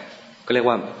นๆเนี่ยก็เรียก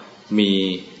ว่ามี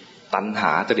ตัณห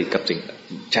าจริตกับสิ่ง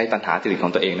ใช้ตัณหาจริตขอ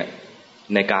งตัวเองเนี่ย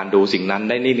ในการดูสิ่งนั้น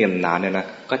ได้นิ่งๆนานๆเนี่ยนะ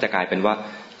ก็จะกลายเป็นว่า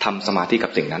ทำสมาธิกั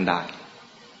บสิ่งนั้นได้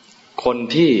คน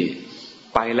ที่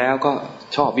ไปแล้วก็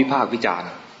ชอบวิพากษ์วิจารณ์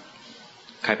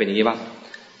ใครเป็นอย่างนี้บ้าง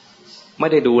ไม่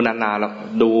ได้ดูนานๆแล้ว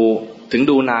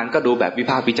ดูนานก็ดูแบบวิ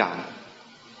พากษ์วิจารณ์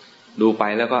ดูไป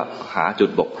แล้วก็หาจุด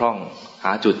บกพร่องห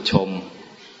าจุดช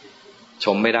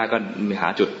มไม่ได้ก็หา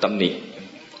จุดตำหนิ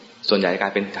ส่วนใหญ่กลา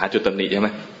ยเป็นหาจุดตำหนิใช่ไหม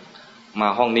มา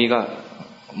ห้องนี้ก็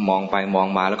มองไปมอง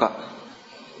มาแล้วก็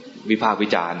วิพากษ์วิ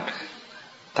จารณ์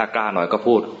ถ้ากล้าหน่อยก็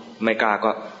พูดไม่กล้า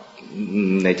ก็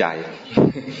ในใจ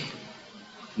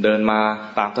เดินมา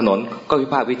ตามถนนก็วิ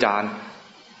พากษ์วิจารณ์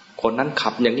คนนั้นขั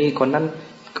บอย่างนี้คน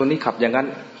นี้ขับอย่างนั้น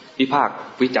วิพากษ์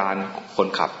วิจารณ์คน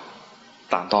ขับ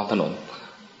ตามท้องถนน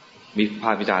วิพ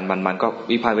ากษ์วิจารณ์มันก็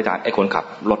วิพากษ์วิจารณ์ไอ้คนขับ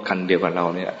รถคันเดียวกันเรา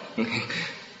เนี่ย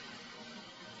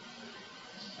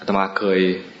อาตมาเคย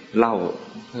เล่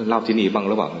าที่นี่บ้าง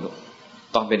หรือเปล่า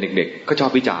ตอนเป็นเด็กๆก็ชอ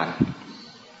บวิจารณ์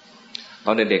ต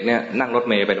อนเด็กๆเนี่ยนั่งรถ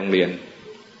เมล์ไปโรงเรียน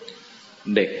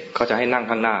เด็กเขาจะให้นั่ง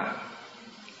ข้างหน้า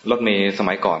รถเมล์ส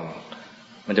มัยก่อน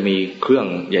มันจะมีเครื่อง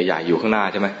ใหญ่ๆอยู่ข้างหน้า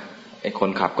ใช่ไหมไอ้คน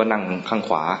ขับก็นั่งข้างข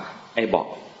วาไอ้เบาะ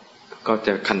ก็จ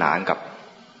ะขนานกับ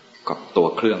ตัว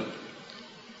เครื่อง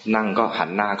นั่งก็หัน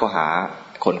หน้าก็หา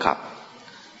คนขับ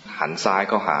หันซ้าย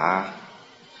ก็หา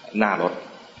หน้ารถ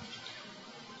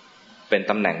เป็น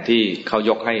ตำแหน่งที่เขา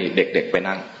ยกให้เด็กๆไป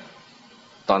นั่ง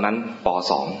ตอนนั้นป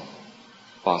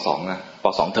 .2 นะป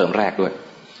 .2 เทอมแรกด้วย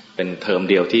เป็นเทอม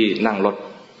เดียวที่นั่งรถ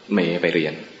เมล์ไปเรีย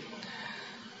น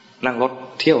นั่งรถ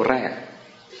เที่ยวแรก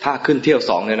ถ้าขึ้นเที่ยว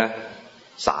2เนี่ยนะ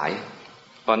สาย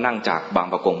เพราะนั่งจากบาง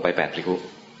ประกงไป8 ริ้ว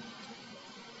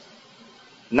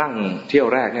นั่งเที่ยว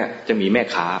แรกเนี่ยจะมีแม่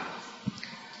ค้า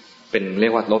เป็นเรี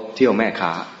ยกว่ารถเที่ยวแม่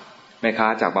ค้า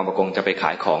จากบางประกงจะไปข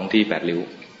ายของที่8 ริ้ว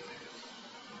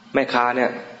แม่ค้าเนี่ย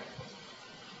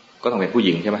ก็ต้องเป็นผู้ห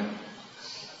ญิงใช่ไหม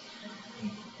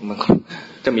มัน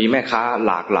จะมีแม่ค้า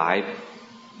หลากหลาย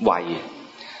วัย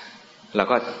แล้ว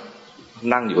ก็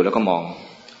นั่งอยู่แล้วก็มอง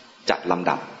จัดลำ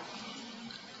ดับ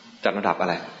อะ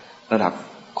ไรระดับ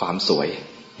ความสวย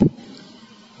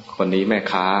คนนี้แม่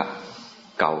ค้า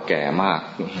เก่าแก่มาก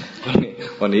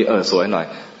วันนี้สวยหน่อย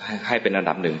ให้เป็นอัน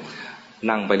ดับหนึ่ง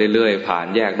นั่งไปเรื่อยๆผ่าน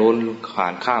แยกโน้นผ่า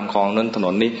นข้ามคลองนั้นถน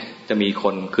นนี้จะมีค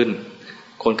น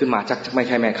ขึ้นมาชักไม่ใ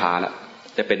ช่แม่ค้าละ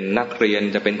จะเป็นนักเรียน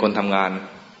จะเป็นคนทำงาน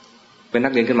เป็นนั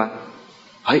กเรียนขึ้นมา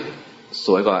เฮ้ยส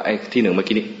วยกว่าไอ้ที่ 1เมื่อ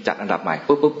กี้นี้จัดอันดับใหม่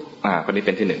ปุ๊บคนนี้เ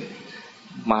ป็นที่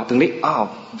 1มาถึงนี้อ้าว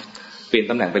เปลี่ยน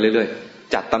ตำแหน่งไปเรื่อย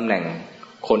ๆจัดตำแหน่ง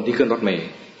คนที่ขึ้นรถเมล์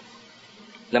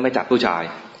แล้วไม่จัดผู้ชาย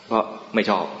เพราะไม่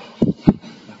ชอบ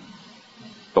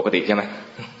ปกติใช่ไหม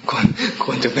ค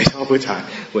นจะไม่ชอบผู้ชาย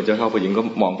คนจะชอบผู้หญิงก็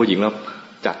มองผู้หญิงแล้ว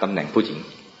จัดตำแหน่งผู้หญิง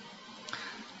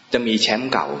จะมีแชมป์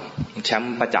เก่าแชม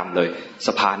ป์ประจำเลยส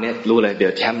ะพานเนี่ยรู้เลยเดี๋ย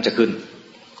วแชมป์จะขึ้น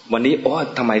วันนี้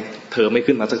ทำไมเธอไม่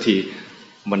ขึ้นมาสักที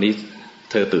วันนี้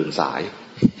เธอตื่นสาย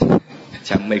แช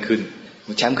มป์ไม่ขึ้น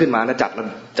แชมป์ขึ้นมาแล้ว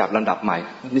จัดลำดับใหม่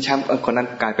นี่แชมป์คนนั้น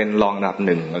กลายเป็นรองอันดับ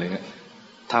 1อะไรเงี้ย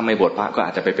ถ้าไม่บวชพระก็อ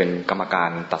าจจะไปเป็นกรรมการ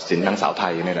ตัดสินนางสาวไท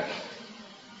ยนี่แหละ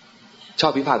ชอ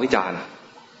บวิพากษ์วิจารณ์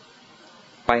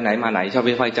ไปไหนมาไหนชอบ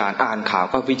วิพากษ์วิจารณ์อ่านข่าว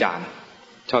ก็วิจารณ์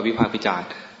ชอบวิพากษ์วิจารณ์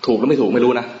ถูกหรือไม่ถูกไม่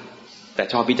รู้นะแต่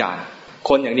ชอบวิจารณ์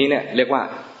คนอย่างนี้เนี่ยเรียกว่า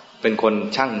เป็นคน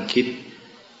ช่างคิด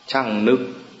ช่างนึก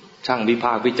ช่างวิพ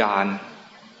ากษ์วิจารณ์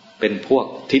เป็นพวก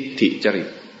ทิฏฐิจริต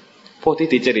พวกทิฏ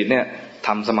ฐิจริตเนี่ยท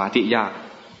ำสมาธิยาก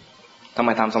ทำไม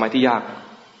ทำสมาธิยาก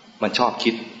มันชอบ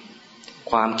คิด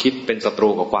ความคิดเป็นศัตรู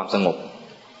กับความสงบ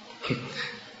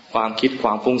ความคิดคว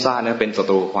ามฟุ้งซ่านเนี่ยเป็นศั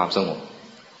ตรูกับความสงบ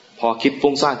พอคิด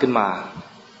ฟุ้งซ่านขึ้นมา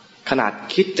ขนาด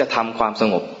คิดจะทำความส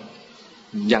งบ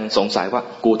ยังสงสัยว่า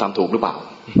กูทำถูกหรือเปล่า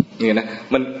เนี่ยนะ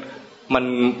มัน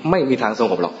ไม่มีทางส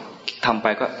งบหรอกทำไป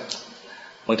ก็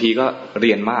บางทีก็เ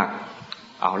รียนมาก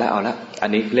เอาละอัน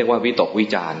นี้เรียกว่าวิตกวิ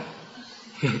จารณ์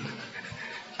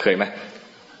เคยไหม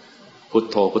พุท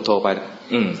โธพุทโธไป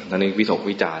ตอนนี้วิตก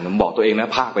วิจารณ์บอกตัวเองนะ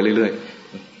ภาคไปเรื่อย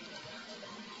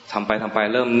ๆทำไป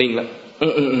เริ่มนิ่งแล้ว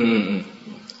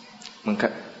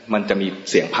มันจะมี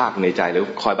เสียงภาคในใจหรือ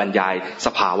คอยบรรยายส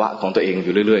ภาวะของตัวเองอ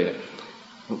ยู่เรื่อย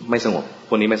ๆไม่สงบพ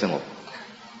วกนี้ไม่สงบ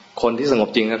คนที่สงบ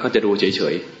จริงก็จะดูเฉ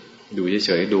ยๆ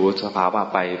ดูสภาวะ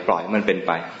ไปปล่อยมันเป็นไ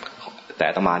ปแต่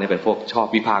อาตมาเนี่ยเป็นพวกชอบ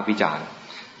วิพากษ์วิจารณ์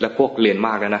และพวกเรียนม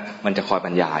ากแล้วนะมันจะคอยบร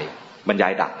รยา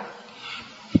ยดั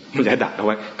กเอาไ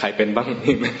ว้ใครเป็นบ้าง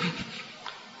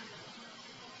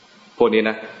พวกนี้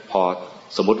นะพอ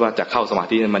สมมุติว่าจะเข้าสมา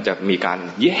ธิมันจะมีการ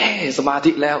เย้สมา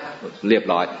ธิแล้วเรียบ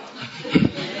ร้อย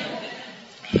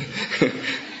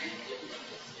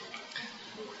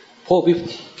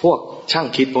พวกช่าง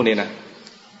คิดพวกนี้นะ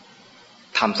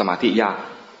ทำสมาธิยาก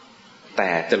แต่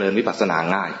เจริญวิปัสสนา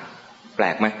ง่ายแปล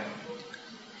กไหม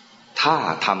ถ้า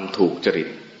ทำถูกจริต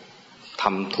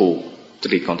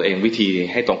ของตัวเองวิธี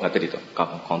ให้ตรงกับจริต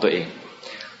ของตัวเอง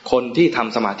คนที่ท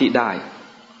ำสมาธิได้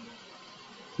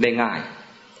ง่าย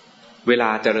เวลา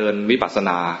เจริญวิปัสสน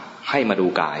าให้มาดู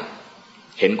กาย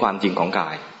เห็นความจริงของกา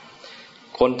ย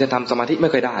คนจะทำสมาธิไม่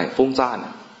เคยได้ฟุ้งซ่าน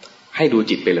ให้ดู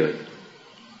จิตไปเลย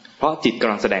เพราะจิตก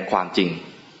ำลังแสดงความจริง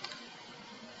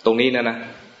ตรงนี้นะ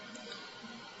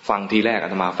ฟังทีแรกอา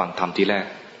ตมาฟังธรรมทีแรก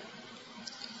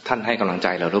ท่านให้กำลังใจ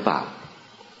เราหรือเปล่า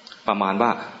ประมาณว่า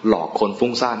หลอกคนฟุ้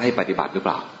งซ่านให้ปฏิบัติหรือเป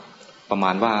ล่าประม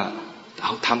าณว่าเอ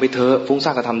าทำไปเถอะฟุ้งซ่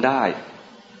านก็ทำได้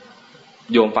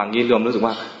โยมฟังนี้โยมรู้สึก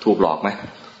ว่าถูกหลอกไหม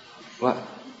ว่า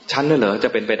ฉันเนี่ยเหรอจะ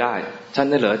เป็นไปได้ฉัน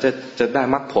เนี่ยเหรอจะได้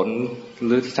มรรคผลห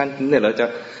รือฉันเนี่ยเหรอจะ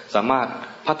สามารถ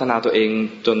พัฒนาตัวเอง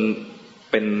จน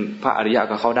เป็นพระอริยะ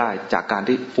กับเขาได้จากการ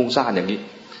ที่ฟุ้งซ่านอย่างนี้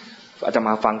อาจจะม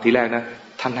าฟังทีแรกนะ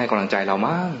ท่านให้กำลังใจเรา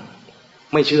มั้ง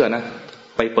ไม่เชื่อนะ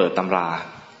ไปเปิดตำรา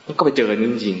ก็ไปเจอจ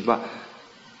ริงๆว่า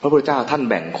พระพุทธเจ้าท่าน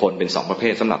แบ่งคนเป็น2ประเภ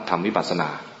ทสำหรับทำวิปัสสนา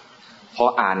พอ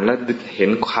อ่านแล้วเห็น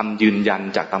คำยืนยัน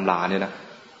จากตำราเนี่ยนะ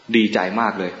ดีใจมา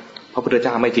กเลยพระพุทธเจ้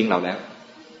าไม่ทิ้งเราแล้ว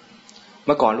เ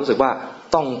มื่อก่อนรู้สึกว่า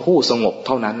ต้องผู้สงบเ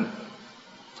ท่านั้น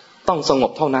ต้องสง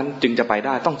บเท่านั้นจึงจะไปไ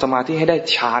ด้ต้องสมาธิให้ได้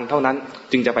ฌานเท่านั้น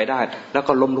จึงจะไปได้แล้ว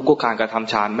ก็ล้มลุกคลุกคลานการท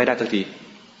ำฌานไม่ได้สักที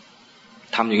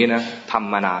ทำอย่างนี้นะท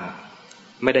ำมานาน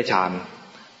ไม่ได้ฌาน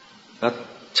แล้ว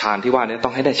ฌานที่ว่านี้ต้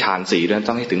องให้ได้ฌาน4ด้วย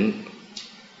ต้องให้ถึง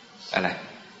อะไร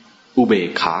อุเบก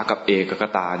ขากับเอกค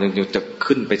ตาจึงจะ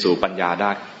ขึ้นไปสู่ปัญญาไ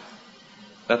ด้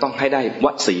แล้วต้องให้ได้ว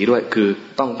สีด้วยคือ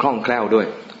ต้องคล่องแคล่วด้วย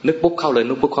นึกปุ๊บเข้าเลย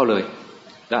นึกปุ๊บเข้าเลย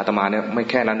แล้วอาตมาเนี่ยไม่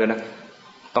แค่นั้นด้วยนะ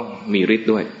ต้องมีฤทธิ์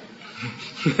ด้วย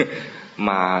ม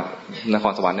านค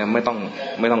รสวรรค์เนี่ยไม่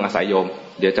ต้องอาศัยโยม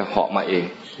เดี๋ยวจะเหาะมาเอง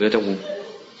เดี๋ยวจะ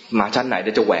มาชั้นไหนเ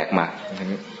ดี๋ยวจะแหวกมา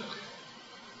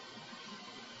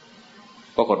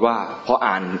ปรากฏว่า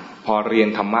พอเรียน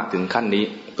ธรรมะถึงขั้นนี้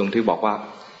ตรงที่บอกว่า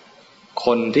ค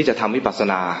นที่จะทำวิปัสส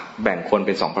นาแบ่งคนเ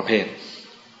ป็น2ประเภท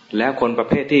แล้วคนประ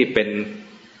เภทที่เป็น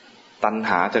ตัณ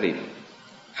หาจริต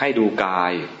ให้ดูกา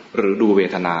ยหรือดูเว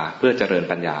ทนาเพื่อเจริญ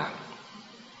ปัญญา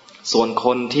ส่วนค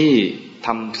นที่ท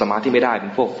ำสมาธิไม่ได้เป็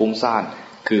นพวกฟุ้งซ่าน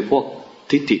คือพวก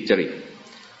ทิฏฐิจริต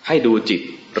ให้ดูจิต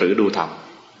หรือดูธรรม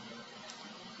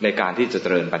ในการที่จะเจ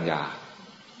ริญปัญญา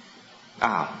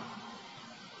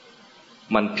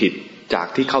มันผิดจาก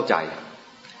ที่เข้าใจ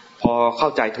พอเข้า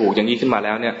ใจถูกอย่างนี้ขึ้นมาแ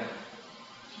ล้วเนี่ย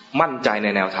มั่นใจใน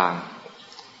แนวทาง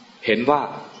เห็นว่า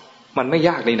มันไม่ย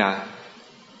ากนี่นะ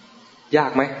ยา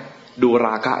กไหมดูร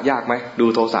าคะยากไหมดู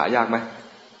โทสะยากไหม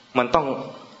มันต้อง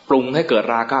ปรุงให้เกิด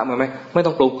ราคะไหมไม่ต้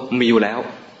องปรุงมีอยู่แล้ว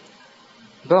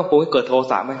ไม่ต้องปรุงให้เกิดโท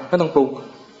สะไหมไม่ต้องปรุง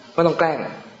ไม่ต้องแกล้ง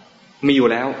มีอยู่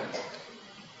แล้ว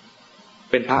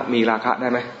เป็นพระมีราคะได้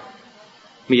ไหม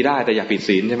มีได้แต่อย่าผิด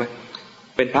ศีลใช่ไหม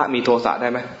เป็นพระมีโทสะได้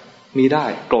ไหมมีได้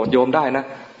โกรธโยมได้นะ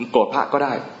โกรธพระก็ไ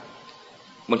ด้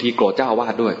บางทีโกรธเจ้าอาวา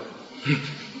สด้วย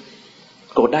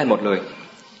โกรธได้หมดเลย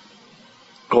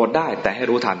โกรธได้แต่ให้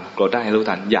รู้ทันโกรธได้ให้รู้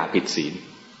ทันอย่าผิดศีล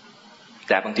แ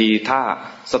ต่บางทีถ้า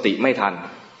สติไม่ทัน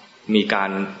มีกา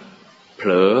รเผ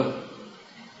ลอ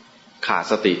ขาด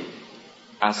สติ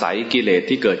อาศัยกิเลส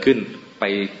ที่เกิดขึ้นไป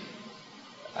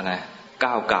อะไร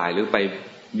ก้าวก่ายหรือไป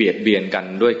เบียดเบียนกัน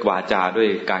ด้วยวาจาด้วย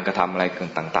การกระทำอะไร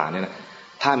ต่างๆเนี่ยนะ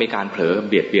ถ้ามีการเผลอ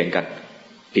เบียดเบียนกัน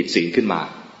ผิดศีลขึ้นมา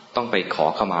ต้องไปขอ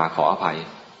ขมาขออภัย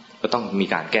ก็ต้องมี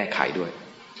การแก้ไขด้วย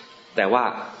แต่ว่า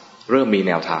เริ่มมีแ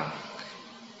นวทาง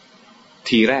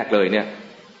ทีแรกเลยเนี่ย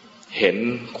เห็น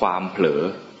ความเผลอ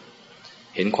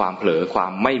ควา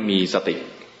มไม่มีสติ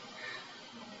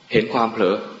เห็นความเผล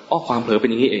อความเผลอเป็น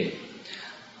อย่างนี้เอง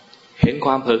เห็นค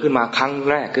วามเผลอขึ้นมาครั้ง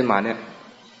แรกขึ้นมาเนี่ย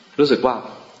รู้สึกว่า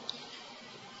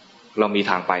เรามี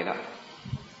ทางไปแล้ว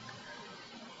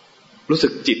รู้สึ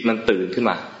กจิตมันตื่นขึ้น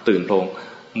มาตื่นโพลง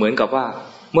เหมือนกับว่า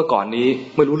เมื่อก่อนนี้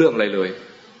ไม่รู้เรื่องอะไรเลย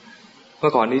เมื่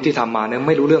อก่อนนี้ที่ทำมาเนี่ยไ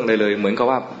ม่รู้เรื่องอะไรเลยเหมือนกับ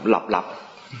ว่าหลับ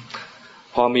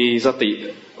พอ อมีสติ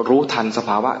รู้ทันสภ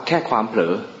าวะแค่ความเผล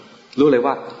อรู้เลย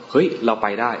ว่าเฮ้ยเราไป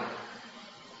ได้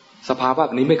สภาวะแ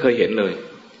บบนี้ไม่เคยเห็นเลย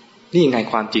นี่ไง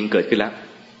ความจริงเกิดขึ้นแล้ว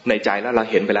ในใจแล้วเรา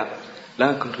เห็นไปแล้วแล้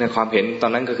วในความเห็นตอ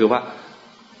นนั้นก็คือว่า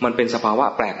มันเป็นสภาวะ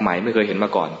แปลกใหม่ไม่เคยเห็นมา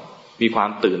ก่อนมีความ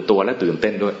ตื่นตัวและตื่นเ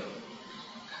ต้นด้วย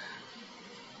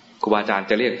ครูบาอาจารย์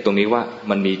จะเรียกตรงนี้ว่า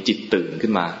มันมีจิตตื่นขึ้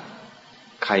นมา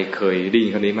ใครเคยได้ยิ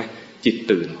นคำนี้ไหมจิต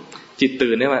ตื่นจิต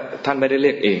ตื่นเนี่ยว่าท่านไม่ได้เรี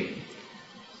ยกเอง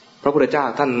พระพุทธเจ้า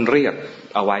ท่านเรียก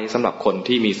เอาไว้สำหรับคน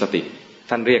ที่มีสติ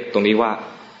ท่านเรียกตรงนี้ว่า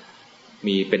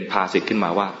มีเป็นภาษิตขึ้นมา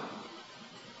ว่า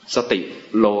สติ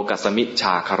โลกัสสมิช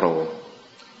าคโร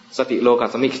สติโลกัส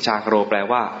สมิชาคโรแปล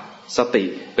ว่าสติ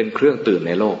เป็นเครื่องตื่นใ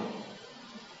นโลก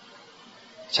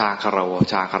ชาคโร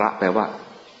ชาคระแปลว่า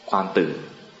ความตื่น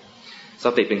ส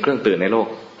ติเป็นเครื่องตื่นในโลก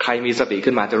ใครมีสติ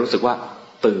ขึ้นมาจะรู้สึกว่า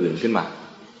ตื่นขึ้นมา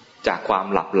จากความ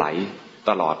หลับไหล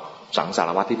ตลอดสังสาร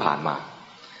วัฏที่ผ่านมา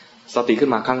สติขึ้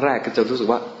นมาครั้งแรกก็จะรู้สึก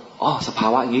ว่าอ๋อสภา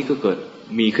วะอย่างนี้ก็เกิด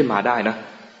มีขึ้นมาได้นะ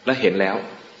และเห็นแล้ว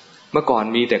เมื่อก่อน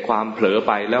มีแต่ความเผลอไ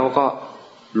ปแล้วก็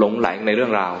หลงไหลในเรื่อ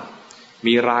งราว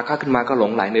มีราคะขึ้นมาก็หล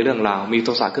งไหลในเรื่องราวมีโท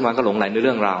สะขึ้นมาก็หลงไหลในเ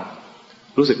รื่องราว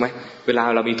รู้สึกไหมเวลา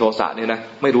เรามีโทสะเนี่ยนะ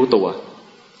ไม่รู้ตัว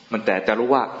มันแต่จะรู้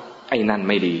ว่าไอ้นั่น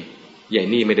ไม่ดีใหญ่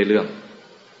นี่ไม่ได้เรื่อง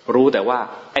รู้แต่ว่า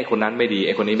ไอ้คนนั้นไม่ดีไ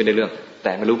อ้คนนี้ไม่ได้เรื่องแ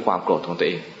ต่ไม่รู้ความโกรธของตัว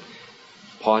เอง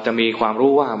พอจะมีความ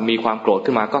รู้ว่ามีความโกรธ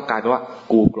ขึ้นมาก็กลายเป็นว่า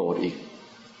กูโกรธอีก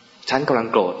ฉันกำลัง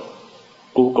โกรธ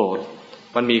กูโกรธ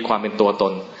มันมีความเป็นตัวต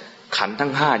นขันธ์ทั้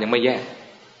งห้ายังไม่แยก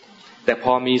แต่พ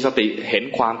อมีสติเห็น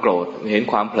ความโกรธเห็น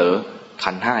ความเผลอ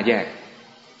ขันธ์ห้าแยก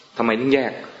ทำไมถึงแย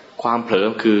กความเผลอ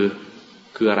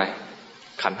คืออะไร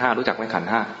ขันธ์ห้ารู้จักไหมขันธ์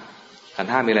ห้าขัน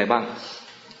ธ์ห้ามีอะไรบ้าง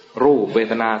รูปเว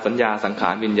ทนาสัญญาสังขา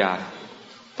รวิญญาณ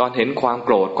ตอนเห็นความโก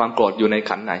รธอยู่ใน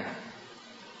ขันธ์ไหน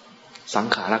สัง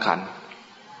ขารขันธ์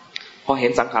พอเห็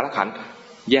นสังขารขันธ์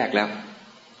แยกแล้ว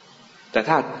แต่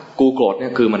ถ้ากูโกรธเนี่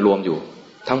ยคือมันรวมอยู่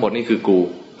ทั้งหมดนี่คือกู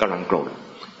กำลังโกรธ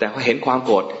แต่พอเห็นความโ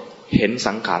กรธเห็น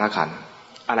สังขารขันธ์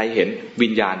อะไรเห็นวิ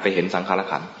ญญาณไปเห็นสังขาร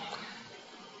ขันธ์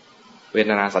เว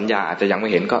ทนาสัญญาอาจจะยังไม่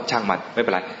เห็นก็ช่างมันไม่เป็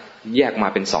นไรแยกมา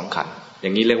เป็นสองขันธ์อย่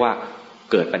างนี้เรียกว่า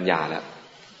เกิดปัญญาแล้ว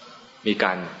มีก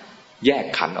ารแยก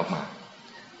ขันธ์ออกมา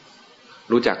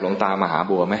รู้จักหลวงตามหา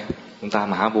บัวไหมหลวงตา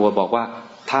มหาบัวบอกว่า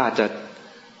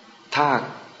ถ้า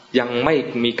ยังไม่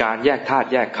มีการแยกธาตุ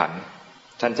แยกขันธ์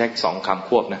ท่านใช้สองคำค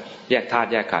วบนะแยกธาตุ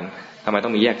แยกขันธ์ทำไมต้อ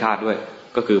งมีแยกธาตุด้วย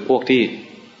ก็คือพวกที่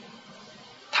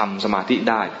ทำสมาธิ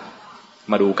ได้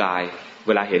มาดูกายเ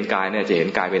วลาเห็นกายเนี่ยจะเห็น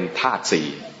กายเป็นธาตุสี่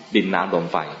ดินน้ำลม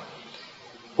ไฟ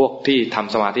พวกที่ท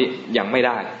ำสมาธิยังไม่ไ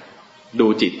ด้ดู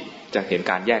จิตจะเห็น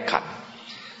การแยกขันธ์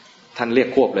ท่านเรียก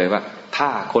ควบเลยว่าถ้า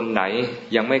คนไหน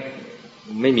ยัง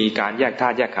ไม่มีการแยกธา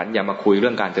ตุแยกขันธ์อย่ามาคุยเรื่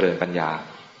องการเจริญปัญญา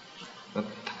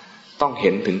ต้องเ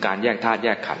ห็นถึงการแยกธาตุแย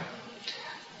กขันธ์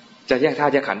จะแยกธา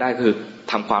ตุแยกขันธ์ได้คือ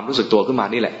ทำความรู้สึกตัวขึ้นมา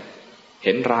นี่แหละเ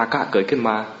ห็นราคะเกิดขึ้นม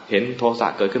าเห็นโทสะ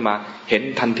เกิดขึ้นมาเห็น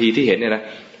ทันทีที่เห็นเนี่ยนะ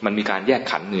มันมีการแยก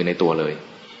ขันธ์อยู่ในตัวเลย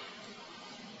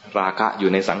ราคะอ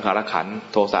ยู่ในสังขารขันธ์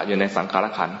โทสะอยู่ในสังขาร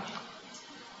ขันธ์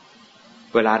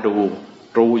เวลาดู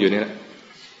รู้อยู่เนี่ย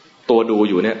ตัวดู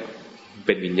อยู่เนี่ยเ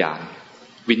ป็นวิญญาณ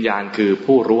วิญญาณคือ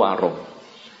ผู้รู้อารมณ์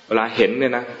เวลาเห็นเนี่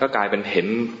ยนะก็กลายเป็นเห็น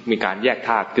มีการแยกธ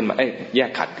าตุขึ้นมาแยก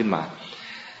ขันธ์ขึ้นมา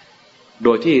โด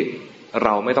ยที่เร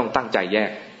าไม่ต้องตั้งใจแย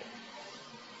ก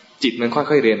จิตมันค่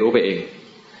อยๆเรียนรู้ไปเอง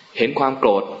เห็นความโกร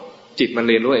ธจิตมัน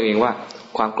เรียนรู้เองว่า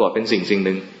ความโกรธเป็นสิ่งห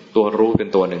นึ่งตัวรู้เป็น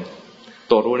ตัวหนึ่ง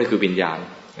ตัวรู้นี่คือวิญญาณ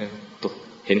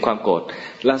เห็นความโกรธ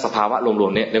และสภาวะรว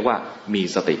มๆเนี่ยเรียกว่ามี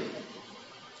สติ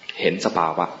เห็นสภา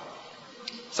ว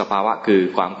ะคือ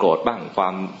ความโกรธบ้างควา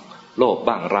มโลภ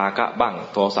บ้างราคะบ้าง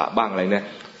โทสะบ้างอะไรเนี่ย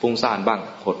ฟุ้งซ่านบ้าง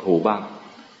หดหู่บ้าง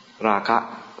ราคะ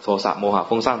โทสะโมหะ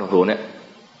ฟุ้งซ่านหดหู่เนี่ย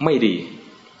ไม่ดี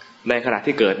ในขณะ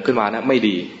ที่เกิดขึ้นมานะไม่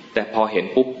ดีแต่พอเห็น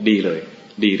ปุ๊บดีเลย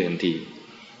ทันที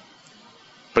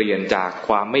เปลี่ยนจากค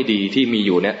วามไม่ดีที่มีอ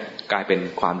ยู่เนี่ยกลายเป็น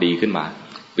ความดีขึ้นมา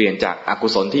เปลี่ยนจากอกุ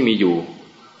ศลที่มีอยู่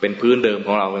เป็นพื้นเดิมข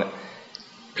องเราเนี่ย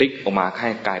พลิกออกมาให้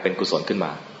กลายเป็นกุศลขึ้นม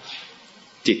า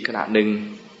จิตขณะหนึ่ง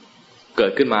เกิ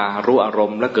ดขึ้นมารู้อาร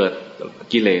มณ์แล้วเกิด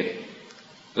กิเลส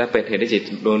และเป็นเหตุให้จิต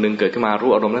ดวงหนึ่งเกิดขึ้นมา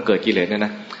รู้อารมณ์แล้วเกิดกิเลสเนี่ยน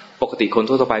ะปกติคน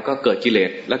ทั่วไปก็เกิดกิเลส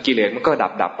แล้วกิเลสมันก็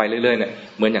ดับไปเรื่อยๆเนี่ย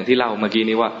เหมือนอย่างที่เล่าเมื่อกี้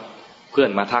นี้ว่าเพื่อน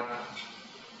มาทัก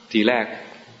ทีแรก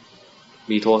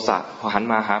มีโทสะพอหัน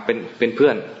มาหาเป็นเพื่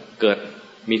อนเกิด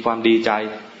มีความดีใจ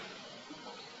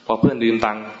พอเพื่อนยืม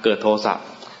ตังค์เกิดโทสะ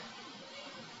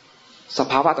ส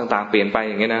ภาวะต่างๆเปลี่ยนไป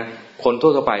อย่างเงี้ยนะคนทั่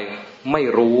วไปไม่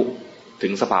รู้ถึ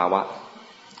งสภาวะ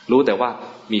รู้แต่ว่า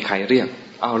มีใครเรียก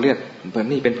เรียกแบบ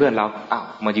นี้เป็นเพื่อนเรา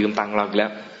มายืมตังค์เราอีกแล้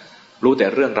วรู้แต่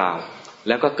เรื่องราวแ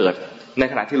ล้วก็เกิดใน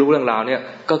ขณะที่รู้เรื่องราวเนี่ย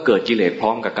ก็เกิดกิเลสพร้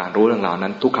อมกับการรู้เรื่องราวนั้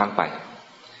นทุกครั้งไป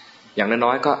อย่างน้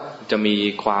อยๆก็จะมี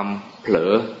ความเผล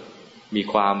อ มี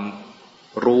ความ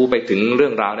รู้ไปถึงเรื่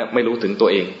องราวเนี่ยไม่รู้ถึงตัว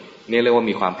เองนี่เรียกว่า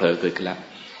มีความเผลอเกิดขึ้นแล้ว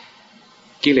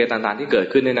กิเลสต่างๆที่เกิด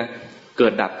ขึ้นเนี่ยนะเกิ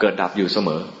ดดับอยู่เสม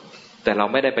อแต่เรา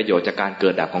ไม่ได้ประโยชน์จากการเกิ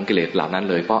ดดับของกิเลสเหล่านั้น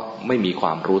เลยเพราะไม่มีคว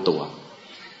ามรู้ตัว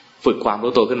ฝึกความ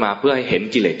รู้ตัวขึ้นมาเพื่อให้เห็น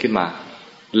กิเลสขึ้นมา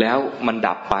แล้วมัน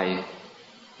ดับไป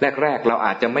แรกๆเราอ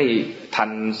าจจะไม่ทัน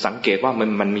สังเกตว่า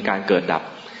มันมีการเกิดดับ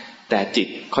แต่จิต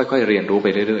ค่อยๆเรียนรู้ไป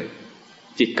เรื่อย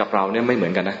ๆจิตกับเราเนี่ยไม่เหมื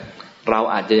อนกันนะเรา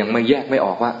อาจจะยังไม่แยกไม่อ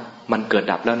อกว่ามันเกิด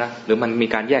ดับแล้วนะหรือมันมี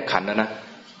การแยกขันธ์แล้วนะ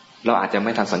เราอาจจะไ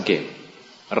ม่ทันสังเกต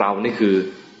เรานี่คือ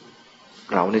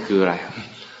อะไร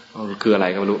คืออะไร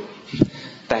ก็ไม่รู้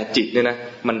แต่จิตเนี่ยนะ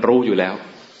มันรู้อยู่แล้ว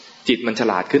จิตมันฉ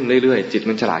ลาดขึ้นเรื่อยๆจิต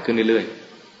มันฉลาดขึ้นเรื่อย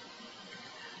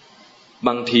ๆบ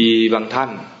างทีบางท่าน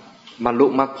บรรลุ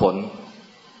มรรคผล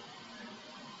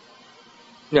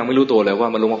ยังไม่รู้ตัวเลยว่า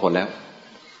บรรลุมรรคผลแล้ว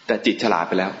แต่จิตฉลาด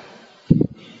ไปแล้ว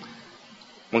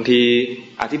บางที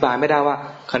อธิบายไม่ได้ว่า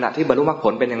ขณะที่บรรลุมรรคผ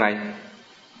ลเป็นยังไง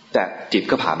แต่จิต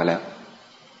ก็ผ่านมาแล้ว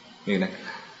นี่นะ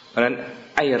เพราะฉะนั้น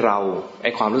ไ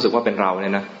อ้ความรู้สึกว่าเป็นเราเ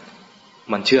นี่ยนะ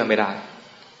มันเชื่อไม่ได้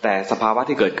แต่สภาวะ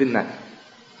ที่เกิดขึ้นน่ะ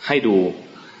ให้ดู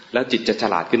แล้วจิตจะฉ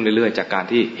ลาดขึ้นเรื่อยๆจากการ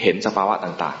ที่เห็นสภาวะ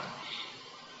ต่าง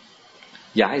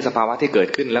ๆอย่าให้สภาวะที่เกิด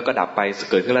ขึ้นแล้วก็ดับไป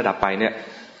เกิดขึ้นแล้วดับไปเนี่ย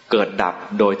เกิดดับ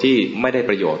โดยที่ไม่ได้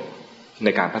ประโยชน์ใน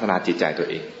การพัฒนาจิตใจตัว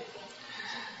เอง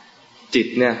จิต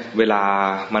เนี่ยเวลา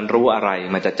มันรู้อะไร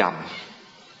มันจะจ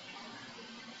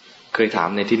ำเคยถาม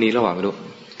ในที่นี้ระหว่างไม่รู้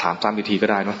ถามซ้ำอีกทีก็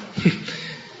ได้เนาะ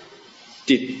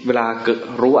จิตเวลาเกิด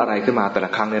รู้อะไรขึ้นมาแต่ละ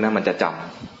ครั้งเนี่ยนะมันจะจ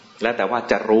ำและแต่ว่า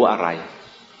จะรู้อะไร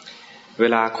เว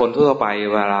ลาคนทั่วไป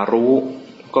เวลารู้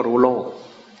ก็รู้โลก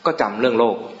ก็จำเรื่องโล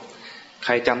กใค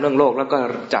รจำเรื่องโลกแล้วก็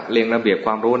จัดเรียงระเบียบค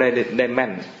วามรู้ได้แม่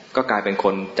นก็กลายเป็นค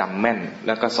นจำแม่นแ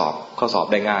ล้วก็สอบข้อสอบ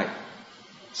ได้ง่าย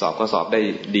สอบข้อสอบได้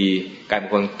ดีกลายเป็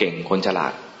นคนเก่งคนฉลา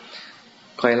ด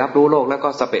ใครรับรู้โลกแล้วก็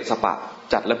สเปะสปะ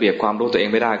จัดระเบียบความรู้ตัวเอง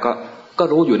ไม่ได้ก็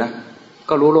รู้อยู่นะ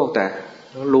ก็รู้โลกแต่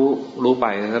รู้ไป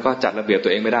แล้วก็จัดระเบียบตั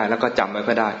วเองไม่ได้แล้วก็จำไม่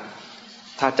ค่อยได้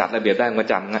ถ้าจัดระเบียบได้มัน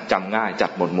จำง่ายจั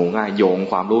ดหมวดหมู่ง่ายโยง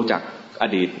ความรู้จากอ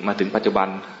ดีตมาถึงปัจจุบัน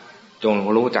โยง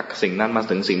รู้จากสิ่งนั้นมา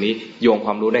ถึงสิ่งนี้โยงค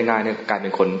วามรู้ได้ง่ายเนี่ยกลายเป็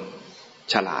นคน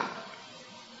ฉลาด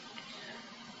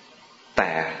แต่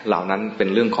เหล่านั้นเป็น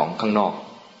เรื่องของข้างนอก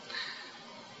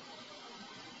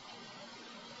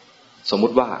สมมุ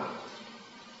ติว่า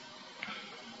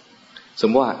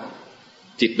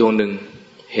จิตดวงหนึ่ง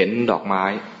เห็นดอกไม้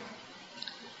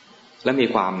และมี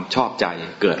ความชอบใจ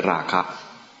เกิดราคะ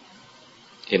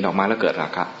เห็นดอกไม้แล้วเกิดรา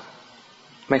คะ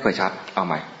ไม่ค่อยชัดเอาใ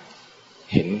หม่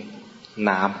เห็น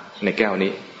น้ำในแก้ว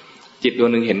นี้จิตดว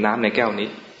งหนึ่งเห็นน้ำในแก้วนี้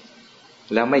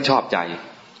แล้วไม่ชอบใจ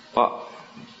เพราะ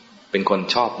เป็นคน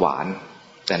ชอบหวาน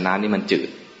แต่น้ำนี่มันจืด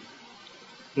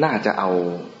น่าจะเอา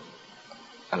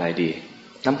อะไรดี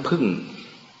น้ำผึ้ง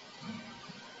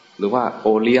หรือว่าโอ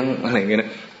เลี้ยงอะไรอย่างเงี้ยน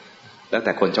ะแล้วแ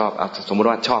ต่คนชอบสมมติ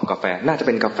ว่าชอบกาแฟน่าจะเ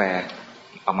ป็นกาแฟ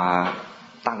เอามา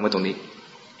ตั้งไว้ตรงนี้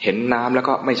เห็นน้ำแล้ว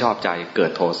ก็ไม่ชอบใจเกิ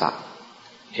ดโทสะ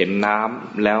เห็นน้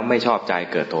ำแล้วไม่ชอบใจ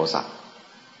เกิดโทสะ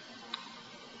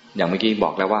อย่างเมื่อกี้บ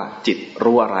อกแล้วว่าจิต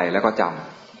รู้อะไรแล้วก็จ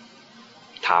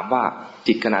ำถามว่า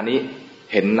จิตขณะนี้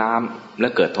เห็นน้ำแล้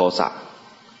วเกิดโทสะ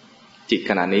จิต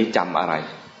ขณะนี้จำอะไร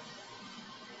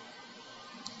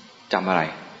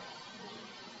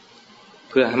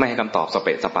เพื่อไม่ให้คำตอบสเป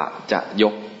ะสปะจะย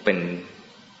กเป็น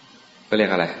เรีย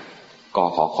กอะไรก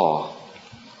ขอคอ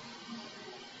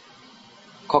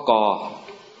ข้อกอ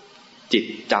จิต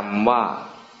จำว่า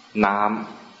น้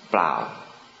ำเปล่า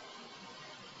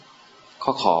ข้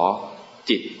อขอ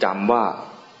จิตจำว่า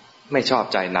ไม่ชอบ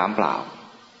ใจน้ำเปล่า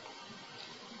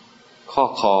ข้อ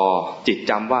คอจิต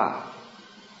จำว่า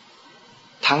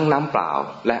ทั้งน้ำเปล่า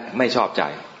และไม่ชอบใจ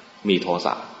มีโทส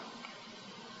ะ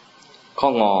ข้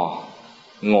อง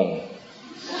งง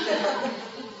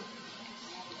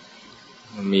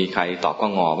มีใครตอบข้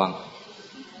องอบ้าง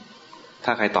ถ้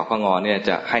าใครตอบข้องอเนี่ยจ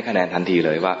ะให้คะแนนทันทีเ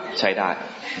ลยว่าใช้ได้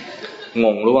ง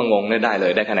งรู้ว่างงได้เล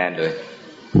ยได้คะแนนเลย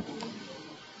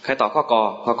ใครตอบข้อ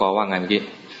กอว่าไงเมื่อกี้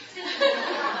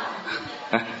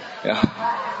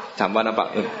ถามว่านะปะ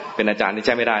เป็นอาจารย์นี่ใ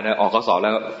ช่ไม่ได้นะออกข้อสอบแล้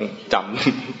ว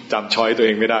จำช้อยตัวเอ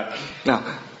งไม่ได้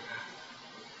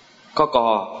ข้อกอ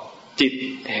จิต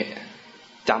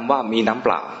จำว่ามีน้ำเป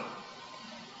ล่า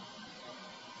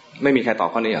ไม่มีใครตอบ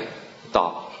ข้อนี้อ่ะตอ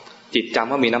บจิตจ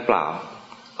ำว่ามีน้ำเปล่า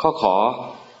ข้อขอ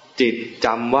จิตจ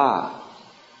ำว่า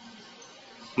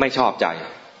ไม่ชอบใจ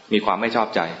มีความไม่ชอบ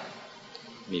ใจ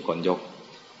มีคนยก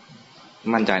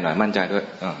มั่นใจหน่อยมั่นใจด้วย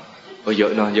เยอ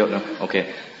ะเนาะโอเค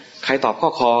ใครตอบข้อ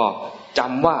คอจ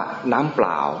ำว่าน้ำเป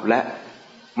ล่าและ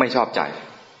ไม่ชอบใจ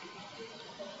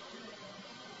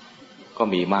ก็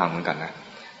มีมากเหมือนกันนะ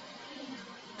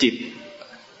จิต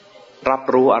รับ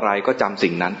รู้อะไรก็จำ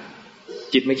สิ่งนั้น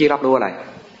จิตเมื่อกี้รับรู้อะไร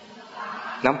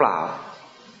น้ำเปล่า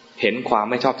เห็นความ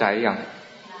ไม่ชอบใจหรือ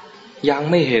ยัง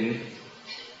ไม่เห็น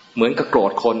เหมือนกับโกร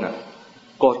ธคนอ่ะ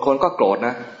โกรธคนก็โกรธน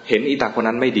ะเห็นอีตาคน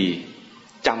นั้นไม่ดี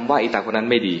จำว่าอีตาคนนั้น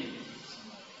ไม่ดี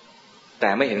แต่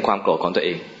ไม่เห็นความโกรธของตัวเอ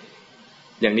ง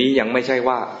อย่างนี้ยังไม่ใช่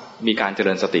ว่ามีการเจ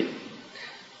ริญสติ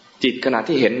จิตขณะ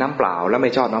ที่เห็นน้ำเปล่าแล้วไ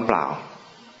ม่ชอบน้ำเปล่า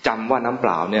จำว่าน้ำเป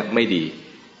ล่าเนี่ยไม่ดี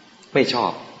ไม่ชอ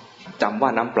บจำว่า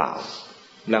น้ำเปล่า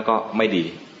แล้วก็ไม่ดี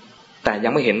แต่ยั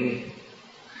งไม่เห็น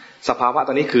สภาวะต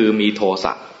อนนี้คือมีโทส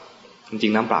ะจริ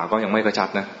งๆน้ำเปล่าก็ยังไม่กระชัด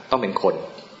นะต้องเป็นคน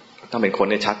ถ้าเป็นคน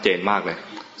เนี่ยชัดเจนมากเลย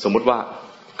สมมุติว่า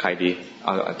ใครดีเอ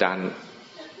าอาจาร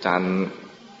ย์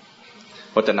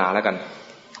พจนาแล้วกัน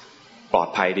ปลอด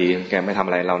ภัยดีแกไม่ทำอ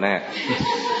ะไรเราแน่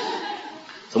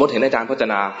สมมติเห็นอาจารย์พจ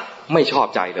นาไม่ชอบ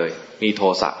ใจเลยมีโท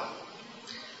สะ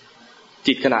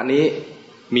จิตขณะนี้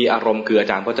มีอารมณ์คืออา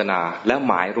จารย์พจนาแล้ว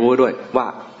หมายรู้ด้วยว่า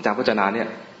อาจารย์พจนาเนี่ย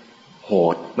โห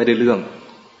ดไม่ได้เรื่อง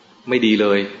ไม่ดีเล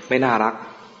ยไม่น่ารัก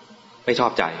ไม่ชอ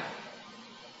บใจ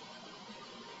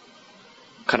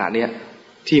ขณะเนี้ย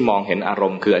ที่มองเห็นอาร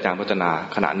มณ์คืออาจารย์พจนา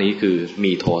ขณะนี้คือ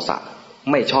มีโทสะ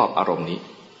ไม่ชอบอารมณ์นี้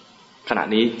ขณะ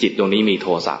นี้จิตตรงนี้มีโท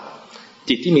สะ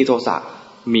จิตที่มีโทสะ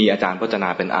มีอาจารย์พจนา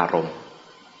เป็นอารมณ์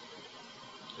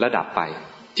และดับไป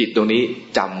จิตตรงนี้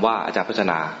จำว่าอาจารย์พจ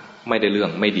นาไม่ได้เรื่อ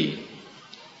งไม่ดี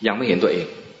ยังไม่เห็นตัวเอง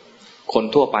คน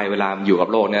ทั่วไปเวลาอยู่กับ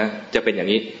โลกเนี่ยจะเป็นอย่าง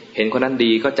นี้เห็นคนนั้น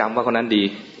ดีก็จำว่าคนนั้นดี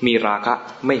มีราคะ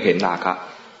ไม่เห็นราคะ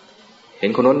เห็น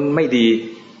คนนั้นไม่ดี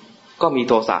ก็มี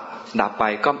โทสะดับไป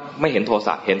ก็ไม่เห็นโทส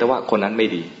ะเห็นแต่ว่าคนนั้นไม่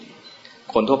ดี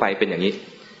คนทั่วไปเป็นอย่างนี้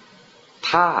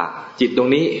ถ้าจิตตรง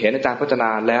นี้เห็นอาจารย์พจนา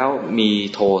แล้วมี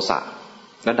โทสะ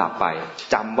และดับไป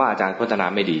จำว่าอาจารย์พจนา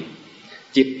ไม่ดี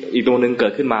จิตอีกดวงหนึ่งเกิ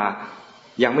ดขึ้นมา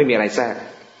ยังไม่มีอะไรแทรก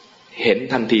เห็น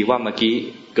ทันทีว่าเมื่อกี้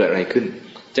เกิดอะไรขึ้น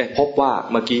จะพบว่า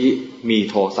เมื่อกี้มี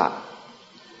โทสะ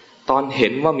ตอนเห็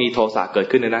นว่ามีโทสะเกิด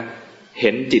ขึ้นเลยนะเ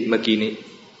ห็นจิตเมื่อกี้นี้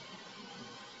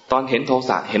ตอนเห็นโท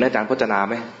สะเห็นอาจารย์พจนา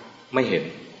ไหมไม่เห็น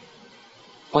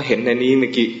เพราะเห็นในนี้เมื่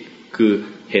อกี้คือ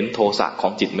เห็นโทสะขอ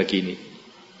งจิตเมื่อกี้นี้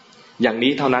อย่าง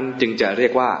นี้เท่านั้นจึงจะเรีย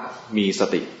กว่ามีส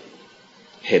ติ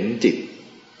เห็นจิต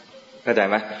เข้าใจ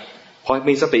ไหมพอ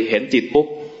มีสติเห็นจิตปุ๊บ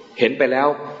เห็นไปแล้ว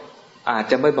อาจ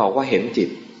จะไม่บอกว่าเห็นจิต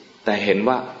แต่เห็น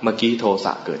ว่าเมื่อกี้โทส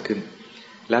ะเกิดขึ้น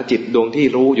แล้วจิตดวงที่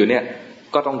รู้อยู่เนี่ย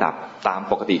ก็ต้องดับตาม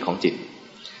ปกติของจิต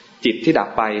จิตที่ดับ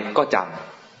ไปก็จ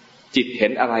ำจิตเห็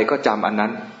นอะไรก็จำอันนั้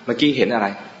นเมื่อกี้เห็นอะไร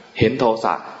เห็นโทส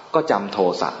ะก็จำโท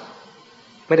สะ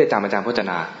ไม่ได้จำอาจารย์พจ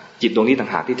นาจิตดวงนี้ต่าง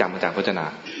หากที่จำอาจารย์พจนา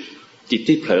จิต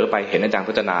ที่เผลอไปเห็นอาจารย์พ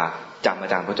จนาจำอา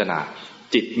จารย์พจนา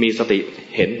จิตมีสติ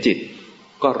เห็นจิต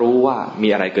ก็รู้ว่ามี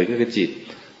อะไรเกิดขึ้นกับจิต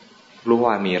รู้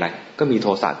ว่ามีอะไรก็มีโท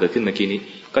สะเกิดขึ้นเมื่อกี้นี้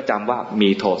ก็จำว่ามี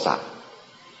โทสะ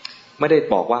ไม่ได้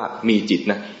บอกว่ามีจิต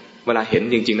นะเวลาเห็น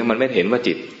จริงๆนะมันไม่เห็นว่า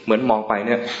จิตเหมือนมองไปเ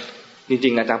นี่ยจริ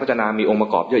งๆอาจารย์พจนามีองค์ปร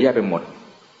ะกอบเยอะแยะไปหมด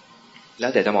แล้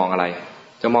วแต่จะมองอะไร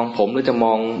จะมองผมหรือจะม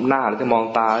องหน้าหรือจะมอง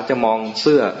ตาหรือจะมองเ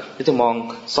สื้อหรือจะมอง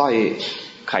สร้อย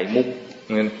ไข่มุก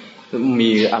มี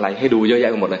อะไรให้ดูเยอะแย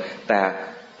ะไปหมดเลยแต่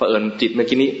เผอิญจิตเมื่อ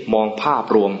กี้นี้มองภาพ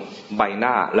รวมใบห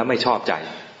น้าแล้วไม่ชอบใจ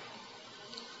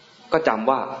ก็จำ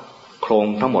ว่าโครง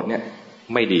ทั้งหมดเนี่ย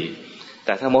ไม่ดีแ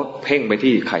ต่ถ้ามดเพ่งไป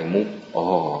ที่ไข่มุกอ๋อ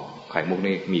ไข่มุก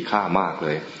นี่มีค่ามากเล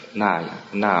ยห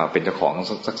น้าเป็นเจ้าของ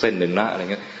สักเส้นหนึ่งนะอะไร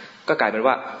เงี้ยก็กลายเป็น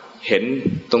ว่าเห็น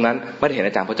ตรงนั้นไม่ได้เห็น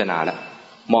อาจารย์พจนาแล้ว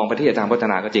มองไปที่อาจารย์พจ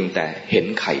นาก็จริงแต่เห็น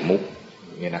ไข่มุก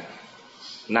อย่างเงี้ยนะ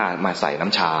หน้ามาใส่น้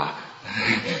ำชา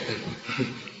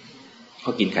เข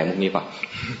ากินไข่มุกนี้ป่ะ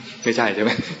ไม่ใช่ใช่ไหม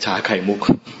ชาไข่มุก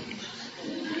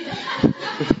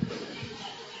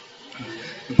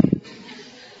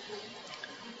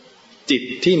จิต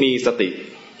ที่มีสติ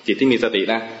จิตที่มีสติ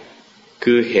นะ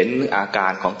คือเห็นอากา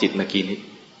รของจิตเมื่อกี้นี้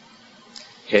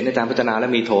เห็นอาจารย์พจนาแล้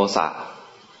วมีโทสะ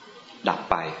ดับ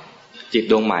ไปจิต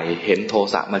ดวงใหม่เห็นโท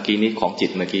สะเมื่อกี้นี้ของจิ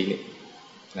ตเมื่อกี้นี้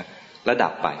นะแล้วดั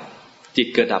บไปจิต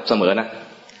เกิดดับเสมอนะ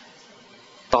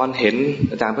ตอนเห็น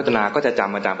อาจารย์พจนาก็จะจ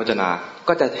ำอาจารย์พจนา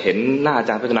ก็จะเห็นหน้าอา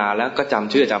จารย์พจนาแล้วก็จ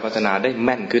ำชื่ออาจารย์พจนาได้แ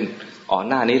ม่นขึ้นอ๋อ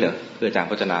หน้านี้เหรอคืออาจารย์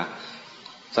พจนา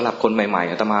สำหรับคนใหม่ๆ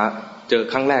อาตมาเจอ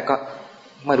ครั้งแรกก็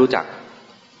ไม่รู้จัก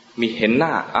มีเห็นหน้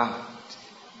า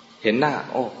เห็นหน้า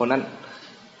โอ้คนนั้น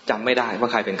จำไม่ได้ว่า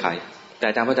ใครเป็นใครแต่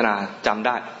อาจารย์พจนาจำไ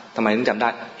ด้ทำไมถึงจำได้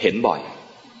เห็นบ่อย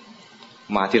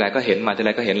มาทีไรก็เห็นมาทีไ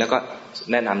รก็เห็นแล้วก็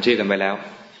แนะนำชื่อกันไปแล้ว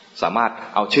สามารถ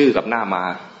เอาชื่อกับหน้ามา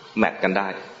แมทกันได้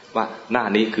ว่าหน้า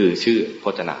นี้คือชื่อพ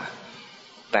จนา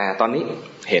แต่ตอนนี้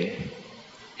เ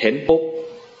ห็นปุ๊บ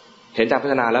เห็นอาจารย์พ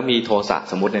จนาแล้วมีโทสะ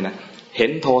สมมุติเลยนะเห็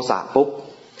นโทสะปุ๊บ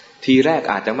ทีแรก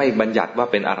อาจจะไม่บัญญัติว่า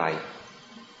เป็นอะไร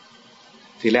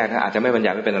ทีแรกนะอาจจะไม่บัญ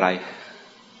ญัติว่าเป็นอะไร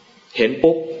เห็น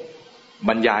ปุ๊บบ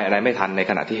รรยายอะไรไม่ทันใน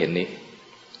ขณะที่เห็นนี้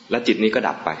แล้วจิตนี้ก็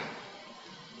ดับไป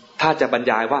ถ้าจะบรร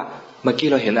ยายว่าเมื่อกี้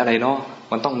เราเห็นอะไรเนาะ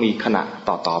มันต้องมีขณะ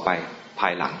ต่อไป ภา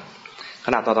ยหลังข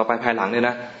ณะต่อไปภายหลังเนี่ย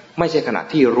นะไม่ใช่ขณะ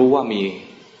ที่รู้ว่า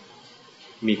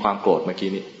มีความโกรธเมื่อกี้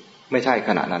นี้ไม่ใช่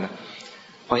ขณะนั้นนะ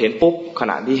พอเห็นปุ๊บข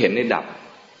ณะที่เห็นนี่ดับ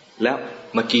แล้ว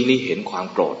เมื่อกี้นี้เห็นความ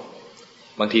โกรธ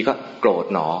บางทีก็โกรธ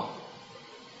หนอ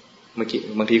เมื่อกี้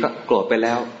บางทีก็โกรธไปแ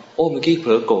ล้วโอ้เมื่อกี้เผ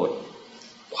ลอโกรธ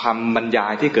ความบรรยา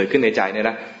ยที่เกิดขึ้นในใจเนี่ย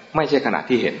นะไม่ใช่ขณะ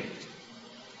ที่เห็น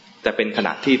แต่เป็นขณ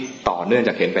ะที่ต่อเนื่องจ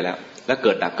ากเห็นไปแล้วแล้วเ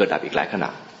กิดดับอีกหลายขณะ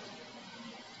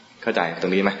เข้าใจตร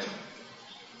งนี้ไหม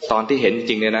ตอนที่เห็น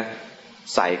จริงเนี่ยนะ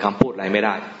ใส่คำพูดอะไรไม่ไ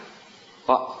ด้เพ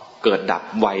ราะเกิดดับ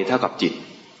ไวเท่ากับจิต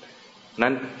นั้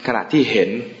นขณะที่เห็น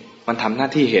มันทำหน้า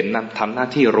ที่เห็นทำหน้า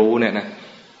ที่รู้เนี่ยนะ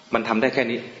มันทำได้แค่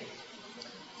นี้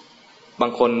บา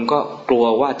งคนก็กลัว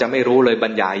ว่าจะไม่รู้เลยบร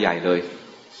รยายใหญ่เลย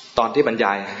ตอนที่บรรย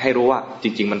ายให้รู้ว่าจ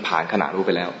ริงๆมันผ่านขณะรู้ไ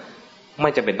ปแล้วไม่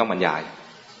จำเป็นต้องบรรยาย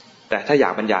แต่ถ้าอยา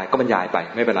กบรรยายก็บรรยายไป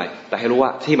ไม่เป็นไรแต่ให้รู้ว่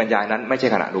าที่บรรยายนั้นไม่ใช่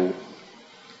ขณะรู้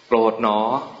โกรธหนอ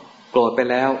โกรธไป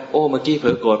แล้วโอ้เมื่อกี้เผล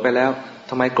อโกรธไปแล้ว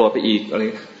ทำไมโกรธไปอีกอะไร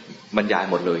บรรยาย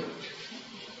หมดเลย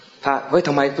ถ้าเฮ้ยท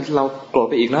ำไมเราโกรธ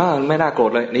ไปอีกนะไม่น่าโกร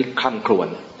ธเลยนี่คำครวญ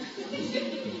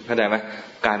เข้าใจไหม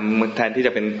การแทนที่จ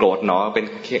ะเป็นโกรธหนอเป็น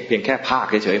เพียงแค่ภาค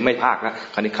เฉยๆไม่ภาคแล้ว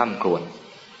คราวนี้คำครวญ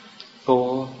โอ้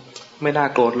ไม่น่า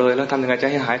โกรธเลยแล้วทำยังไงจะ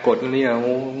ให้หายโกรธนี่อ่ะ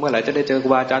เมื่อไหร่จะได้เจอครู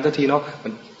บาอาจารย์สักทีเนาะมั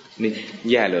นนี่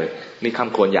แย่เลยนี่ค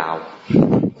ำครวญยาว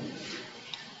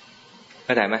เ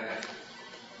ข้าใจไหม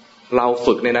เรา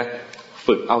ฝึกเนี่ยนะ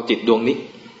ฝึกเอาจิตดวงนี้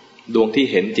ดวงที่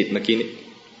เห็นจิตเมื่อกี้นี้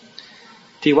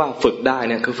ที่ว่าฝึกได้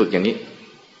เนี่ยคือฝึกอย่างนี้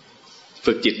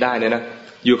ฝึกจิตได้เนี่ยนะ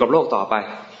อยู่กับโลกต่อไป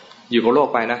อยู่กับโลก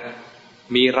ไปนะ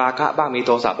มีราคะบ้างมีโ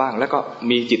ทสะบ้างแล้วก็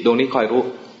มีจิตดวงนี้คอยรู้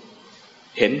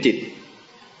เห็นจิต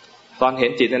ตอนเห็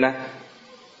นจิตเนี่ยนะ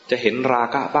จะเห็นรา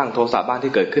คะบ้างโทสะบ้าง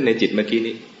ที่เกิดขึ้นในจิตเมื่อกี้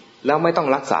นี้แล้วไม่ต้อง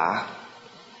รักษา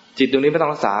จิตดวงนี้ไม่ต้อ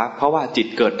งรักษาเพราะว่าจิต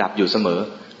เกิดดับอยู่เสมอ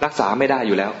รักษาไม่ได้อ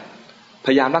ยู่แล้วพ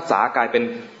ยายามรักษากลายเป็น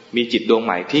มีจิตดวงใ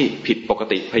หม่ที่ผิดปก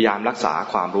ติพยายามรักษา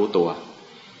ความรู้ตัว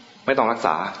ไม่ต้องรักษ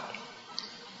า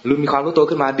หรือมีความรู้ตัว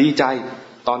ขึ้นมาดีใจ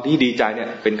ตอนที่ดีใจเนี่ย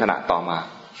เป็นขณะต่อมา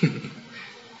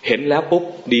เห็นแล้วปุ๊บ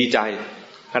ดีใจ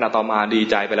ขณะต่อมาดี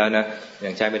ใจไปแล้วนะ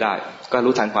ยังใช้ไม่ได้ก็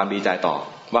รู้ทันความดีใจต่อ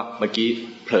ว่าเมื่อกี้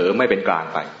เผลอไม่เป็นกลาง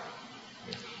ไป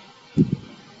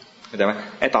เข้าใจไหม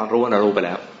ไอ้ตอนรู้นะรู้ไปแ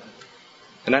ล้ว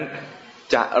ฉะนั้น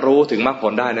จะรู้ถึงมรรคผ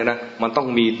ลได้นะมันต้อง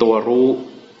มีตัวรู้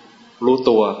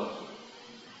ตัว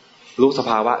รู้ส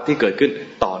ภาวะที่เกิดขึ้น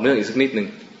ต่อเนื่องอีกสักนิดนึง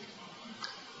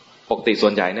ปกติส่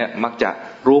วนใหญ่เนี่ยมักจะ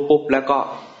รู้ปุ๊บแล้วก็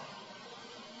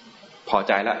พอใ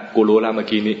จแล้วกูรู้แล้วเมื่อ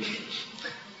กี้นี้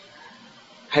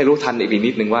ให้รู้ทันอีก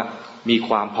นิดนึงว่ามีค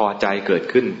วามพอใจเกิด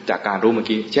ขึ้นจากการรู้เมื่อ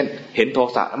กี้เช่นเห็นโท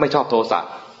สะไม่ชอบโทสะ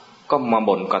ก็มา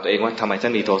บ่นกับตัวเองว่าทำไมฉั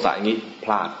นมีโทสะอย่างนี้พ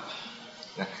ลาด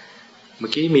นะเมื่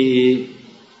อกี้มี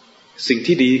สิ่ง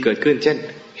ที่ดีเกิดขึ้นเช่น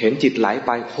เห็นจิตไหลไ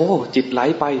ปโอ้จิตไหล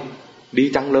ไปดี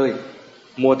จังเลย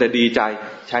มัวแต่ดีใจ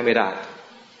ใช้ไม่ได้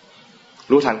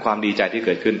รู้ทันความดีใจที่เ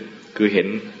กิดขึ้นคือเห็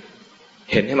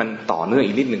นให้มันต่อเนื่อง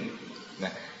อีกนิดนึงน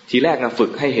ะทีแรกนะฝึ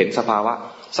กให้เห็นสภาวะ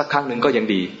สักครั้งหนึ่งก็ยัง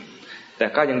ดีแต่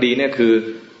ก็ยังดีเนี่ยคือ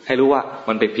ให้รู้ว่า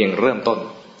มันเป็นเพียงเริ่มต้น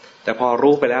แต่พอ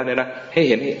รู้ไปแล้วเนี่ยนะให้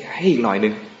เห็นให้อีกหน่อยนึ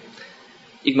ง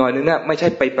เนี่ยไม่ใช่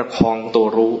ไปประคองตัว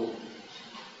รู้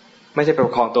ไม่ใช่ปร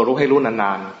ะคองตัวรู้ให้รู้น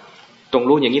านๆตรง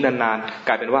รู้อย่างนี้นานๆก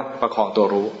ลายเป็นว่าประคองตัว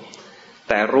รู้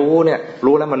แต่รู้เนี่ย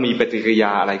รู้แล้วมันมีปฏิกิริย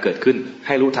าอะไรเกิดขึ้นใ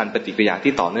ห้รู้ทันปฏิกิริยา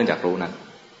ที่ต่อเนื่องจากรู้นั้น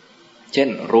เช่น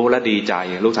รู้แล้วดีใจ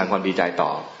รู้ทันความดีใจต่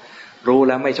อรู้แ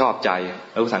ล้วไม่ชอบใจ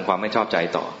รู้ทันความไม่ชอบใจ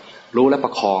ต่อรู้แล้วปร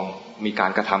ะคองมีกา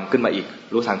รกระทำขึ้นมาอีก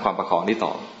รู้ทันความประคองที่ต่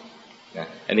อนะ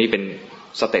อันนี้เป็น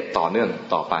สเต็ปต่อเนื่อง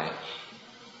ต่อไป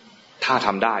ถ้าท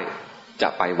ำได้จะ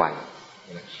ไปไว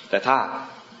แต่ถ้า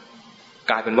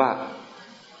กลายเป็นว่า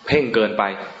เพ่งเกินไป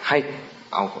ให้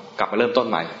เอากลับมาเริ่มต้น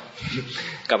ใหม่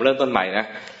กลับมาเริ่มต้นใหม่นะ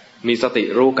มีสติ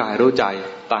รู้กายรู้ใจ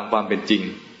ตามความเป็นจริง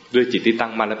ด้วยจิตที่ตั้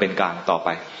งมั่นและเป็นกลางต่อไป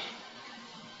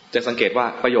จะสังเกตว่า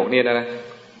ประโยคนี้นะ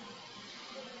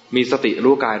มีสติ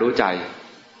รู้กายรู้ใจ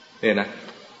เนี่ยนะ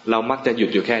เรามักจะหยุด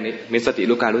อยู่แค่นี้มีสติ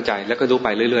รู้กายรู้ใจแล้วก็รู้ไป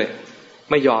เรื่อยๆ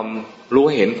ไม่ยอมรู้ใ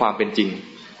ห้เห็นความเป็นจริง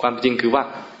ความจริงคือว่า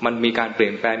มันมีการเปลี่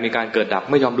ยนแปลงมีการเกิดดับ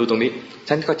ไม่ยอมดูตรงนี้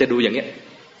ฉันก็จะดูอย่างเนี้ย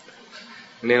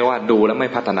เรียกว่าดูแล้วไม่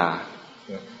พัฒนา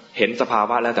เห็นสภา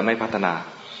วะแล้วแต่ไม่พัฒนา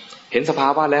เห็นสภา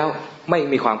วะแล้วไม่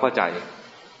มีความเข้าใจ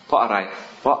เพราะอะไร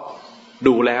เพราะ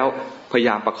ดูแล้วพยาย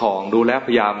ามประคองดูแล้วพ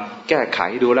ยายามแก้ไข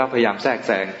ดูแล้วพยายามแทรกแ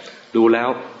ซงดูแล้ว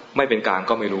ไม่เป็นกลาง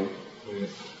ก็ไม่รู้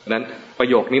ดังนั้นประ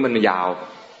โยคนี้มันยาว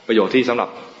ประโยคที่สำหรับ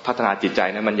พัฒนาจิตใจ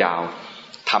นะมันยาว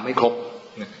ทำให้ครบ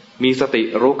มีสติ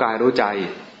รู้กายรู้ใจ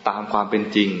ตามความเป็น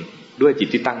จริงด้วยจิต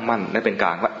ที่ตั้งมั่นและเป็นกล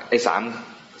างว่าไอ้สา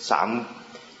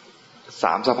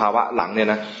มสภาวะหลังเนี่ย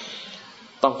นะ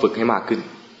ต้องฝึกให้มากขึ้น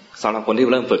สำหรับคนที่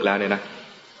เริ่มฝึกแล้วเนี่ยนะ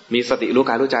มีสติรู้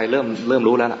กายรู้ใจเริ่ม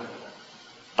รู้แล้วล่ะ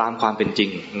ตามความเป็นจริง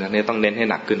เนี่ยต้องเน้นให้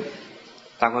หนักขึ้น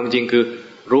ตามความเป็นจริงคือ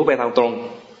รู้ไปตามตรง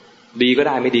ดีก็ไ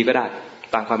ด้ไม่ดีก็ได้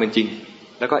ตามความเป็นจริง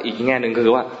แล้วก็อีกแง่หนึ่งก็คื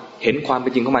อว่าเห็นความเป็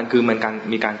นจริงของมันคือมัน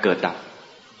มีการเกิดดับ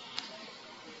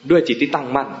ด้วยจิตที่ตั้ง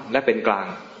มั่นและเป็นกลาง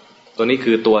ตัวนี้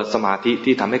คือตัวสมาธิ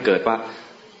ที่ทำให้เกิดว่า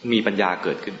มีปัญญาเ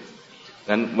กิดขึ้น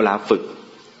นั้นเวลาฝึก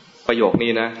ประโยคนี้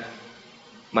นะ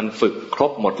มันฝึกคร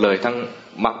บหมดเลยทั้ง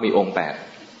มรรคมีองค์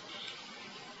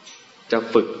8จะ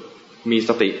ฝึกมีส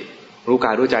ติรู้ก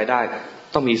ายรู้ใจได้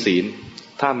ต้องมีศีล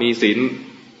ถ้ามีศีล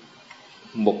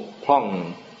บกพร่อง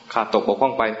ขาดตกบกพร่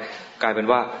องไปกลายเป็น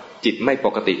ว่าจิตไม่ป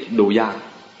กติดูยาก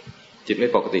จิตไม่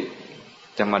ปกติ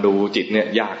จะมาดูจิตเนี่ย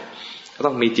ยากก็ต้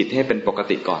องมีจิตให้เป็นปก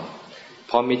ติก่อน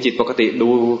พอมีจิตปกติดู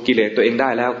กิเลสตัวเองได้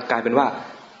แล้วกลายเป็นว่า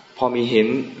พอ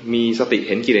มีสติเ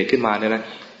ห็นกิเลสขึ้นมาเนี่ยนะ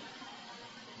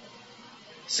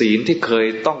ศีลที่เคย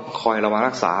ต้องคอยระวัง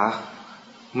รักษา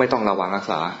ไม่ต้องระวังรัก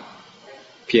ษา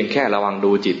เพียงแค่ระวัง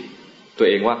ดูจิตตัว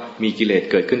เองว่ามีกิเลส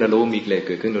เกิดขึ้นแล้วรู้มีกิเลสเ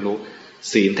กิดขึ้นแล้วรู้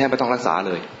ศีลแทบไม่ต้องรักษาเ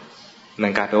ลยนั่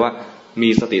นกลายเป็นว่ามี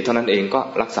สติเท่านั้นเองก็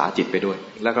รักษาจิตไปด้วย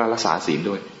แล้วก็รักษาศีล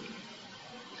ด้วย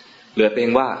เหลือเพีย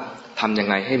งว่าทำยัง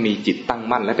ไงให้มีจิตตั้ง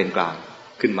มั่นและเป็นกลาง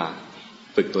ขึ้นมา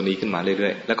ฝึกตัวนี้ขึ้นมาเรื่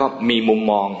อยๆแล้วก็มีมุม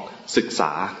มองศึกษ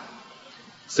า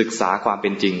ความเป็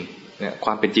นจริงเนี่ยคว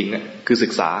ามเป็นจริงเนี่ยคือศึ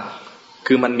กษา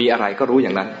คือมันมีอะไรก็รู้อย่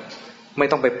างนั้นไม่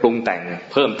ต้องไปปรุงแต่ง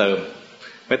เพิ่มเติม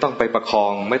ไม่ต้องไปประคอ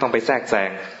งไม่ต้องไปแทรกแซง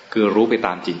คือรู้ไปต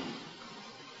ามจริง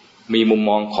มีมุม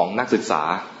มองของนักศึกษา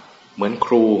เหมือนค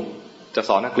รูจะส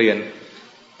อนนักเรียน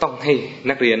ต้องให้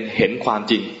นักเรียนเห็นความ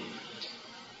จริง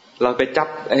เราไปจับ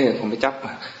ผมไปจับ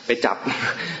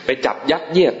ยัด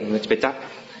เยียดไปจับ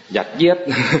ยัดเยียด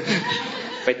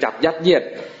ไปจับยัดเยียด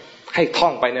ให้ท่อ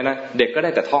งไปเนี่ยนะเด็กก็ได้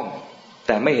แต่ท่องแ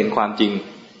ต่ไม่เห็นความจริง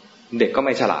เด็กก็ไ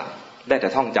ม่ฉลาดได้แต่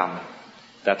ท่องจ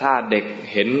ำแต่ถ้าเด็ก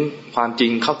เห็นความจริ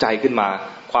งเข้าใจขึ้นมา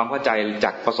ความเข้าใจจ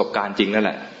ากประสบการณ์จริงนั่นแห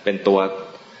ละเป็น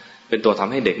ตัวท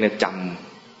ำให้เด็กเนี่ยจ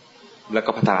ำแล้ว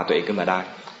ก็พัฒนาตัวเองขึ้นมาได้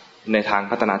ในทาง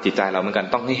พัฒนาจิตใจเราเหมือนกัน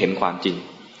ต้องให้เห็นความจริง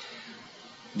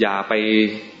อย่าไป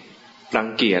รัง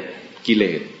เกียจกิเล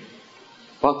ส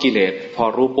เพราะกิเลสพอ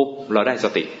รู้ปุ๊บเราได้ส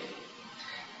ติ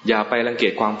อย่าไปรังเกี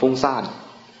ยจความฟุ้งซ่าน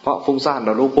เพราะฟุ้งซ่านเร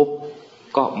ารู้ปุ๊บ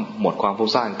ก็หมดความฟุ้ง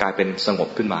ซ่านกลายเป็นสงบ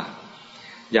ขึ้นมา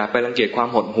อย่าไปรังเกียจความ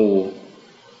หดหู่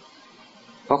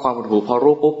เพราะความหดหู่พอ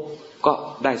รู้ปุ๊บก็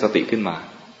ได้สติขึ้นมา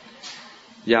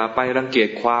อย่าไปรังเกียจ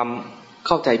ความเ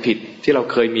ข้าใจผิดที่เรา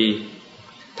เคยมี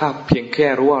ถ้าเพียงแค่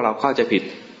รู้ว่าเราเข้าใจผิด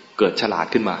เกิดฉลาด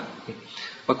ขึ้นมา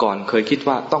เมื่อก่อนเคยคิด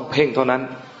ว่าต้องเพ่งเท่านั้น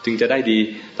จึงจะได้ดี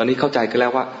ตอนนี้เข้าใจกันแล้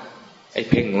วว่าไอ้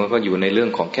เพ่งมันก็อยู่ในเรื่อง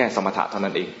ของแค่สมถะเท่า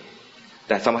นั้นเองแ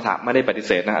ต่สมถะไม่ได้ปฏิเ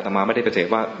สธนะอาตมาไม่ได้ปฏิเสธ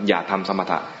ว่าอย่าทำสม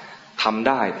ถะทำไ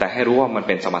ด้แต่ให้รู้ว่ามันเ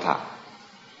ป็นสมถะ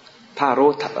ถ้า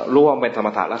รู้ว่าเป็นสม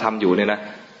ถะแล้วทำอยู่เนี่ยนะ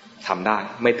ทำได้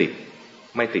ไม่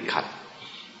ติดขัด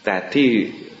แต่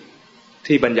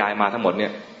ที่บรรยายมาทั้งหมดเนี่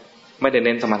ยไม่ได้เ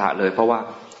น้นสมถะเลยเพราะว่า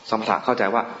สมถะเข้าใจ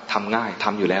ว่าทำง่ายท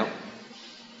ำอยู่แล้ว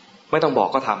ไม่ต้องบอก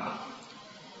ก็ท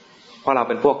ำเพราะเรา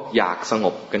เป็นพวกอยากสง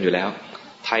บกันอยู่แล้ว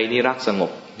ไทยนี่รักสง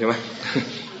บใช่ไหม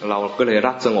เราก็เลย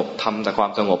รักสงบทำแต่ควา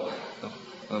มสงบ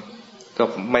ก็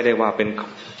ไม่ได้ว่าเป็น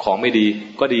ของไม่ดี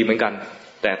ก็ดีเหมือนกัน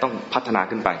แต่ต้องพัฒนา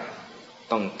ขึ้นไป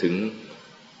ต้องถึง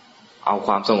เอาค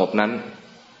วามสงบนั้น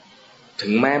ถึ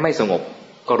งแม้ไม่สงบ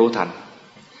ก็รู้ทัน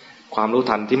ความรู้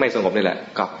ทันที่ไม่สงบนี่แหละ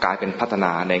กลับกลายเป็นพัฒน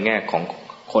าในแง่ของ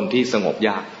คนที่สงบย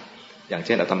ากอย่างเ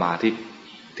ช่นอาตมา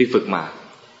ที่ฝึกมา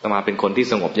อาตมาเป็นคนที่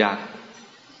สงบยาก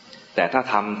แต่ถ้า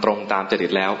ทำตรงตามจริ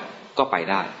ตแล้วก็ไป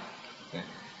ได้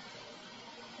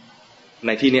ใ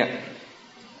นที่เนี้ย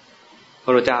พร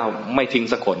ะพุทธเจ้าไม่ทิ้ง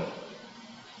สักคน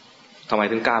ทำไม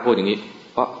ถึงกล้าพูดอย่างนี้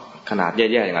เพราะขนาดแย่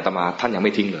ๆอย่างอาตมาท่านยังไ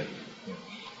ม่ทิ้งเลย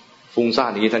ฟุ้งซ่า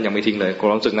นอย่างนี้ท่านยังไม่ทิ้งเลยความ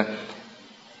รู้สึกนะ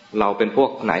เราเป็นพวก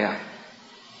ไหนอ่ะ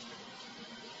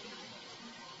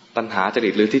ตัณหาจริ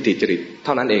ตหรือทิฏฐิจริตเ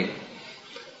ท่านั้นเอง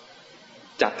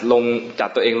จัด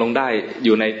ตัวเองลงได้อ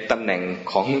ยู่ในตำแหน่ง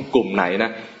ของกลุ่มไหนน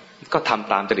ะก็ท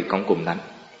ำตามจริตของกลุ่มนั้น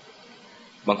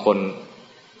บางคน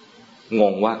ง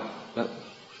งว่าแล้ว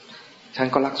ฉัน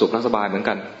ก็รักสุขรักสบายเหมือน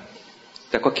กัน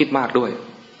แต่ก็คิดมากด้วย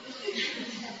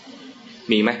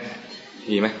มีไหม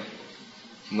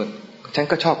ฉัน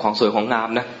ก็ชอบของสวยของงาม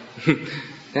นะ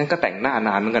ฉันก็แต่งหน้าน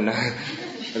านเหมือนกันนะ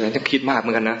แต่ฉันคิดมากเหมื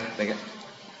อนกันนะอะไรเงี้ย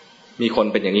มีคน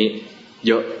เป็นอย่างนี้เ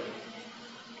ยอะ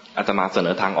อาตมาเสน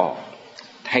อทางออก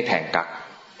ให้แทงกัก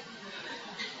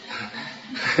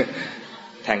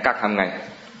แทงกักทำไง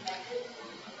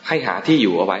ให้หาที่อ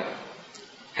ยู่เอาไว้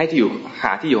ให้ที่อยู่ห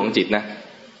าที่อยู่ของจิตนะ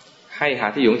ให้หา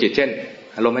ที่อยู่ของจิตเช่น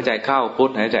ลมหายใจเข้าพุท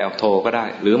หายใจออกโทก็ได้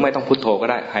หรือไม่ต้องพุทโทก็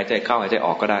ได้หายใจเข้าหายใจอ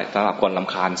อกก็ได้สำหรับคนร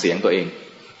ำคาญเสียงตัวเอง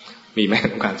มีไหม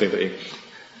รำคาญเสียงตัวเอง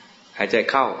หายใจ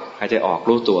เข้าหายใจออก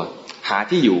รู้ตัวหา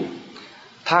ที่อยู่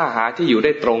ถ้าหาที่อยู่ไ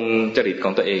ด้ตรงจริตข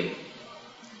องตัวเอง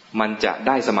มันจะไ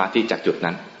ด้สมาธิจากจุด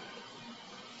นั้น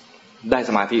ได้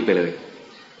สมาธิไปเลย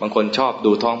บางคนชอบ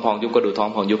ดูท้องพองยุบก็ดูท้อง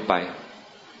พองยุบไป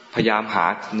พยายามหา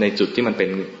ในจุดที่มัน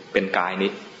เป็นกายนี้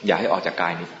อย่าให้ออกจากกา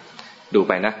ยนี้ดูไ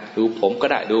ปนะดูผมก็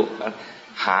ได้ดู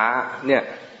หาเนี่ย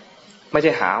ไม่ใ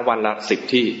ช่หาวันละ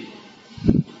10ที่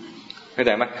เข้าใจ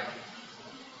ไหม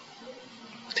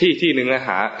ที่หนึ่งนะห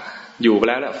าอยู่ไป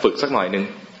แล้วเนี่ยฝึกสักหน่อยหนึ่ง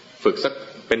ฝึกสัก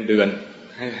เป็นเดือน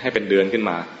ให้เป็นเดือนขึ้น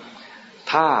มา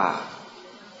ถ้า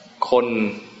คน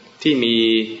ที่มี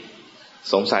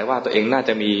สงสัยว่าตัวเองน่าจ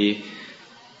ะมี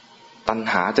ตัณ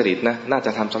หาจริตนะน่าจ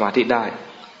ะทำสมาธิได้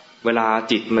เวลา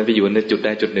จิตมันไปอยู่ในจุดใด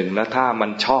จุดหนึ่งแล้วถ้ามัน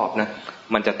ชอบนะ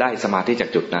มันจะได้สมาธิจาก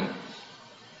จุดนั้น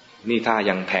นี่ถ้า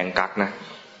ยังแทงกักนะ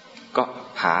ก็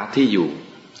หาที่อยู่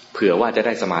เผื่อว่าจะไ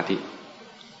ด้สมาธิ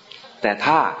แต่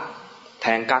ถ้าแท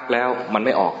งกักแล้วมันไ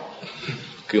ม่ออก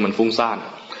คือมันฟุ้งซ่าน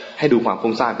ให้ดูความ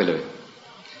ฟุ้งซ่านไปเลย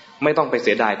ไม่ต้องไปเ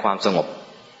สียดายความสงบ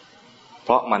เพ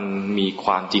ราะมันมีค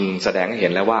วามจริงแสดงให้เห็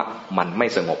นแล้วว่ามันไม่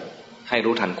สงบให้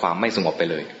รู้ทันความไม่สงบไป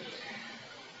เลย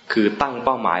คือตั้งเ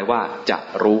ป้าหมายว่าจะ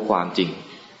รู้ความจริง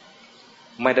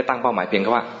ไม่ได้ตั้งเป้าหมายเพียงแ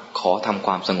ค่ว่าขอทำค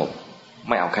วามสงบ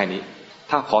ไม่เอาแค่นี้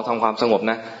ถ้าขอทำความสงบ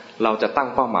นะเราจะตั้ง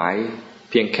เป้าหมาย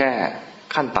เพียงแค่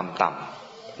ขั้นต่ำ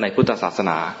ๆในพุทธศาส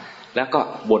นาแล้วก็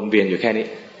วนเวียนอยู่แค่นี้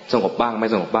สงบบ้างไม่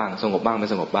สงบบ้างสงบบ้างไม่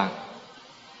สงบบ้าง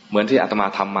เหมือนที่อาตมา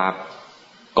ทำมา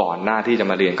ก่อนหน้าที่จะ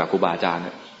มาเรียนกับครูบาอาจารย์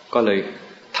ก็เลย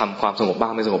ทำความสงบบ้า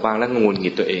งไม่สงบบ้างแล้วงุนหงิ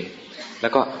ดตัวเองแล้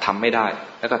วก็ทำไม่ได้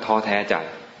แล้วก็ท้อแท้ใจ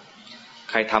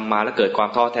ใครทำมาแล้วเกิดความ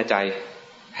ท้อแท้ใจ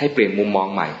ให้เปลี่ยนมุมมอง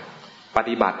ใหม่ป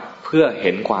ฏิบัติเพื่อเ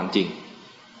ห็นความจริง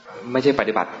ไม่ใช่ป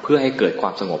ฏิบัติเพื่อให้เกิดควา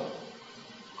มสงบ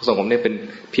สงบเนี่ยเป็น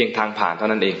เพียงทางผ่านเท่า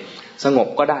นั้นเองสงบ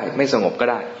ก็ได้ไม่สงบก็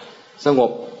ได้สง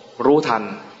บรู้ทัน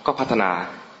ก็พัฒนา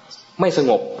ไม่ส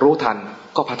งบรู้ทัน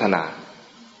ก็พัฒนา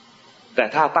แต่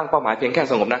ถ้าตั้งเป้าหมายเพียงแค่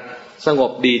สงบนะสง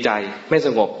บดีใจไม่ส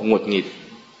งบหงุดหงิด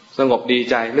สงบดี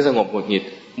ใจไม่สงบหงุดหงิด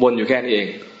วนอยู่แค่นี้เอง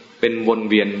เป็นวน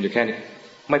เวียนอยู่แค่นี้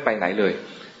ไม่ไปไหนเลย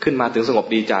ขึ้นมาถึงสงบ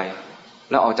ดีใจ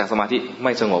แล้วออกจากสมาธิไ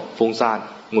ม่สงบฟุ้งซ่าน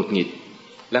หงุดหงิด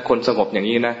และคนสงบอย่าง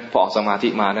นี้นะพอออกสมาธิ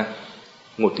มานะ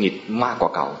หงุดหงิดมากกว่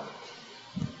าเก่า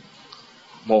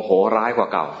โมโหร้ายกว่า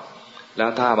เก่าแล้ว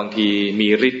ถ้าบางทีมี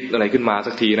ฤทธิ์อะไรขึ้นมา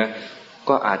สักทีนะ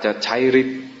ก็อาจจะใช้ฤท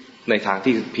ธิ์ในทาง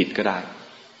ที่ผิดก็ได้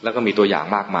แล้วก็มีตัวอย่าง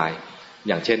มากมาย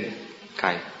อย่างเช่นใคร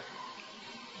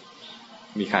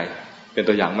มีใครเป็น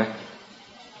ตัวอย่างไหม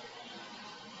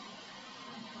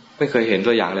ไม่เคยเห็น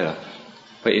ตัวอย่างเลยเหรอ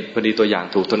พอดีตัวอย่าง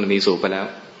ถูกธรณีสูบไปแล้ว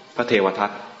พระเทวทั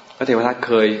ตเ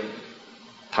คย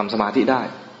ทำสมาธิได้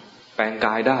แปลงก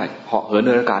ายได้เหาะเหินเ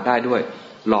ดินอากาศได้ด้วย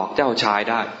หลอกเจ้าชาย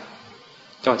ได้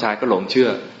เจ้าชายก็หลงเชื่อ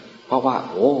เพราะว่า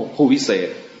โอ้ผู้วิเศ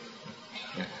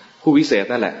ษ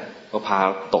นั่นแหละก็พา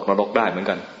ตกนรกได้เหมือน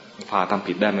กันพาทำ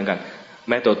ผิดได้เหมือนกันแ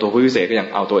ม้ตัวผู้วิเศษก็ยัง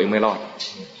เอาตัวเองไม่รอด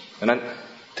ดังนั้น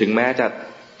ถึงแม้จะ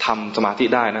ทำสมาธิ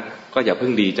ได้นะก็อย่าเพิ่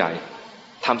งดีใจ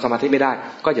ทำสมาธิไม่ได้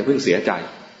ก็อย่าเพิ่งเสียใจ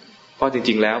เพราะจ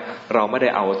ริงๆแล้วเราไม่ได้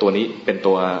เอาตัวนี้เป็น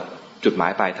ตัวจุดหมา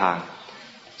ยปลายทาง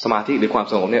สมาธิหรือความ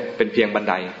สงบเนี่ยเป็นเพียงบัน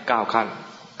ไดก้าวข้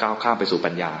ามไปสู่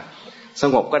ปัญญาส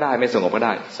งบก็ได้ไม่สงบก็ไ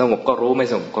ด้สงบก็รู้ไม่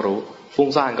สงบก็รู้ฟุ้ง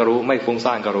ซ่านก็รู้ไม่ฟุ้ง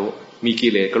ซ่านก็รู้มีกิ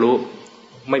เลสก็รู้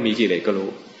ไม่มีกิเลสก็รู้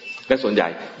และส่วนใหญ่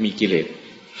มีกิเลส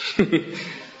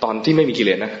ตอนที่ไม่มีกิเล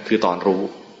สนะคือตอนรู้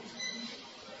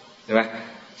เห็นไหม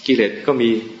กิเลสก็มี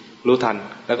รู้ทัน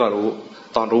แล้วก็รู้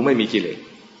ตอนรู้ไม่มีกิเลส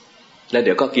แล้วเ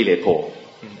ดี๋ยวก็กิเลสโผล่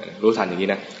รู้ทันอย่างนี้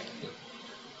นะ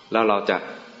แล้วเราจะ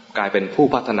กลายเป็นผู้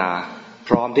พัฒนาพ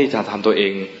ร้อมที่จะทำตัวเอ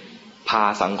งพา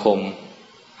สังคม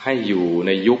ให้อยู่ใ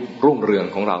นยุครุ่งเรือง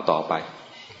ของเราต่อไป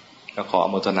ก็ขออ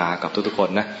นุโมทนากับทุกๆคน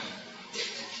นะ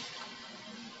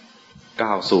ก้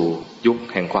าวสู่ยุค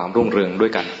แห่งความรุ่งเรืองด้ว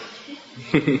ยกัน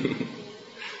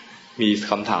มี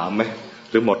คำถามไหม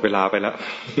หรือหมดเวลาไปแล้ว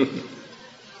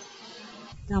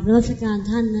กราบนมัสการ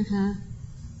ท่านนะคะ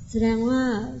แสดงว่า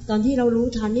ตอนที่เรารู้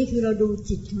ทันนี่คือเราดู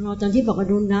จิตของเราตอนที่บอกว่า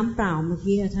ดูน้ำเปล่าเมื่อ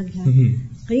กี้ท่านคะ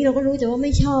คราวนี้เราก็รู้แต่ว่าไ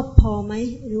ม่ชอบพอไหม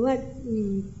หรือว่า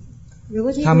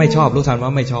ถ้าไม่ชอบรู้ทันว่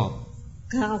าไม่ชอบ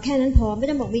ค่ะเอาแค่นั้นพอไม่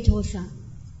ต้องบอกมีโทสะ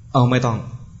ไม่ต้อง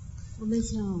ไม่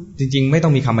ชอบจริงๆไม่ต้อ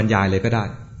งมีคำบรรยายเลยก็ได้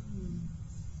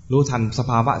รู้ทันส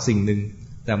ภาวะสิ่งหนึ่ง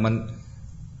แต่มัน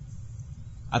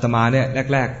อาตมาเนี่ย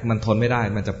แรกๆมันทนไม่ได้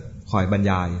มันจะคอยบรร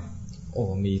ยาย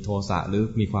มีโทสะหรือ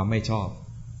มีความไม่ชอบ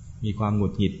มีความหงุ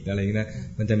ดหงิดอะไรอย่างนี้นะ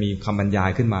มันจะมีคำบรรยาย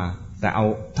ขึ้นมาแต่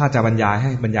ถ้าจะบรรยายใ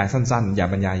ห้บรรยายสั้นๆอย่า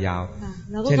บรรยายยาว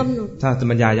เช่นถ้าจะ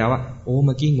บรรยายยาวว่าเ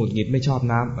มื่อกี้หงุดหงิดไม่ชอบ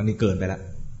น้ำอันนี้เกินไปแล้ว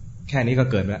แค่นี้ก็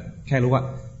เกินไปแล้วแค่รู้ว่า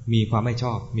มีความไม่ช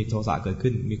อบมีโทสะเกิด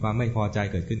ขึ้นมีความไม่พอใจ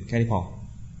เกิดขึ้นแค่นี้พอ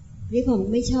นี่ผม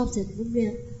ไม่ชอบเสร็จปุ๊บเนี่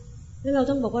ยแล้วเรา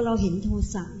ต้องบอกว่าเราเห็นโท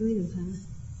สะด้วยหรือคะ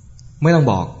ไม่ต้อง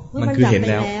บอกมันคือเห็น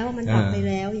แล้วมันดับไป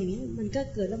แล้วอย่างนี้มันก็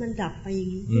เกิดแล้วมันดับไปอย่า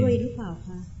งนี้ด้วยหรือเปล่าค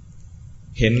ะ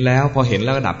เห็นแล้วพอเห็นแ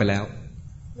ล้วก็ดับไปแล้ว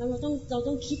เรา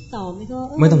ต้องคิดต่อไหมก็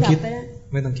ไม่ต้องคิด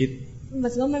ไม่ต้องคิดหมา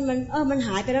ยถึงว่ามันห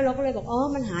ายไปแล้วเราก็เลยบอก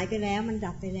มันหายไปแล้วมัน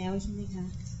ดับไปแล้วใช่ไหมคะ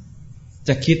จ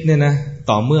ะคิดเนี่ยนะ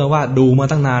ต่อเมื่อว่าดูมา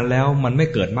ตั้งนานแล้วมันไม่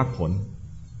เกิดมรรคผล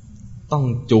ต้อง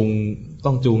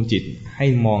จูงจิตให้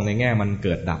มองในแง่มันเ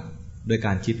กิดดับโดยก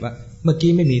ารคิดว่าเมื่อ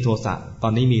กี้ไม่มีโทสะตอ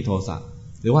นนี้มีโทสะ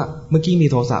หรือว่าเมื่อกี้มี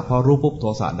โทสะพอรู้ปุ๊บโท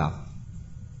สะดับ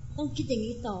ต้องคิดอย่าง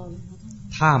นี้ต่อนะคะ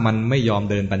ถ้ามันไม่ยอม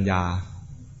เดินปัญญา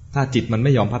ถ้าจิตมันไ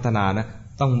ม่ยอมพัฒนานะ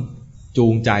ต้องจู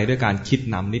งใจด้วยการคิด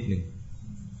นำนิดนึง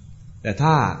แต่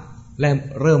ถ้าเ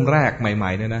ริ่มแรกให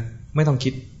ม่ๆเนี่ยนะไม่ต้องคิ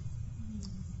ด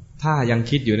ถ้ายัง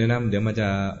คิดอยู่เนี่ยนะเดี๋ยวมันจะ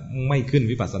ไม่ขึ้น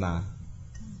วิปัสสนา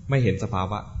ไม่เห็นสภา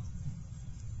วะ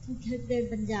เดิน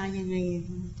ปัญญายังไงค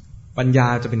ะปัญญา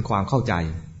จะเป็นความเข้าใจ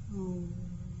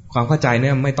ความเข้าใจเนี่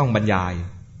ยไม่ต้องบรรยาย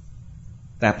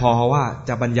แต่พอว่า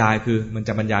จะบรรยายคือมันจ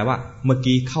ะบรรยายว่าเมื่อ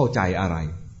กี้เข้าใจอะไร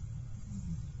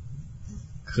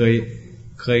เ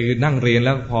คยนั่งเรียนแ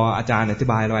ล้วพออาจารย์อธิ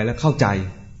บายอะไรแล้วเข้าใจ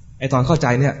ไอ้ตอนเข้าใจ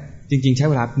เนี่ยจริงๆใช้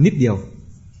เวลานิดเดียว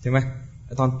ใช่ไหมไ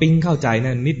อ้ตอนปิ๊งเข้าใจเ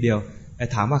นี่ยนิดเดียวไอ้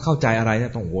ถามว่าเข้าใจอะไรเนี่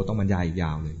ยต้องบรรยายอีกย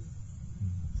าวเลย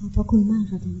ขอบพระคุณมาก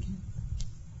ค่ะท่านค่ะ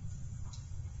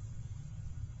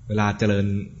เวลาเจริญ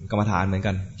กรรมฐานเหมือน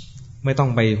กันไม่ต้อง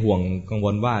ไปห่วงกังว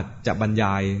ลว่าจะบรรย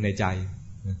ายในใจ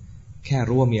แค่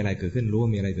รู้ว่ามีอะไรเกิดขึ้นรู้ว่า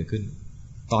มีอะไรเกิดขึ้น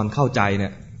ตอนเข้าใจเนี่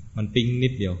ยมันปิ๊งนิ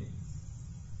ดเดียว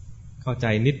เข้าใจ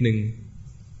นิดนึง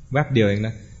แวบเดียวเองน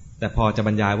ะแต่พอจะบ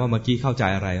รรยายว่าเมื่อกี้เข้าใจ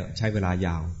อะไรใช้เวลาย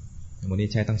าววันนี้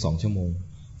ใช้ตั้ง2 ชั่วโมง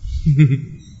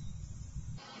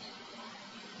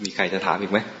มีใครจะถามอี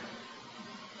กไหม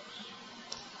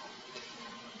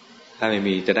ถ้าไม่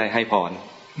มีจะได้ให้พร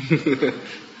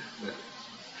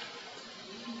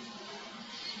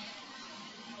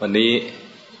วันนี้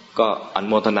ก็อนุ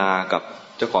โมทนากับ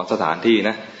เจ้าของสถานที่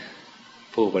นะ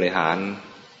ผู้บริหาร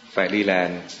แฟรี่แลน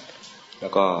ด์แล้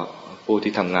วก็ผู้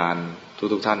ที่ทำงาน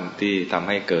ทุกท่านที่ทำใ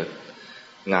ห้เกิด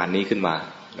งานนี้ขึ้นมา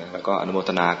แล้วก็อนุโม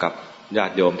ทนากับญา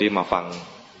ติโยมที่มาฟัง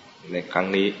ในครั้ง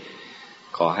นี้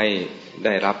ขอให้ไ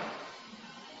ด้รับ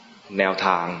แนวท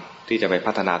างที่จะไป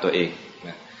พัฒนาตัวเองน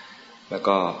ะแล้ว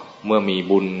ก็เมื่อมี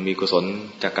บุญมีกุศล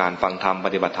จากการฟังธรรมป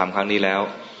ฏิบัติธรรมครั้งนี้แล้ว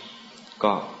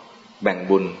ก็แบ่ง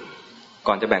บุญ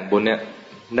ก่อนจะแบ่งบุญเนี่ย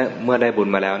เมื่อได้บุญ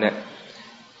มาแล้วเนี่ย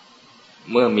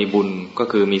เมื่อมีบุญก็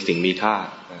คือมีสิ่งมีค่า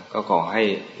ก็ขอให้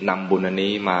นำบุญอัน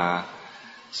นี้มา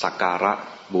สักการะ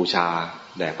บูชา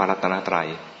แด่พระรัตนตรัย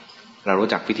เรารู้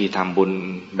จักพิธีทำบุญ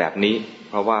แบบนี้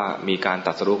เพราะว่ามีการต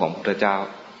รัสรู้ของพระพุทธเจ้า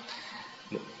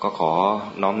ก็ขอ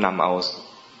น้อมนำเอา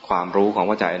ความรู้ของ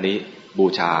พระเจ้าอันนี้บู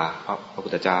ชาพระพุ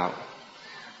ทธเจ้า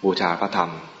บูชาพระธรร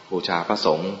มบูชาพระส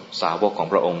งฆ์สาวกของ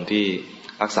พระองค์ที่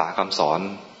รักษาคำสอน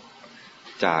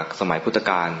จากสมัยพุทธ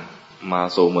กาลมา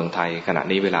สู่เมืองไทยขณะ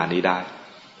นี้เวลานี้ได้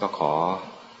ก็ขอ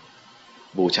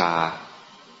บูชา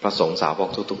พระสงฆ์สาวก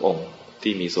ทุกๆองค์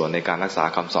ที่มีส่วนในการรักษา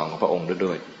คำสอนของพระองค์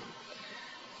ด้วย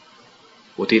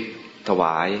อุทิศถว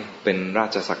ายเป็นรา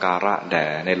ชสักการะแด่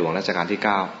ในหลวงรัชกาลที่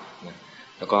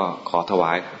9แล้วก็ขอถว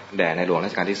ายแด่ในหลวงรั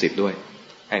ชกาลที่10ด้วย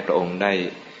ให้พระองค์ได้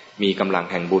มีกำลัง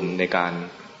แห่งบุญในการ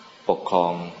ปกครอ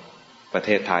งประเท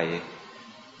ศไทย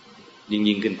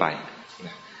ยิ่งขึ้นไป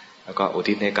แล้วก็อุ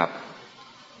ทิศให้กับ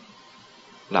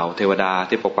เหล่าเทวดา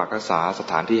ที่ปกปักรักษาส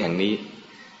ถานที่แห่งนี้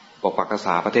ปกปักรักษ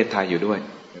าประเทศไทยอยู่ด้วย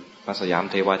พระสยาม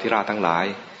เทวาธิราชทั้งหลาย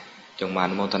จงมาอ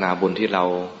นุโมทนาบุญที่เรา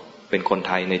เป็นคนไ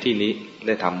ทยในที่นี้ไ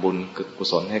ด้ทำบุญกุ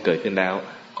ศลให้เกิดขึ้นแล้ว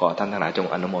ขอท่านทั้งหลายจง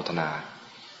อนุโมทนา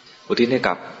อุทิศให้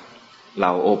กับเหล่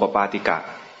าโอปปาติกะ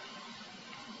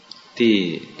ที่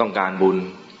ต้องการบุญ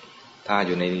ถ้าอ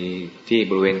ยู่ในที่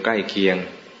บริเวณใกล้เคียง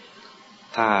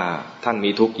ถ้าท่านมี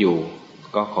ทุกข์อยู่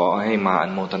ก็ขอให้มาอ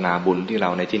นุโมทนาบุญที่เรา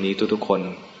ในที่นี้ทุกๆคน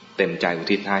เต็มใจอุ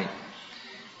ทิศให้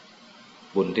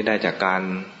บุญที่ได้จากการ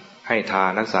ให้ทาน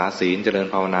รักษาศีลเจริญ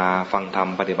ภาวนาฟังธรรม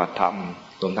ปฏิบัติธรรม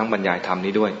รวมทั้งบรรยายธรรม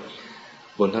นี้ด้วย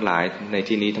บุญทั้งหลายใน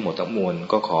ที่นี้ทั้งหมดทั้งมวล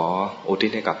ก็ขออุทิศ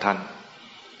ให้กับท่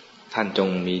านจง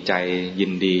มีใจยิ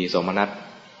นดีสมนัส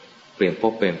เปลี่ยนภ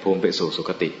พเปลี่ยนภูมิไปสู่สุค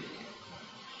ติ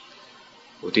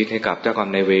อุทิศให้กับเจ้ากรรม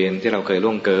นายเวรที่เราเคย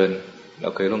ล่วงเกิน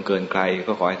ใคร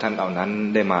ก็ขอให้ท่านเหล่านั้น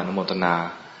ได้มาอนุโมทนา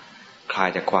คลาย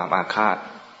จากความอาฆาต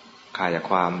คลายจาก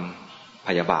ความพ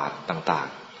ยาบาทต่าง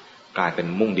ๆกลายเป็น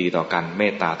มุ่งดีต่อกันเม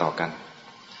ตตาต่อกัน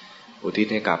อุทิศ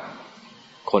ให้กับ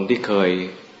คนที่เคย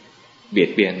เบียด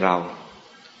เบียนเรา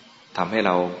ทำให้เ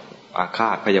ราอาฆา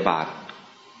ตพยาบาท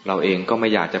เราเองก็ไม่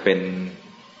อยากจะเป็น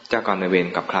เจ้ากรรมนายเวร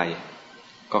กับใคร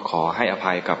ก็ขอให้อ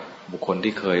ภัยกับบุคคล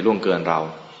ที่เคยล่วงเกินเรา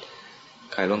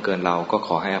ใครล่วงเกินเราก็ข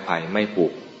อให้อภัยไม่ผู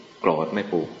กโกรธไม่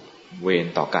ผูกเวร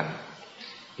ต่อกัน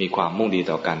มีความมุ่งดี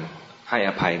ต่อกันให้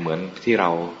อภัยเหมือนที่เรา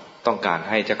ต้องการ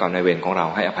ให้เจ้ากรรมนายเวรของเรา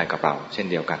ให้อภัยกับเราเช่น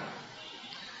เดียวกัน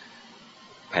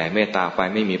แผ่เมตตาไป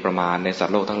ไม่มีประมาณในสัต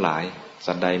ว์โลกทั้งหลาย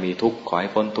สัตว์ใดมีทุกข์ขอให้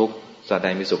พ้นทุกข์สัตว์ใด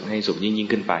มีสุขให้สุขยิ่ง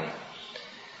ขึ้นไป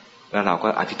แล้วเราก็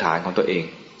อธิษฐานของตัวเอง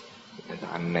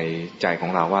ในใจขอ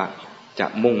งเราว่าจะ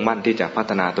มุ่งมั่นที่จะพั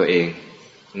ฒนาตัวเอง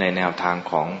ในแนวทาง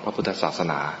ของพระพุทธศาส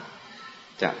นา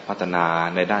จะพัฒนา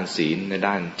ในด้านศีลใน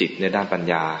ด้านจิตในด้านปัญ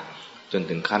ญาจน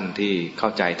ถึงขั้นที่เข้า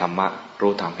ใจธรรมะ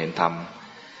รู้ธรรมเห็นธรรม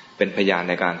เป็นพยาน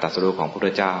ในการตรัสรู้ของพระพุทธ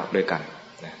เจ้าด้วยกัน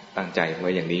ตั้งใจไว้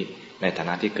อย่างนี้ในฐาน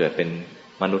ะที่เกิดเป็น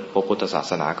มนุษย์พบพุทธศา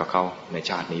สนากับเขาใน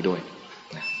ชาตินี้ด้วย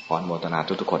ขออนุโมทนา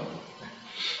ทุกคน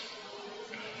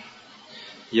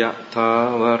ยะถา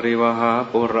วาริวหา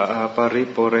ปุราปริ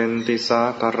ปุเรนติสา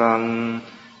คารัง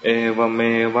เอวเม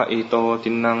วะอิโตติ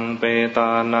นังเปตา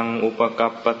นังอุปกั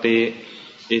ปปติ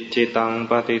อิจิตัง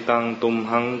ปฏิตังตุม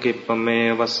หังกิปเม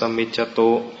วัสมิจจ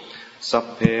ตุสัพ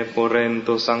เพปุเรน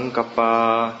ตุสังกปา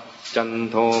จัน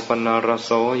โทปนรโ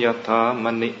สยถาม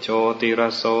ณิโชติร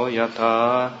โสยถา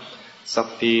สัพ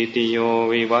พิติโย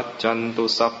วิวัจจันตุ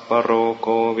สัพพโรโค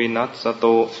วินัสส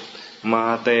ตุมา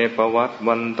เตปวัต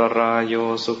วันตรายโย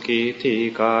สุขีที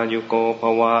กายุโกภ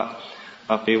วะ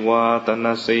อภิวาทน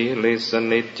าสีลิส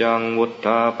นิจังวุฒ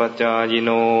าปจายโน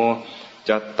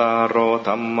จัตตารโอธ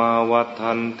รรมาวั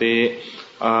ฏันติ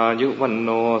อายุวันโน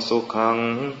สุขัง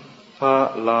ภะ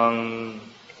ลัง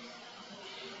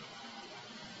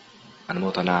อนุโม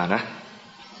ทนานะ